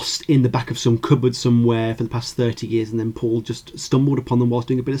lost in the back of some cupboard somewhere for the past 30 years and then Paul just stumbled upon them whilst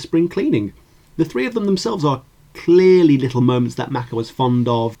doing a bit of spring cleaning. The 3 of them themselves are clearly little moments that Macca was fond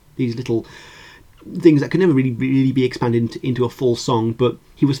of, these little things that could never really be expanded into a full song, but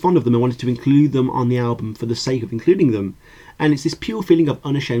he was fond of them and wanted to include them on the album for the sake of including them. And it's this pure feeling of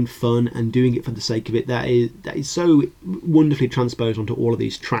unashamed fun and doing it for the sake of it that is so wonderfully transposed onto all of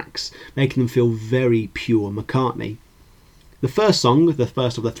these tracks, making them feel very pure McCartney. The first song, the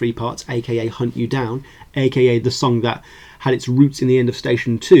first of the 3 parts, aka Hunt You Down, aka the song that had its roots in the end of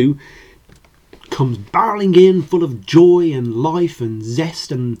Station 2, comes barreling in full of joy and life and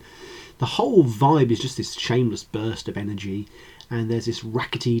zest, and the whole vibe is just this shameless burst of energy. And there's this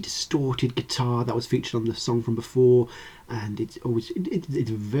rackety, distorted guitar that was featured on the song from before, and it's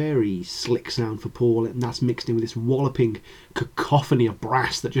a very slick sound for Paul, and that's mixed in with this walloping cacophony of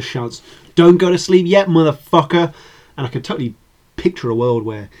brass that just shouts, "Don't go to sleep yet, motherfucker!" And I could totally picture a world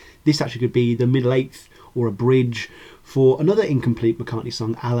where this actually could be the middle eighth or a bridge for another incomplete McCartney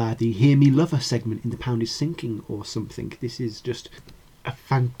song, a la the Hear Me Lover segment in The Pound Is Sinking or something. This is just a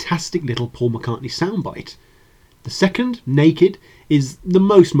fantastic little Paul McCartney soundbite. The second, Naked, is the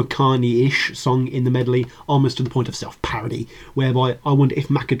most McCartney-ish song in the medley, almost to the point of self-parody, whereby I wonder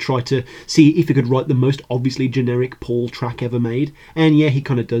if Mac had tried to see if he could write the most obviously generic Paul track ever made. And yeah, he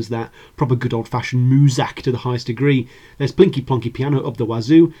kind of does that. Proper good old-fashioned Muzak to the highest degree. There's plinky-plonky piano up the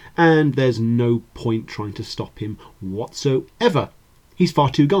wazoo, and there's no point trying to stop him whatsoever. He's far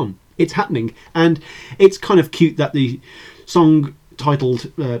too gone. It's happening. And it's kind of cute that the song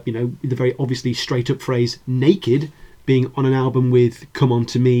titled, the very obviously straight-up phrase "naked" being on an album with Come On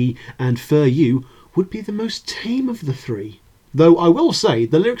To Me and For You would be the most tame of the 3. Though I will say,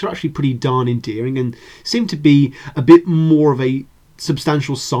 the lyrics are actually pretty darn endearing and seem to be a bit more of a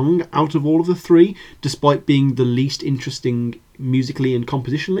substantial song out of all of the 3, despite being the least interesting musically and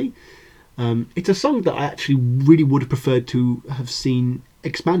compositionally. It's a song that I actually really would have preferred to have seen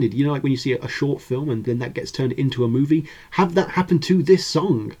expanded. You know, like when you see a short film and then that gets turned into a movie. Have that happen to this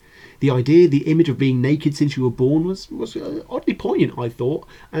song. The idea, the image of being naked since you were born was oddly poignant, I thought,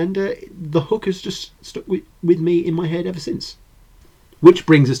 and the hook has just stuck with me in my head ever since. Which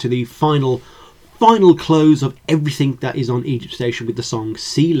brings us to the final close of everything that is on Egypt Station with the song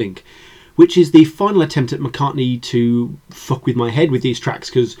C-Link, which is the final attempt at McCartney to fuck with my head with these tracks,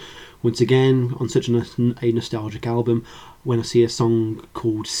 because once again, on such a nostalgic album, when I see a song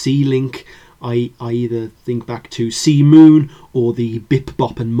called C-Link, I either think back to C Moon or the Bip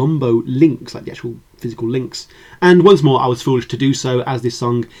Bop and Mumbo links, like the actual physical links. And once more, I was foolish to do so, as this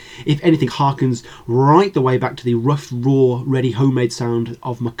song, if anything, harkens right the way back to the rough, raw, ready, homemade sound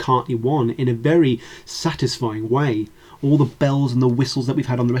of McCartney 1 in a very satisfying way. All the bells and the whistles that we've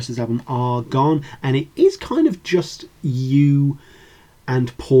had on the rest of this album are gone, and it is kind of just you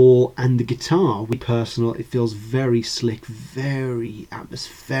and Paul and the guitar. Personal, it feels very slick, very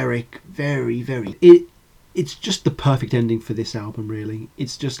atmospheric, very, very... It's just the perfect ending for this album, really.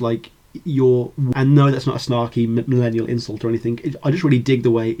 It's just like and no, that's not a snarky millennial insult or anything. I just really dig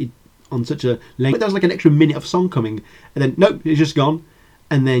the way it, on such a length... There's like an extra minute of song coming, and then, nope, it's just gone.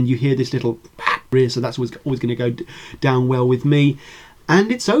 And then you hear this little... so that's always going to go down well with me.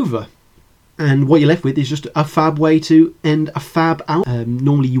 And it's over. And what you're left with is just a fab way to end a fab album.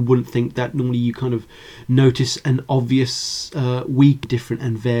 Normally you wouldn't think that. Normally you kind of notice an obvious weak, different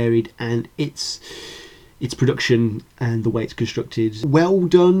and varied, and its production and the way it's constructed. Well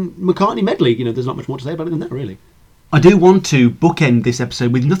done McCartney medley. There's not much more to say about it than that, really. I do want to bookend this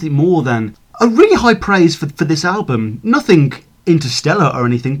episode with nothing more than a really high praise for this album. Nothing interstellar or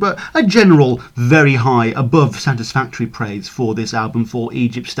anything, but a general, very high, above satisfactory praise for this album, for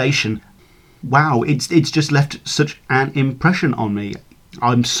Egypt Station. Wow, it's just left such an impression on me.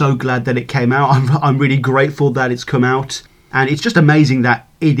 I'm so glad that it came out. I'm really grateful that it's come out, and it's just amazing that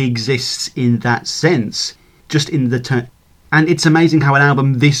it exists in that sense. Just in the and it's amazing how an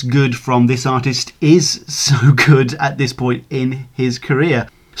album this good from this artist is so good at this point in his career.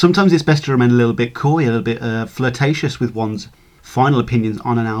 Sometimes it's best to remain a little bit coy, a little bit flirtatious with one's final opinions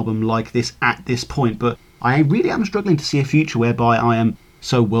on an album like this at this point, but I really am struggling to see a future whereby I am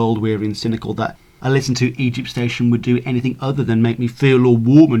so world-weary and cynical that I listen to Egypt Station would do anything other than make me feel all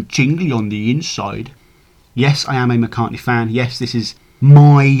warm and tingly on the inside. Yes, I am a McCartney fan. Yes, this is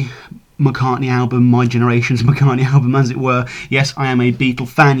my McCartney album, my generation's McCartney album, as it were. Yes, I am a Beatle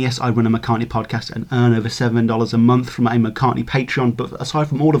fan. Yes, I run a McCartney podcast and earn over $7 a month from a McCartney Patreon. But aside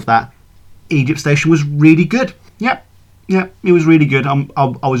from all of that, Egypt Station was really good. Yep, it was really good.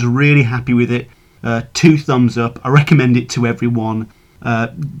 I was really happy with it. 2 thumbs up. I recommend it to everyone.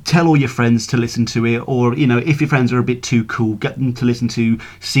 Tell all your friends to listen to it, or if your friends are a bit too cool, get them to listen to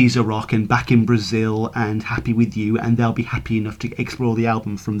Caesar Rock and Back in Brazil and Happy With You, and they'll be happy enough to explore the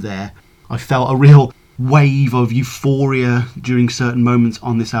album from there. I felt a real wave of euphoria during certain moments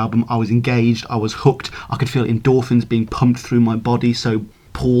on this album. I was engaged, I was hooked, I could feel endorphins being pumped through my body. So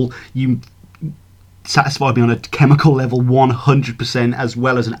Paul, you satisfied me on a chemical level 100%, as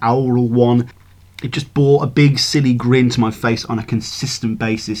well as an aural one. It just bore a big silly grin to my face on a consistent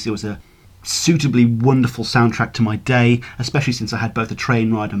basis. It was a suitably wonderful soundtrack to my day, especially since I had both a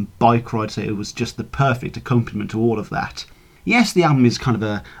train ride and bike ride, so it was just the perfect accompaniment to all of that. Yes, the album is kind of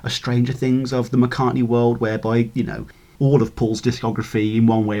a Stranger Things of the McCartney world, whereby, all of Paul's discography in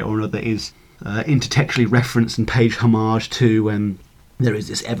one way or another is intertextually referenced and page homage to, and there is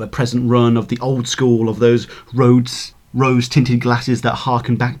this ever-present run of the old school of those rose-tinted glasses that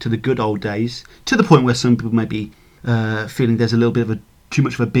harken back to the good old days, to the point where some people may be feeling there's a little bit of too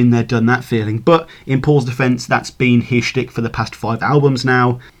much of a been there, done that feeling. But in Paul's defence, that's been his shtick for the past 5 albums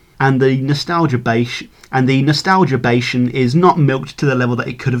now, and the nostalgia bation is not milked to the level that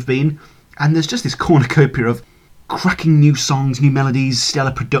it could have been. And there's just this cornucopia of cracking new songs, new melodies,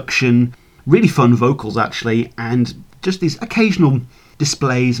 stellar production, really fun vocals actually, and just these occasional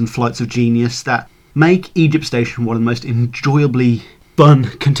displays and flights of genius that make Egypt Station one of the most enjoyably fun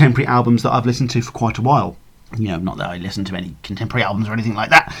contemporary albums that I've listened to for quite a while. Not that I listen to any contemporary albums or anything like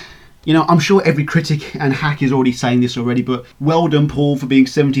that. I'm sure every critic and hack is already saying this already, but well done, Paul, for being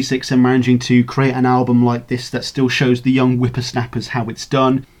 76 and managing to create an album like this that still shows the young whippersnappers how it's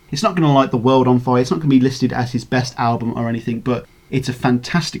done. It's not going to light the world on fire. It's not going to be listed as his best album or anything, but it's a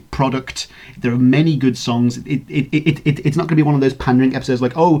fantastic product. There are many good songs. It's not going to be one of those pandering episodes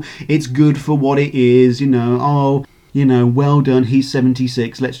like, oh, it's good for what it is, well done, he's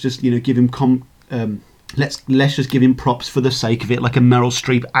 76. Let's just, give him let's just give him props for the sake of it, like a Meryl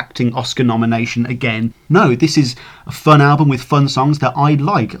Streep acting Oscar nomination again. No, this is a fun album with fun songs that I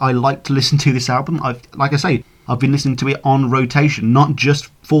like. I like to listen to this album. I've been listening to it on rotation, not just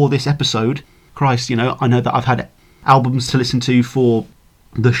for this episode. Christ, I know that I've had albums to listen to for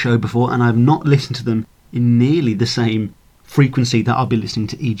the show before, and I've not listened to them in nearly the same frequency that I'll be listening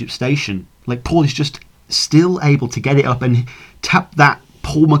to Egypt Station. Like, Paul is just still able to get it up and tap that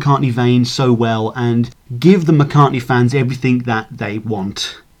Paul McCartney vein so well and give the McCartney fans everything that they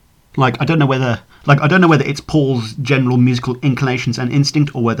want. I don't know whether it's Paul's general musical inclinations and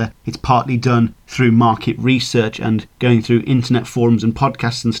instinct, or whether it's partly done through market research and going through internet forums and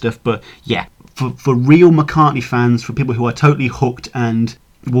podcasts and stuff, but yeah, for real McCartney fans, for people who are totally hooked and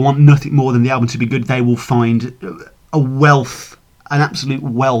will want nothing more than the album to be good. They will find an absolute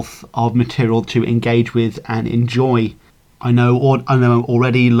wealth of material to engage with and enjoy. I know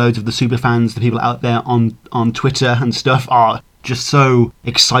already loads of the super fans, the people out there on Twitter and stuff, are just so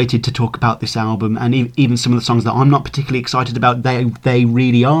excited to talk about this album, and even some of the songs that I'm not particularly excited about, they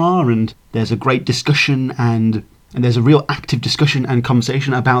really are, and there's a great discussion and there's a real active discussion and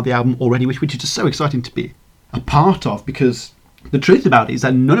conversation about the album already, which is just so exciting to be a part of, because the truth about it is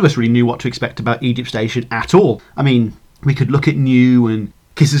that none of us really knew what to expect about Egypt Station at all. I mean, we could look at New and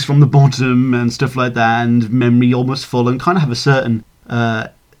Kisses from the Bottom and stuff like that, and Memory Almost Full, and kind of have a certain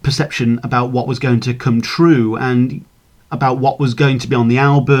perception about what was going to come true and about what was going to be on the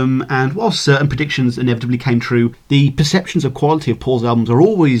album. And while certain predictions inevitably came true, the perceptions of quality of Paul's albums are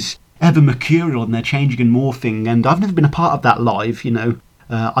always ever mercurial, and they're changing and morphing, and I've never been a part of that live, you know.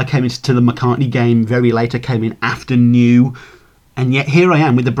 I came into the McCartney game very late. I came in after New, and yet here I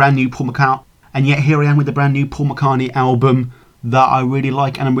am with the brand new Paul McCartney album that I really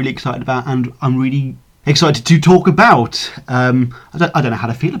like and I'm really excited about, and I'm really excited to talk about. I don't know how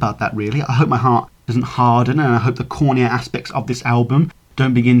to feel about that, really. I hope my heart doesn't harden, and I hope the cornier aspects of this album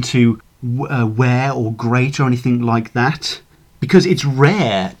don't begin to wear or grate or anything like that, because it's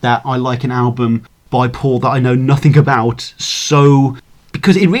rare that I like an album by Paul that I know nothing about.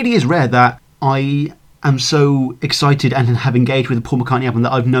 Because it really is rare that I am so excited and have engaged with a Paul McCartney album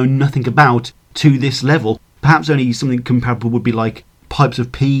that I've known nothing about to this level. Perhaps only something comparable would be like Pipes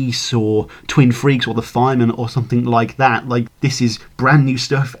of Peace or Twin Freaks or The Fireman or something like that. Like, this is brand new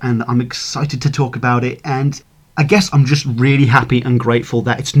stuff and I'm excited to talk about it, and I guess I'm just really happy and grateful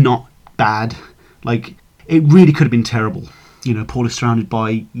that it's not bad. Like, it really could have been terrible. You know, Paul is surrounded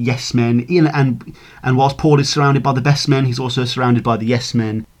by yes men, and whilst Paul is surrounded by the best men, he's also surrounded by the yes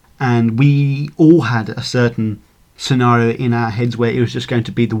men, and we all had a certain scenario in our heads where it was just going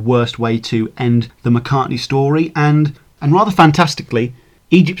to be the worst way to end the McCartney story, and rather fantastically,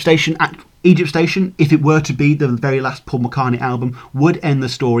 Egypt Station, if it were to be the very last Paul McCartney album, would end the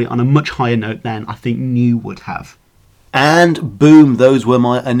story on a much higher note than I think New would have. And boom, those were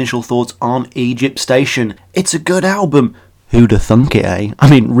my initial thoughts on Egypt Station. It's a good album. Who'd have thunk it, eh? I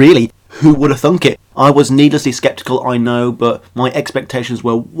mean, really, who would have thunk it? I was needlessly sceptical, I know, but my expectations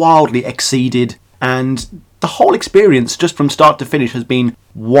were wildly exceeded, and the whole experience, just from start to finish, has been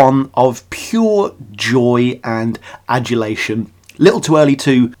one of pure joy and adulation. Little too early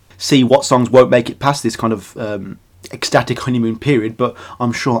to see what songs won't make it past this kind of ecstatic honeymoon period, but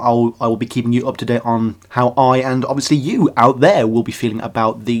I'm sure I will be keeping you up to date on how I, and obviously you out there, will be feeling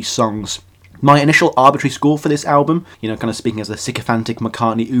about these songs. My initial arbitrary score for this album, you know, kind of speaking as a sycophantic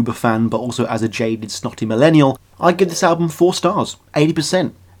McCartney Uber fan, but also as a jaded, snotty millennial, I give this album 4 stars,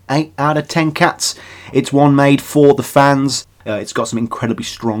 80%, 8 out of 10 cats. It's one made for the fans. It's got some incredibly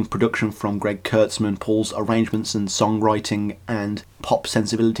strong production from Greg Kurtzman. Paul's arrangements and songwriting and pop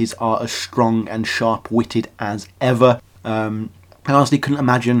sensibilities are as strong and sharp-witted as ever. I honestly couldn't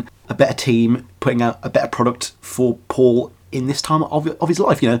imagine a better team putting out a better product for Paul in this time of his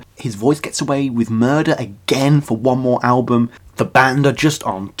life. You know, his voice gets away with murder again for one more album. The band are just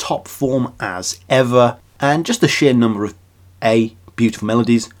on top form as ever, and just the sheer number of A, beautiful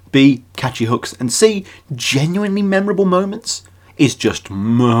melodies, B, catchy hooks, and C, genuinely memorable moments is just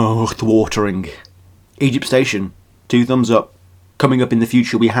mouth-watering. Egypt Station, 2 thumbs up. Coming up in the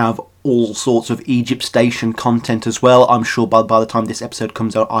future, we have all sorts of Egypt Station content as well. I'm sure by the time this episode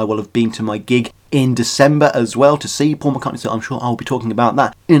comes out, I will have been to my gig in December as well to see Paul McCartney, so I'm sure I'll be talking about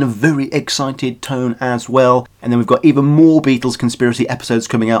that in a very excited tone as well. And then we've got even more Beatles conspiracy episodes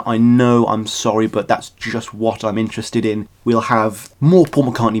coming out. I know, I'm sorry, but that's just what I'm interested in. We'll have more Paul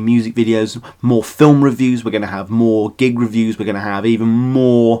McCartney music videos, more film reviews, we're going to have more gig reviews, we're going to have even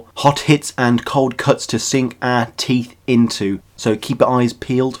more hot hits and cold cuts to sink our teeth into. So keep your eyes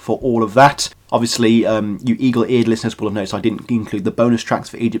peeled for all of that. Obviously, you eagle-eared listeners will have noticed I didn't include the bonus tracks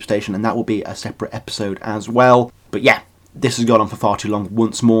for Egypt Station, and that will be a separate episode as well. But yeah, this has gone on for far too long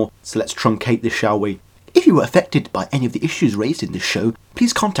once more, so let's truncate this, shall we? If you were affected by any of the issues raised in this show,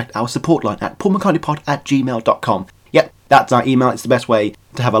 please contact our support line at paulmccartneypod@gmail.com. Yep, that's our email. It's the best way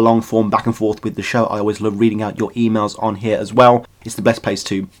to have a long-form back and forth with the show. I always love reading out your emails on here as well. It's the best place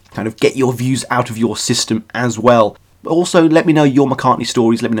to kind of get your views out of your system as well. Also, let me know your McCartney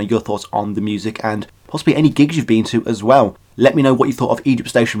stories, let me know your thoughts on the music, and possibly any gigs you've been to as well. Let me know what you thought of Egypt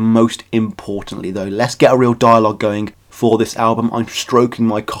Station most importantly, though. Let's get a real dialogue going for this album. I'm stroking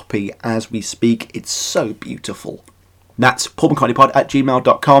my copy as we speak. It's so beautiful. That's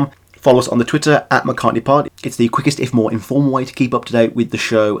paulmccartneypod@gmail.com. Follow us on the Twitter @McCartneyPod. It's the quickest, if more informal way to keep up to date with the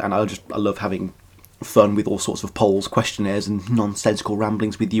show, and I love having fun with all sorts of polls, questionnaires and nonsensical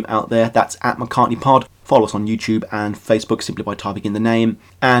ramblings with you out there. That's at McCartney Pod. Follow us on YouTube and Facebook simply by typing in the name.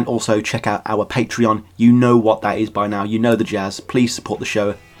 And also check out our Patreon. You know what that is by now. You know the jazz. Please support the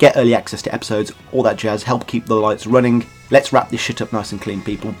show. Get early access to episodes. All that jazz. Help keep the lights running. Let's wrap this shit up nice and clean,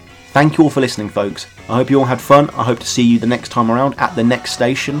 people. Thank you all for listening, folks. I hope you all had fun. I hope to see you the next time around at the next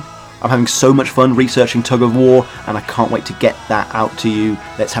station. I'm having so much fun researching Tug of War, and I can't wait to get that out to you.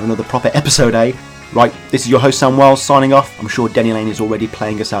 Let's have another proper episode, eh? Right, this is your host Sam Wells signing off. I'm sure Denny Lane is already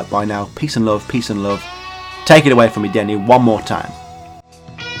playing us out by now. Peace and love, peace and love. Take it away from me, Denny, one more time.